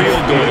to a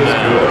field goal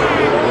now.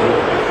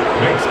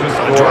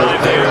 A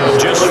drive there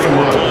of just 4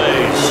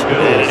 plays.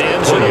 And it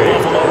ends in a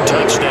Buffalo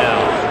touchdown.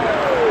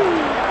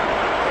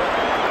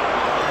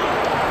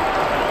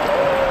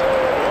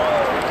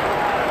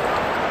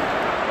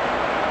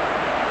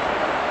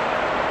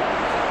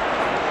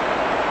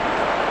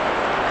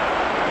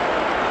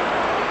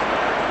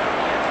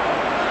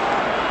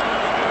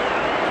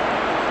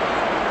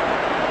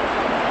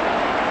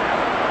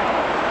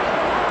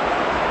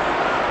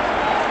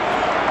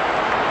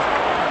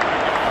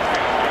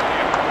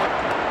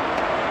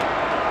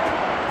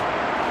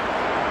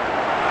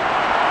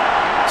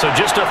 So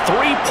just a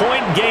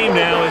 3-point game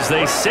now as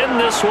they send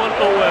this one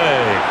away.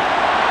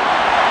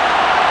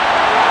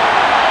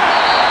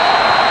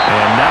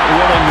 And not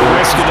willing to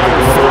risk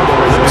another fumble.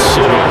 They'll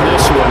sit on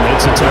this one.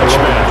 It's a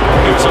touchback.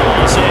 Here's a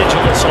Los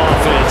Angeles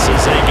offense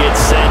as they get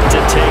set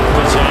to take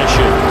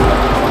possession.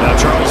 Now,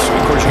 Charles, of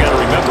course, you got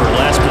to remember,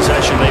 last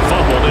possession they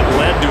fumbled. It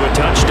led to a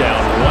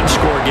touchdown.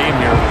 One-score game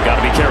here.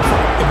 Got to be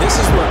careful. And this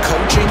is where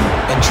coaching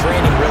and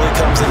training really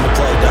comes into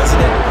play,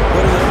 doesn't it?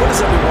 What does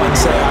everyone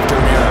say after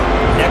an error?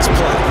 Next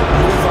play,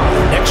 move on,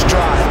 next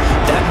drive.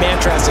 That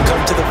mantra has to come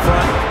to the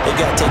front. They've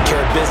got to take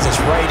care of business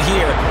right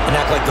here and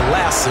act like the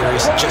last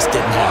series just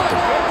didn't happen.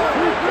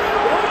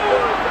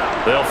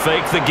 They'll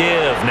fake the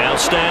give. Now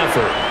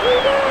Stafford.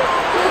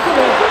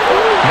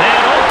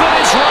 Man open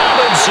is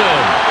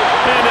Robinson.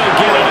 And they'll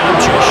get it out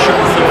just short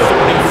of the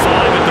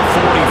 45 at the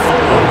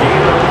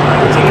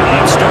 44. Taking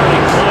that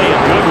starting play, a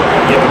good one.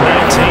 Give him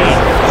 19.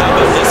 How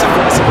about this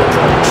aggressive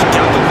approach?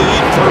 Got the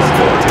lead, first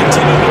quarter,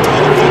 continuing to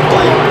throw the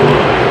football.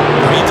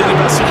 When you think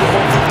about Super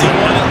Bowl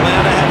 51,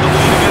 Atlanta had the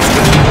lead against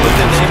New England,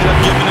 and they ended up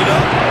giving it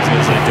up. I was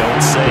going to say,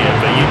 don't say it,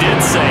 but you did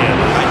say it.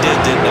 I did,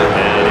 didn't I?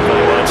 And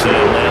anybody watching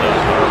Atlanta,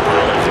 our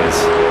apologies.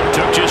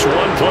 Took just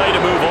one play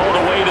to move all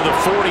the way to the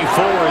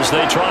 44 as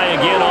they try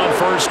again on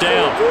first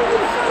down.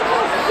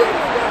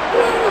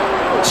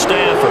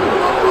 Stafford.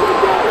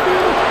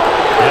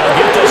 They'll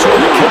get this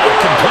one to count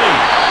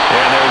complete.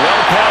 And they're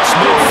well past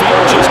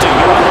midfield, just a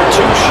yard or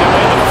two shy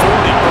of the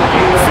 40.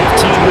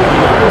 15 more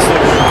yards. They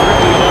were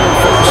quickly on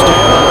first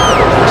down.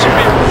 Should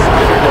be a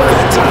reminder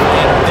defensively,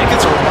 and I think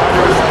it's a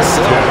reminder of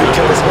myself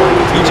because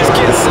you just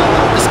can't sell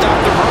out to stop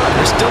the run.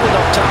 There's still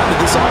enough time that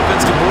this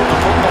offense can move the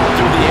football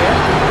through the air,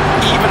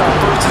 even on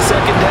first and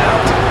second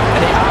downs,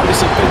 and they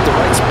obviously picked the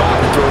right spot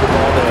to throw the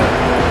ball there.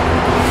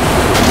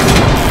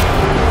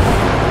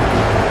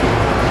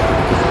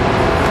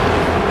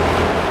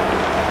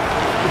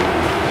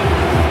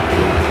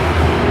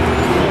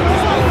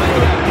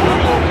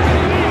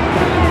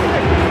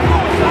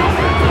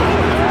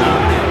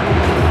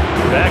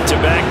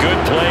 Back-to-back good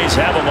plays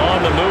have them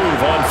on the move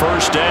on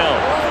first down.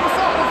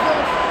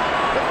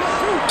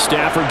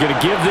 Stafford going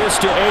to give this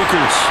to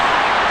Akers.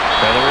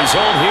 And the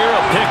result here,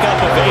 a pickup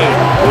of 8.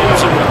 Leaves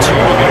him with 2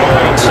 to go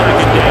on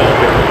second down.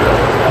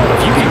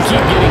 If you can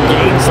keep getting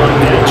gains like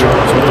that,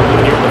 Charles, with the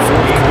lead here in the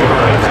fourth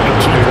quarter, I can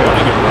keep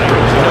running it right. No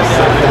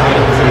doubt about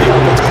it. The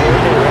offense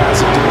coordinator has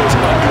to do is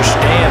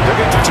understand. They're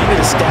going to continue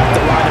to stack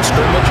the line of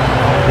scrimmage.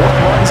 What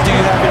runs do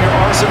you have in your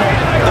arsenal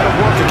that'll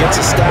work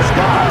against a stacked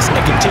box and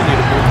continue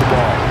to move the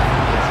ball?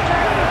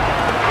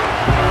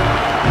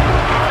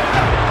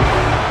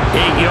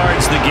 8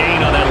 yards the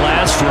gain on that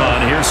last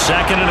run. Here's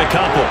second and a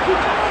couple.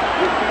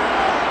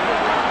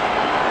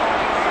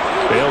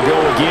 They'll go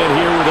again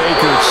here with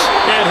Akers.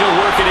 And he'll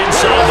work it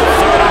inside the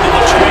 30 to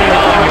the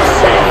 29-yard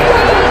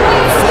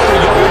line.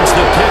 4 yards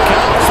the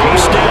pickup.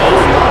 First down.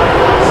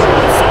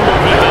 The fumble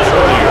he had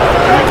earlier.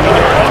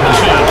 How much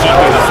he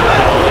keeping the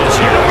football this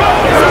year.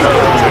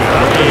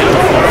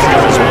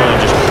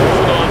 Just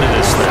hold on to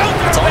this thing.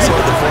 It's also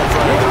at the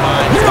forefront of their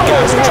mind. The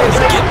guys are trying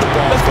to get the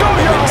ball from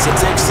him. And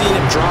since they've seen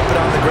him drop it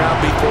on the ground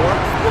before,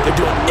 they're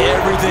doing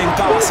everything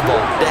possible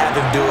to have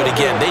him do it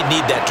again. They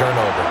need that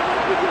turnover.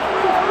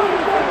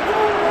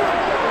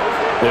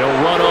 They'll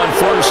run on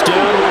first down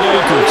with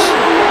Akers.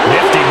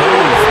 Nifty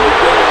move.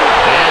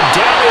 And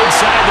down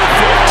inside the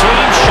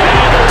 15, shy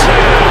of the 10.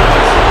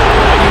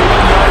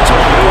 91 yards on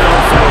the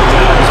ground. 4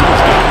 downs.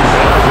 He's getting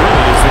better.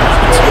 Really, as the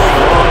offense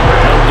going on.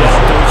 No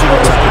doubt those are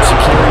the types of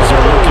carries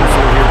they're looking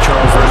for here,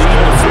 Charles. They're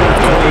leading the fourth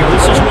quarter.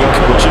 This is when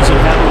coaches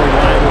that have a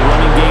reliable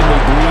running game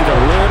will breathe a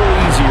little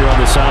easier on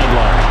the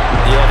sideline.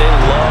 Yeah, they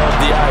love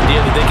the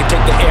idea that they can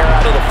take the air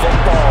out of the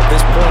football at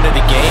this point of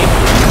the game.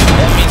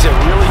 That means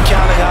they're really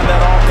counting on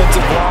that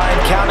offensive line,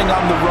 counting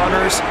on the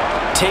runners,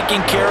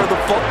 taking care of the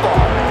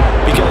football.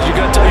 Because you're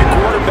going to tell your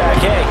quarterback,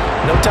 hey,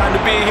 no time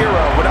to be a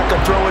hero. We're not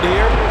going to throw it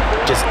here.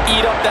 Just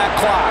eat up that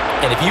clock.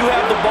 And if you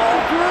have the ball,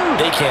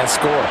 they can't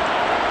score.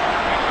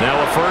 Now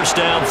a first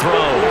down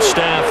throw.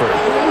 Stafford.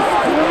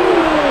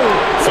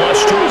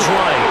 Flush to his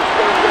right.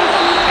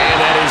 And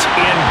that is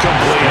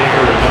incomplete.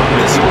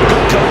 This is where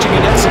good coaching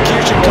and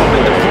execution come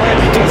into play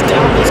because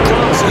down this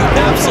close, you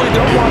absolutely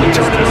don't want to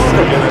turn it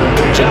over.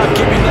 Good job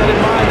keeping that in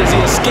mind as he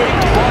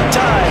escaped one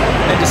time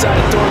and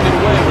decided throwing it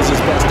away was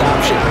his best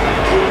option.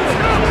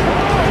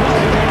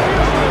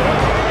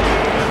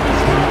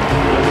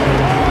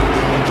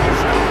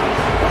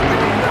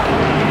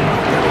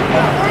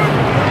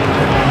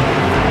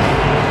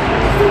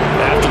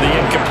 After the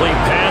incomplete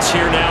pass,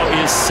 here now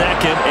is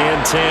 2nd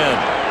and 10.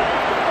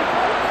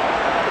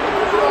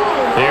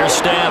 Here's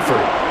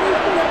Stafford.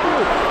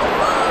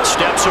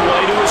 Steps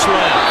away to his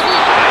left.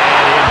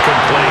 And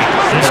incomplete.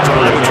 This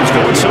drive, which was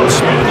going so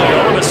smoothly,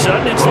 all of a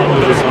sudden it's a little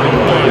bit of a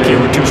roadblock here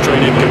with 2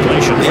 straight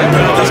incompletions. Yeah,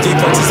 this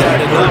defense has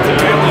had enough.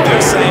 Apparently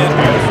they're saying,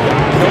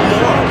 no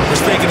more.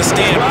 We're taking a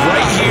stand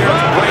right here,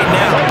 right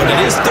now. But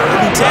it is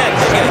 3rd and 10.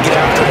 They're going to get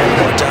after it one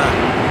more time.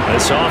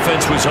 This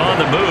offense was on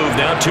the move.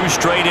 Now 2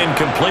 straight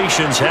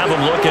incompletions have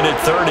them looking at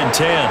 3rd and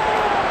 10.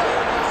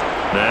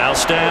 Now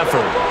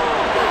Stafford.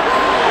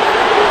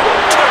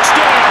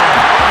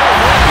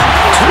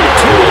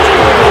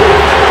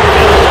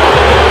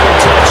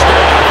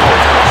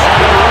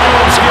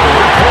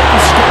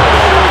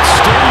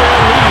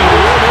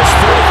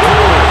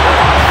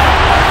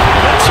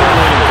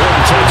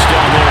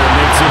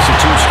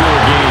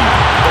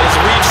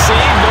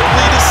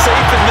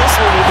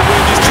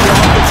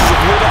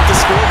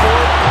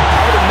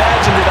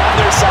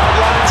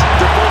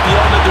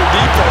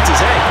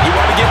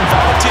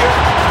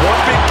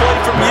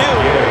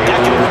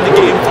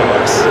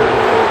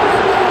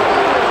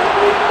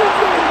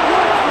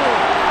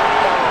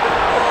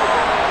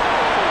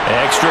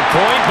 extra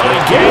point by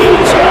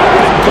Gaines.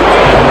 Open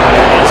goal.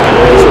 These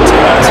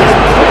guys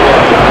are taking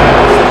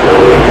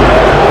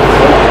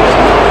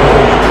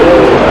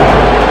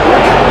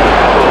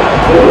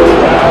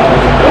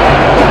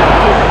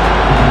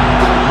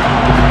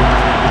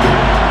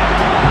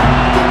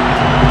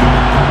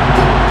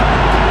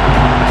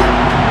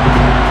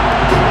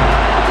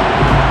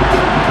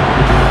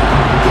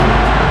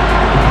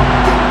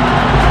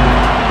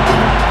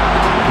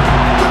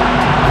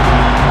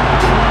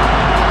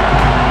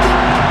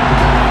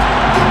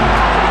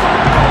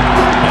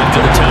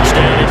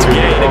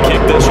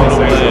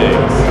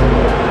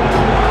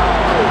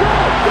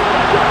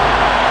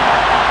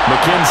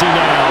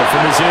now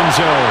from his end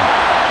zone.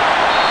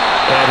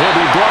 And he'll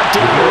be brought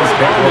down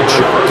on the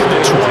chalk of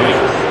the 20.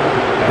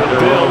 The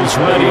Bills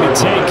ready to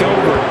take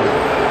over.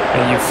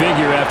 And you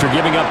figure after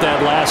giving up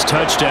that last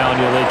touchdown,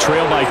 they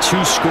trail by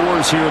 2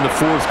 scores here in the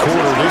fourth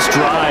quarter. This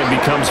drive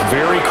becomes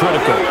very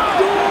critical.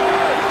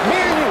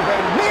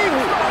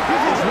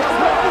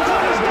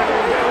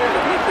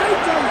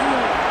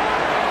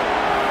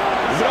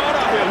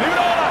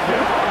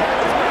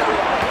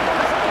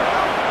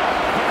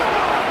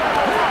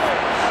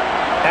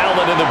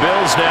 And the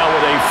Bills now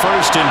with a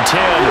 1st and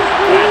 10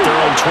 at their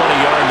own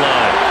 20-yard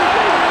line.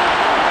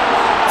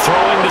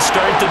 Throwing to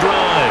start the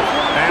drive.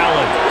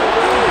 Allen.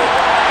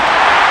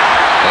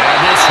 And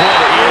this one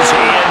is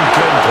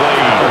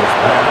incomplete.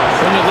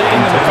 When you're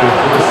leading in the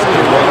final quarter,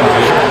 your line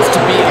has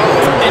to be out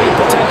for any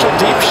potential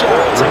deep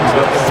shots.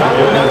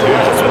 Probably not the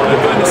last one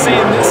we're going to see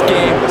in this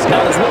game,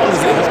 not as long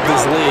as they hold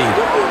this lead.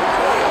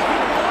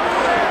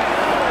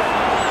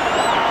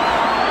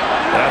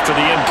 After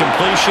the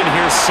incompletion,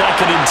 here's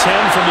 2nd and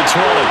 10 from the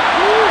 20.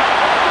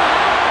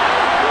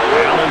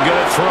 Allen going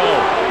to throw.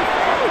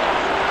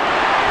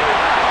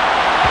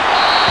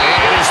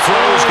 And his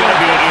throw is going to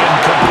be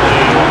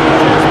incomplete.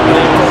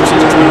 The approach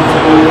is just being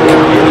played with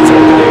confidence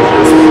over there.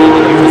 That's what they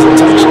need as a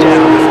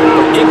touchdown.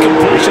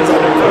 Incompletions on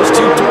their first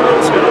 2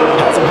 throws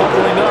has them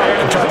huddling up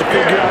and trying to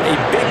figure out a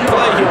big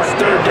play here on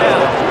 3rd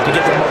down to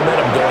get the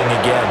momentum going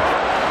again.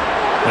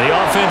 The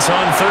offense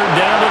on 3rd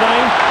down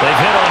tonight,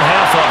 they've hit on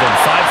half of them,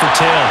 5 for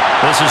 10.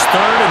 This is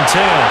 3rd and 10.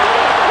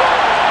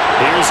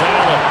 Here's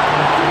Allen.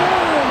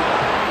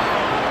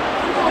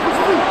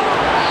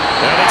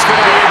 And it's going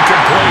to be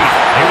incomplete.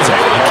 He was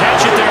able to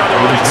catch it there on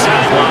the right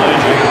sideline.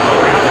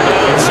 Around the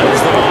bounds,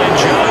 says the line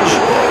judge.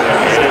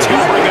 And it's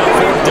going to bring up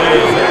 4th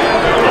down.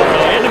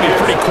 He had to be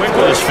pretty quick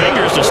with his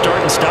fingers to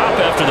start and stop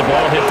after the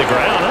ball hit the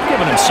ground. I'm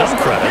giving him some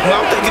credit. Well,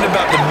 I'm thinking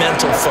about the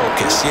mental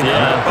focus, you know.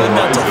 Yeah. The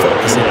mental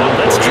focus. Yeah,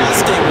 that's true.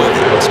 Stay with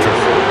it. That's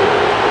true.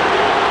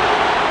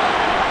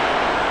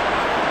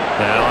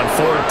 Now on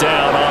 4th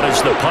down, on is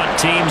the punt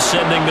team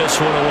sending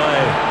this one away.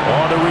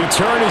 On the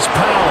return is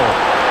Powell.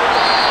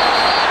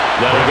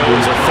 That'll go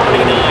as a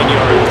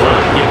 39-yard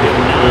punt. Give him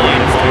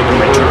 9 for the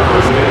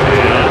return.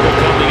 And will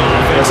come the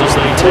offense as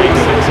they take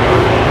it.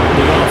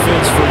 The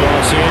offense for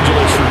Los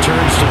Angeles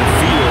returns to the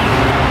field.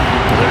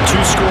 There are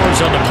 2 scores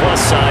on the plus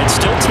side.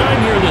 Still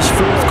time here in this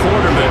 4th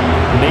quarter, but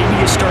maybe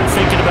you start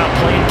thinking about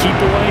playing keep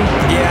away?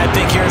 Yeah, I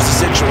think here's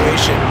the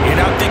situation.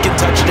 You're not thinking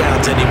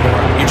touchdowns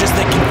anymore. You're just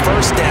thinking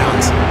 1st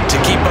downs. To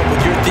keep up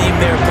with your theme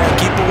there, playing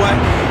keep away,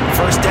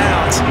 1st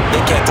downs, they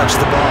can't touch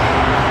the ball.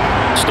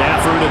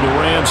 Stafford and the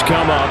Rams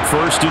come up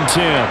 1st and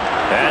 10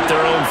 at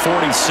their own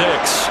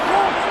 46.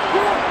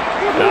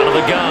 Out of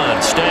the gun,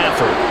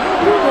 Stafford.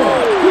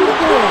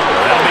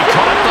 That'll be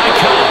caught by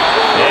Cobb.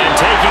 And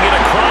taking it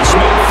across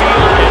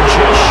midfield and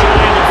just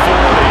shy of the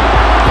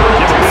 40.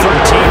 Give him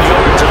 13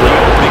 yards on the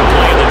opening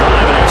play of the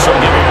drive and also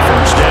give him a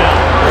 1st down.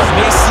 Well, it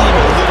may seem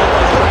a little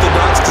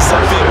unorthodox to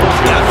some people.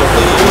 Got the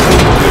lead,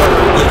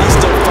 yet he's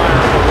still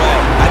firing away.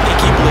 I think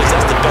he believes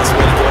that's the best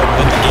way to go ahead and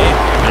win the game.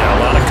 Yeah, a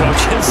lot of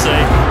coaches say,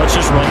 let's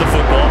just run the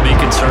football, be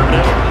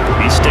conservative.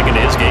 He's sticking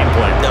to his game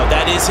plan. No,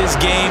 that is his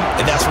game,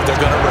 and that's what they're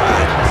going to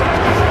ride.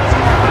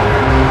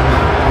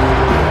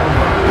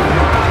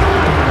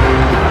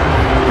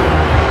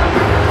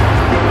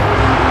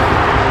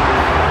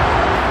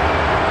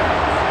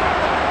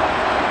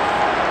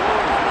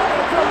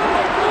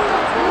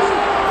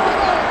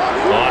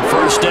 On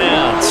 1st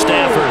down,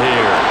 Stafford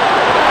here.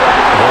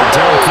 They'll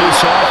dump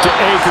this off to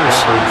Akers.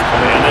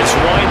 And this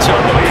winds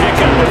up a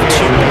pickup of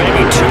 2,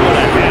 maybe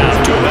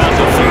 2.5 to about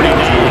the 39.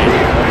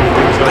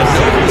 I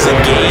know it was a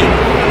game,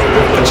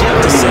 but you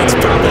have to sense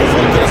probably a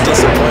little bit of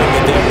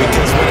disappointment there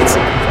because when it's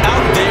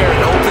out there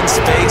in open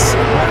space,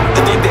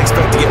 I think they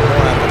expect to get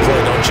more out of the play,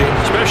 don't you?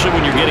 Especially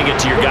when you're getting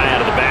it to your guy out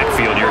of the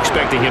backfield. You're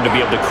expecting him to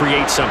be able to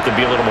create something,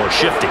 be a little more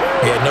shifty.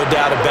 Yeah, no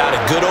doubt about it.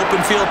 Good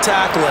open field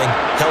tackling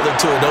held it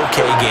to an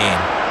okay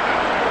game.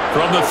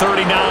 From the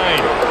 39,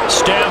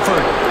 Stafford.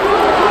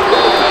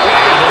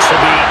 And this will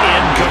be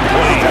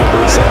incomplete.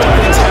 Some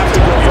things have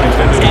to go right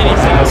for any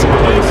passing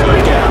play to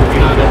work out.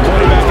 The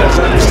quarterback has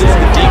to understand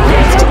the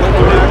defense to look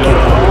back and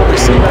all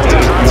receive has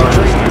to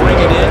concentrate and bring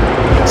it in.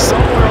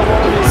 Somewhere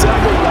along the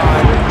assembly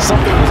line,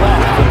 something was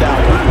off with that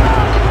one.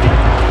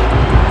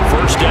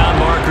 1st down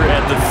marker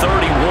at the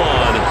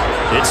 31.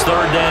 It's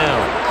 3rd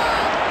down.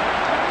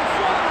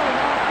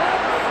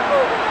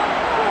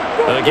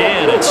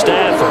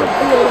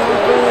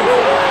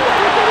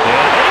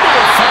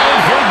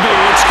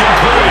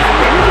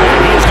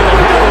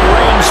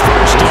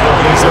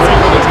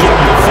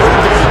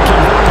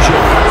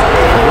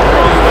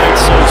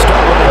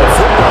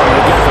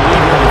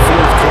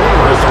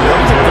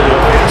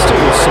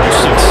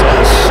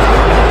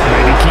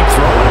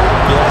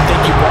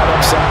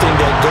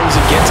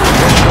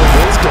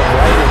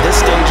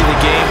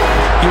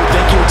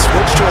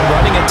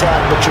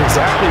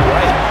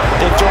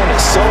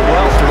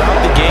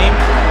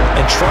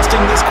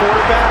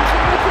 quarterback,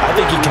 I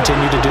think he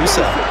continued to do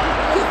so.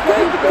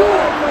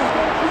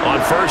 On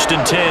 1st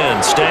and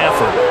 10,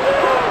 Stafford.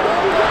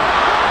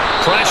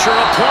 Pressure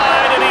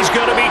applied, and he's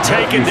going to be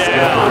taken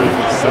down.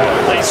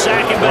 They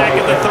sack him back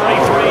at the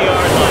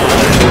 33-yard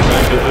line.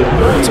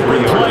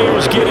 Multiple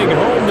players getting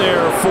home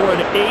there for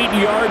an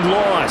 8-yard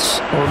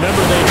loss.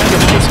 Remember, they had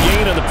a nice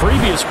gain on the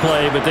previous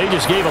play, but they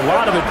just gave a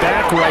lot of it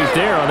back right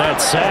there on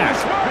that sack.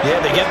 Yeah,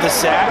 they get the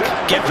sack,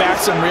 get back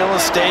some real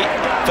estate.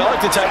 Felt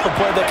like the type of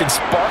play that could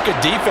spark a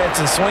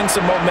defense and swing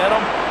some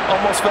momentum.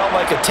 Almost felt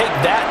like a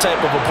take-that type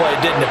of a play,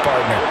 didn't it,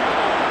 partner?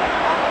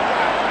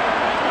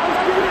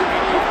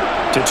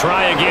 To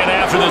try again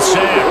after the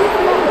sack.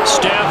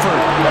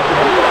 Stafford.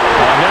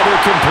 Another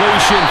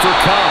completion for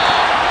Cup.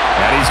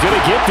 And he's going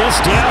to get this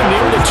down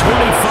near the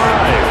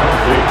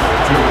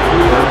 25.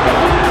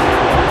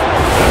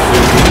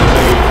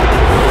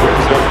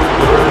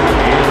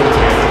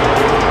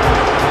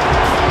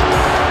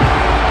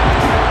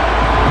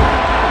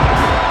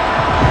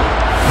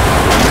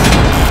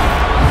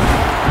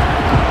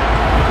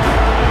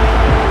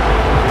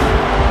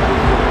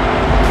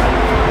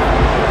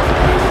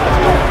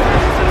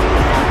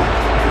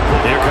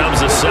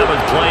 The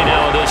 7th play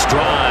now of this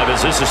drive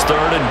as this is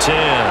 3rd and 10.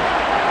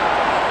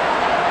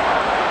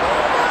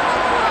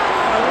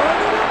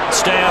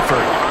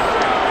 Stafford.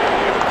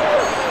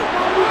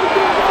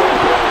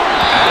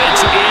 And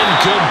it's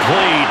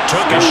incomplete.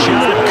 Took a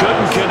shot,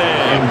 couldn't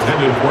connect.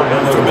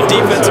 From a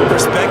defensive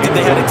perspective,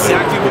 they had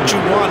exactly what you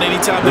want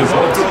anytime they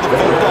want to throw the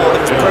football.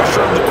 There's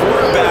pressure on the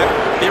quarterback.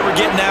 They were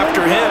getting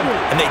after him,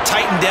 and they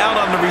tightened down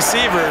on the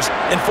receivers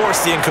and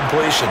forced the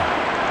incompletion.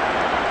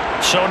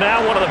 So now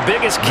one of the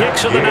biggest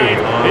kicks of the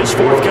night is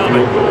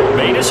forthcoming.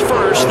 Made his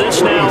first, this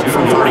now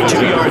from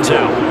 42 yards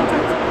out.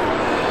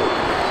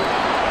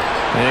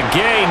 And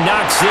Gay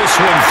knocks this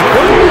one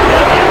through.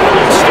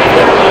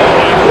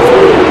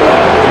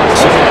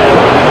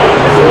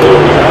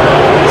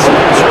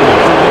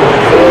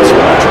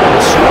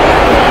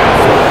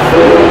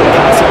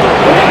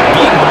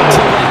 Being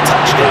two-lane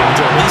touchdowns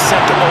or at least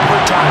sent to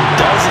overtime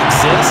does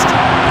exist,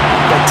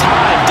 but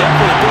time,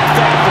 definitely a big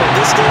factor at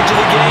this stage of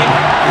the game,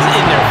 is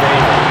in their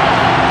favor.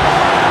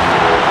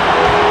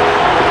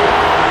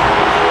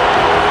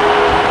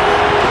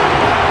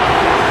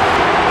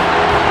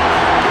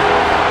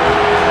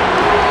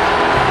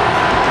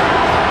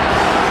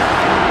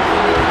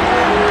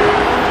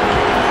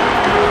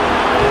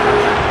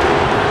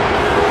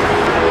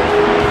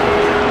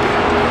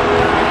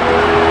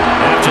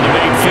 After the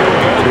big field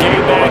goal, Gay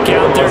back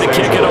out there to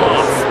kick it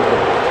off.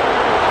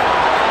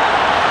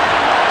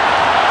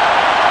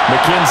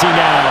 McKenzie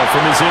now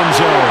from his end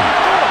zone.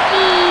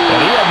 And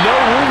he had no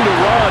room to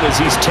run as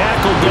he's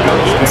tackled down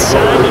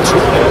inside the 20.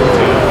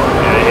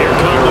 And here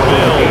come the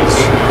Bills.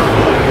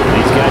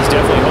 These guys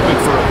definitely hoping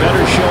for a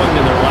better showing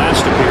than their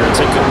last appearance.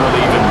 They couldn't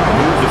really even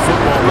move the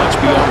football much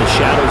beyond the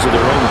shadows of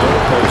their own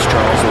goalpost,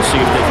 Charles. We'll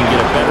see if they can get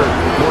a better,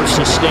 more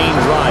sustained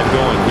drive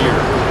going here.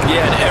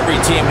 Yeah, and every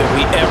team that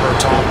we ever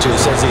talk to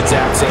says the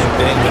exact same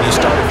thing. When you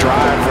start a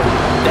drive from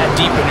that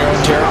deep in your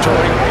own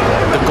territory,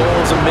 the goal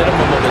is a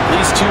minimum of at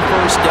least 2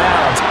 first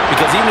downs,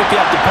 because even if you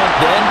have to punt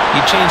then,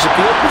 you change the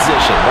field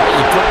position, right?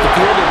 You flip the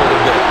field a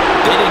little bit.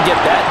 They didn't get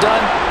that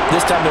done.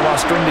 This time they want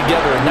to string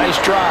together a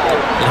nice drive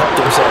and help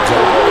themselves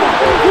out.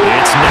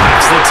 It's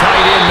Knox, the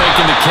tight end,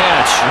 making the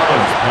catch.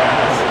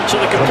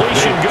 So the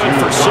completion good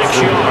for 6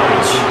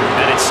 yards.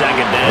 And it's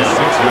 2nd down.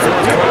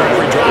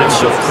 Every drive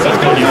so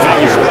critical. You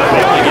figure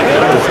maybe get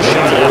another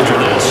shot after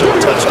this. So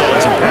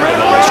touchdowns and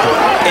paradise.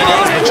 It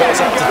is, but you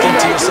also have to think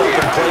to yourself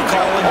in play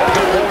calling,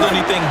 don't hold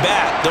anything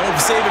back. Don't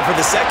save it for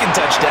the 2nd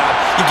touchdown.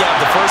 You got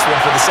the first one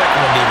for the 2nd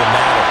one to even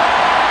matter.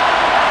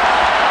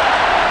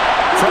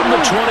 From the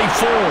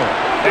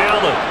 24.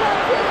 Allen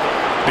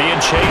being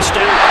chased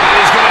out.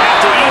 He's going to have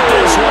to eat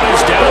this one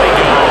as down he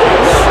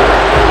goes.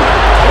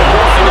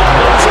 Line of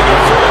closing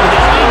it for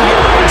 9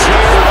 yards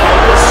here on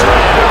the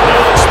snap.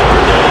 Now it's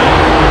 3rd down.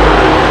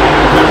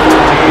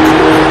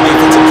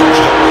 Defensive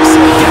coach always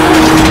said,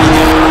 guys, you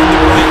got to earn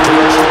the right to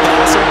rush the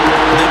passer.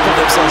 They put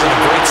themselves in a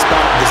great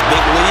spot in this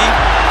big league,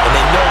 and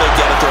they know they've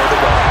got to throw the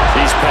ball.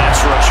 These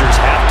pass rushers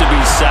have to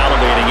be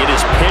salivating. It is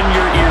pin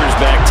your ears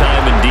back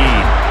time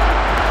indeed.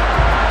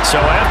 So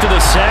after the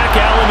sack,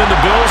 Allen and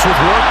the Bills with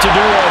work to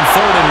do on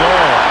 3rd and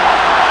long.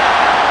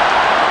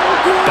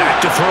 Back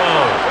to throw.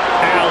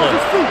 Allen.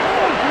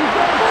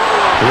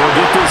 We'll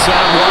get this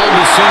out wide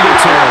to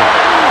Singletary.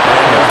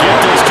 And he'll get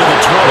this to the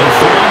 23,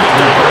 but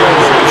that will be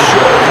really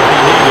short when he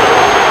needed it.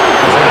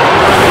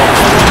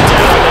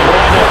 Down, they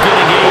wind up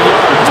getting 8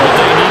 yards, but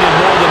they needed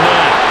more than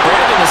that.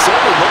 Brandon, it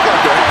certainly looked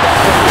like they had that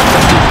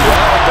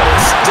well, but it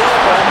still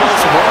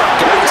almost worked.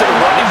 Got to the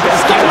running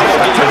back, getting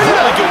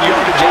really good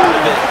yardage out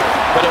of it.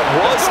 But it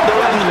was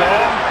 3rd and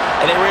long,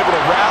 and they were able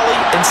to rally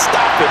and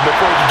stop it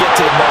before you get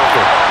to the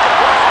marker.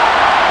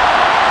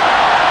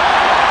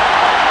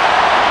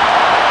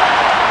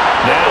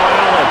 Now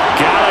Allen,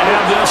 gotta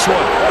have this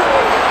one.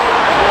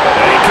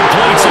 And he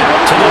completes it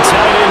to the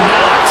tight end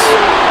Knox.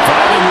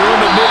 Finding room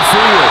at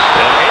midfield.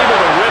 And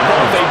able to rip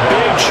off a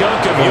big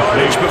chunk of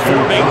yardage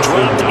before being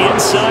dropped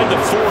inside the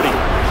 40.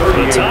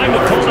 The time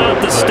to pull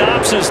out the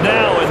stops is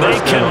now, and they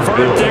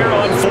convert there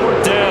on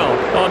 4th down.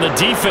 On the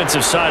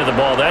defensive side of the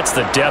ball, that's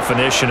the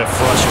definition of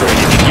frustrating.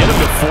 You get them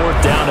to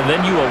 4th down, and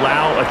then you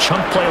allow a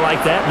chunk play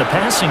like that in the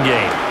passing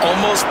game.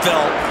 Almost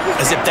felt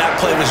as if that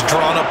play was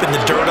drawn up in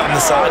the dirt on the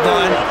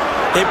sideline.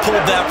 They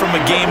pulled that from a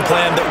game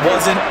plan that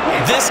wasn't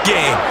this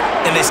game,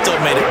 and they still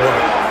made it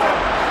work.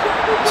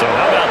 So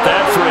how about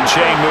that for a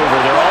chain mover?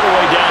 They're all the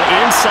way down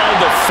inside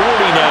the 40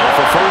 now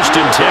for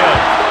 1st and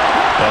 10.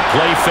 A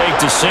play fake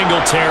to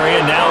Singletary,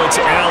 and now it's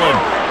Allen.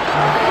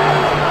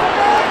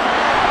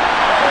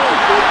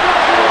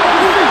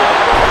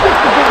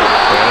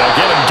 And they'll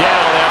get him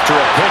down after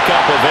a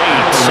pickup of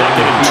 8,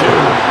 2nd and 2.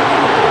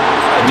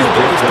 I do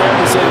think it's fair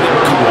to say they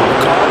were caught off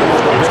guard a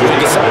little bit. They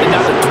decided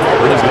not to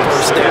throw it as a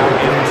 1st down.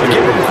 I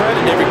give them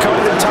credit. They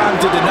recovered in time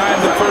to deny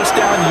him the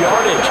 1st down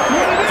yardage.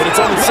 But it's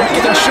only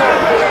 2nd and short,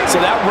 so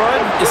that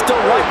run is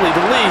still likely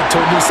to lead to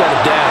a new set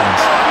of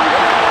downs.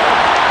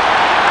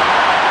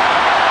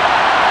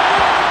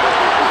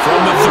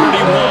 From the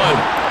 31,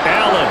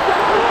 Allen.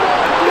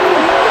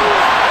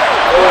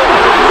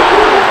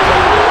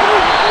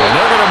 And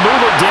they're going to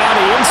move it down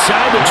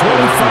inside the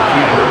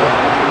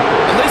 25.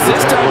 At least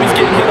this time he's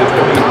getting hit after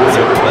a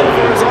positive play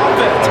for his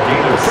offense.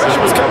 The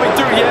pressure was coming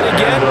through yet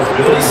again,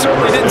 but he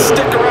certainly didn't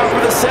stick around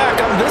for the sack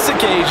on this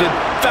occasion.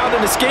 Found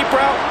an escape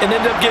route and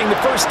ended up getting the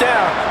 1st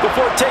down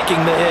before taking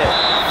the hit.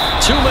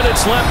 2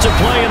 minutes left to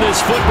play in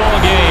this football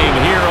game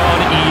here on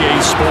EA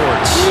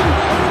Sports.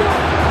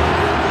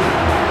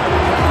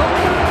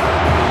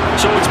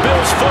 So it's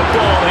Bills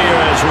football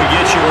here as we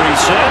get you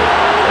reset.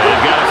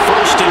 They've got a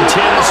 1st and 10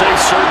 as they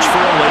search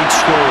for a late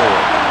score.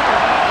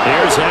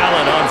 Here's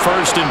Allen on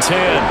 1st and 10.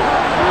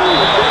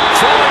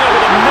 Throwing over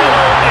the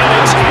middle, and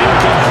it's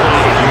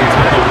incomplete.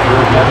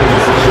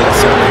 That's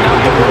certainly not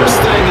the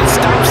worst thing. It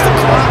stops the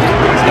clock.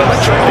 It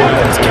lets your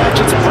offense catch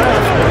its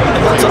breath.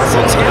 It lets us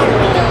exhale a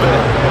little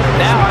bit.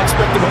 Now I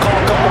expect them to call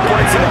a couple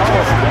points in a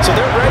hole. So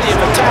they're ready if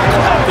a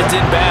tackle happens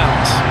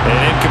inbounds. An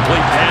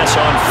incomplete pass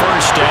on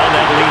 1st down.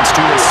 That leads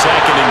to a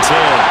 2nd and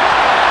 10.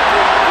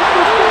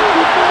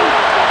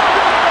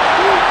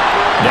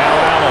 Now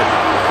Allen.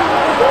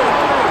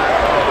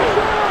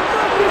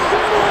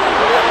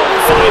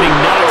 Fighting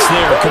Knox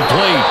there,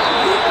 complete.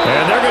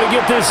 And they're going to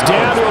get this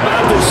down to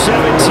about the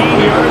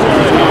 17-yard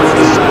line.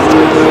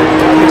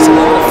 It's a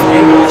lot of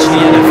fun watching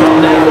the NFL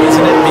now,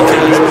 isn't it?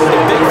 Because the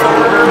big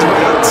forward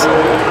routes,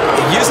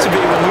 it used to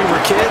be when we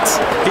were kids,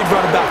 he'd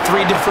run about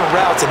 3 different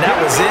routes, and that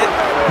was it.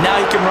 Now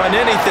he can run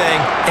anything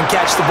and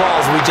catch the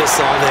balls we just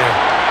saw there.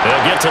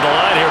 They'll get to the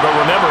line here, but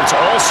remember, it's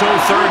also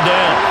 3rd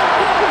down.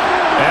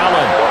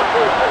 Allen.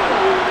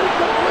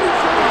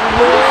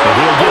 And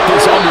he'll get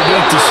this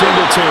underneath to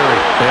Singletary.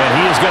 And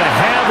he is going to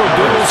have a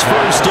Bills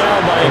 1st down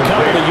by a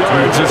couple of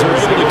yards as they're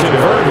able to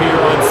convert here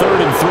on 3rd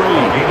and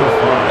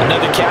 3.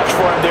 Another catch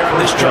for him there on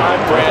this drive,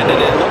 Brandon.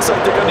 It looks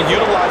like they're going to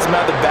utilize him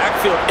out of the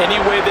backfield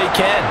any way they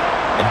can.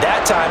 And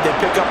that time they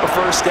pick up a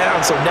 1st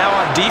down. So now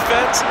on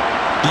defense,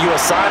 do you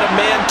assign a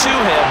man to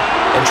him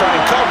and try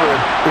and cover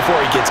him before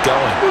he gets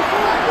going?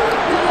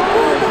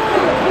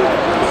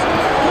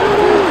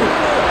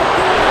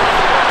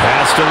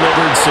 Pass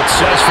delivered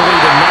successfully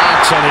to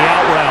Knox on the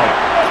out route.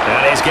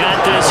 And he's got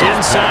this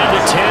inside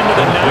the 10 to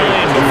the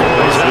 9 before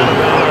he's out of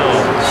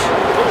bounds.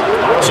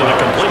 So the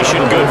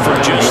completion good for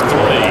just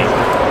 3.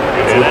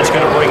 And that's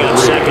going to bring up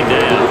 2nd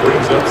down.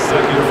 Brings up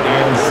 2nd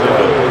and 7.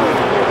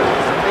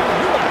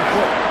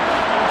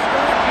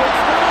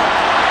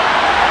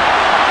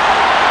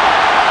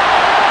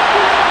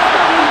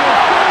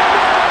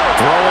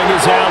 Throwing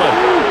is Allen.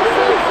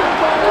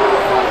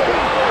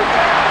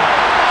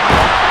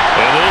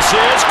 And this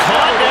is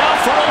caught now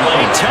for a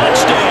late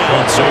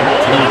touchdown. So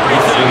hold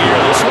everything here.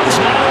 This one's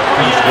not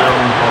over yet.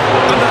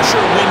 I'm not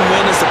sure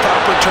win-win is the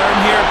proper term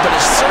here, but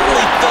it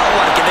certainly felt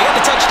like it. They got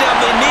the touchdown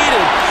they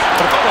needed.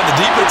 But if I'm on the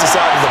defensive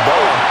side of the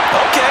ball,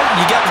 okay,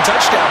 you got the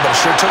touchdown, but it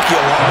sure took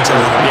you a long time.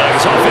 Yeah,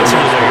 because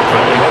offensively there, you're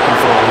probably hoping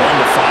for a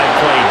 1 to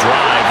 5 play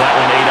drive. That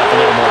one ate up a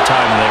little more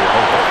time than they were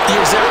hoping.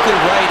 You're exactly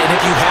right, and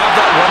if you have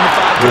that 1 to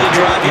 5 play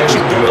drive, you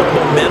actually build up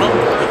momentum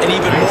and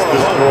even more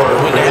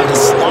hope. When they had to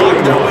slog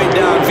their way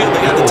downfield,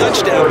 they got the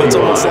touchdown, but it's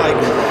almost like,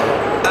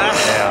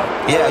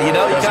 yeah, you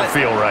know, you doesn't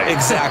feel right.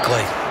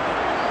 Exactly.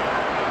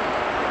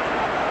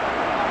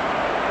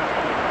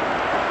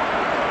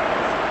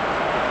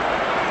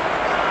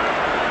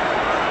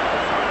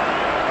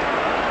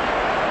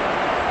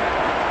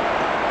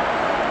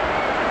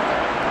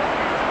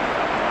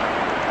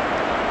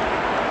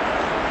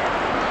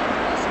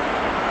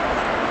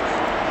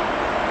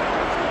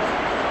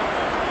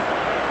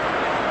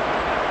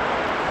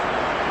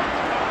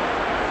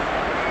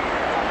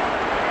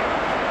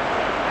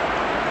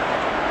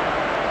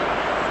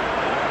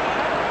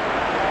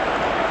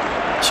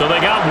 So they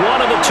got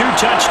one of the 2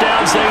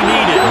 touchdowns they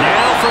needed.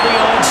 Now for the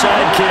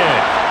onside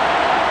kick.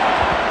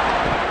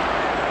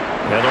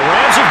 And the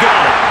Rams have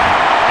got it.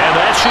 And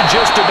that should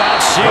just about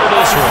seal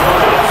this one.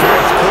 In the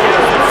 4th quarter,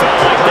 it felt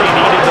like they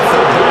needed the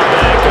football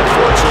back.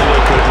 Unfortunately,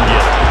 they couldn't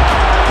get it.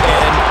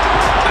 And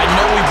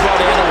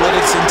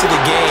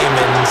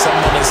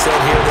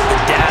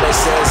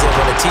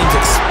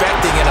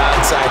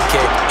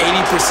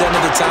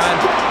of the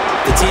time,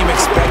 the team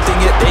expecting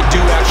it, they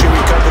do actually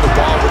recover the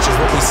ball, which is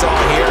what we saw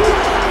here.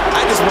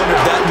 I just wonder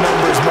if that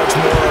number is much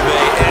more of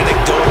an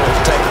anecdotal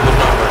type of a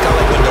number. Kind of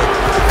like when the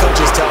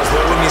coaches tell us,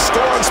 well, when you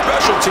score on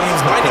special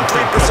teams,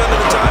 93% of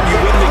the time you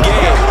win the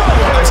game.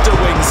 I'm still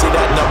waiting to see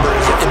that number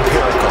is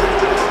empirical.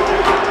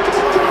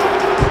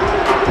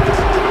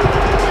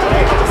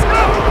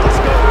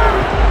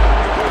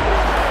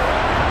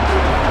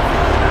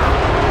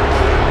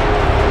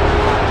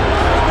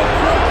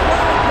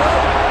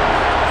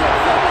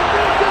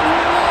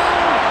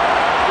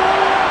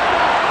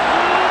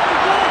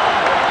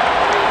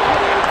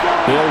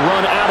 They'll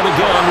run out of the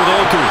gun with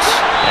Akers.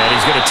 And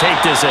he's going to take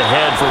this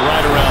ahead for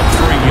right around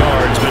 3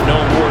 yards, but no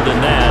more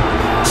than that.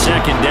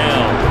 Second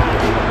down.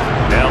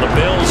 Now the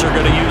Bills are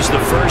going to use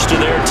the first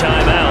of their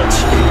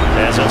timeouts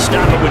as they'll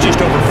stop it with just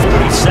over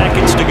 40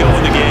 seconds to go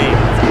in the game.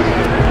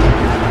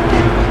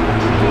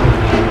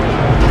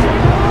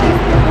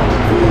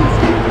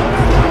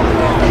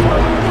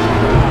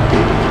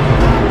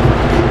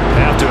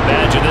 Have to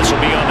imagine this will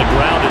be on the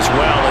ground as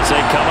well as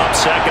they come up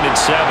 2nd and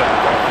 7.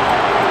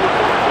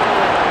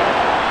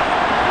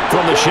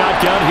 From the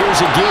shotgun,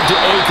 here's a give to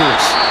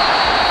Akers.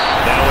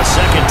 Now a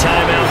second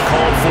timeout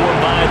called for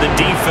by the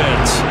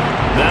defense.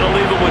 That'll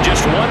leave it with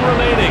just one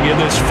remaining in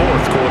this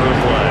fourth quarter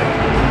play.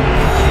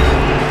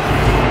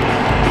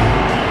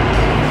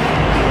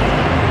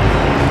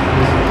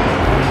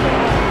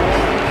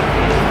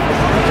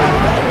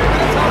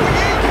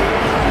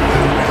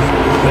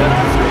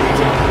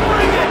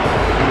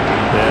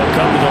 They'll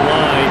come to the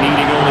line,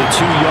 needing only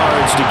 2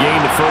 yards to gain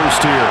the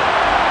first here.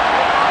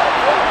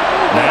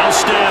 Now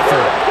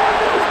Stafford.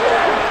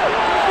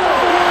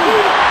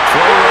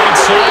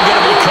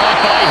 Going to be caught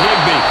by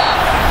Higbee.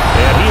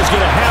 And he is going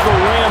to have a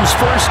Rams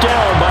first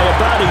down by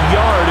about a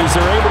yard as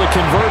they're able to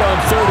convert on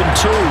 3rd and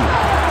 2.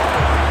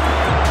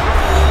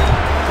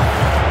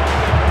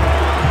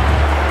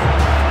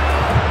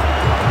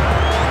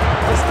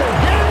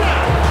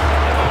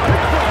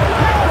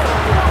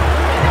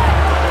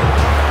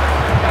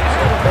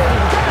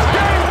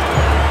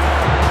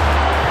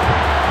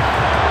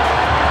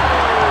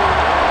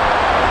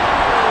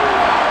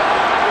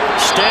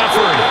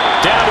 Stafford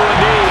down to a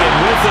knee, and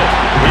with it,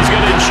 he's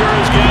going to ensure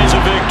his guys a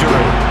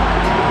victory.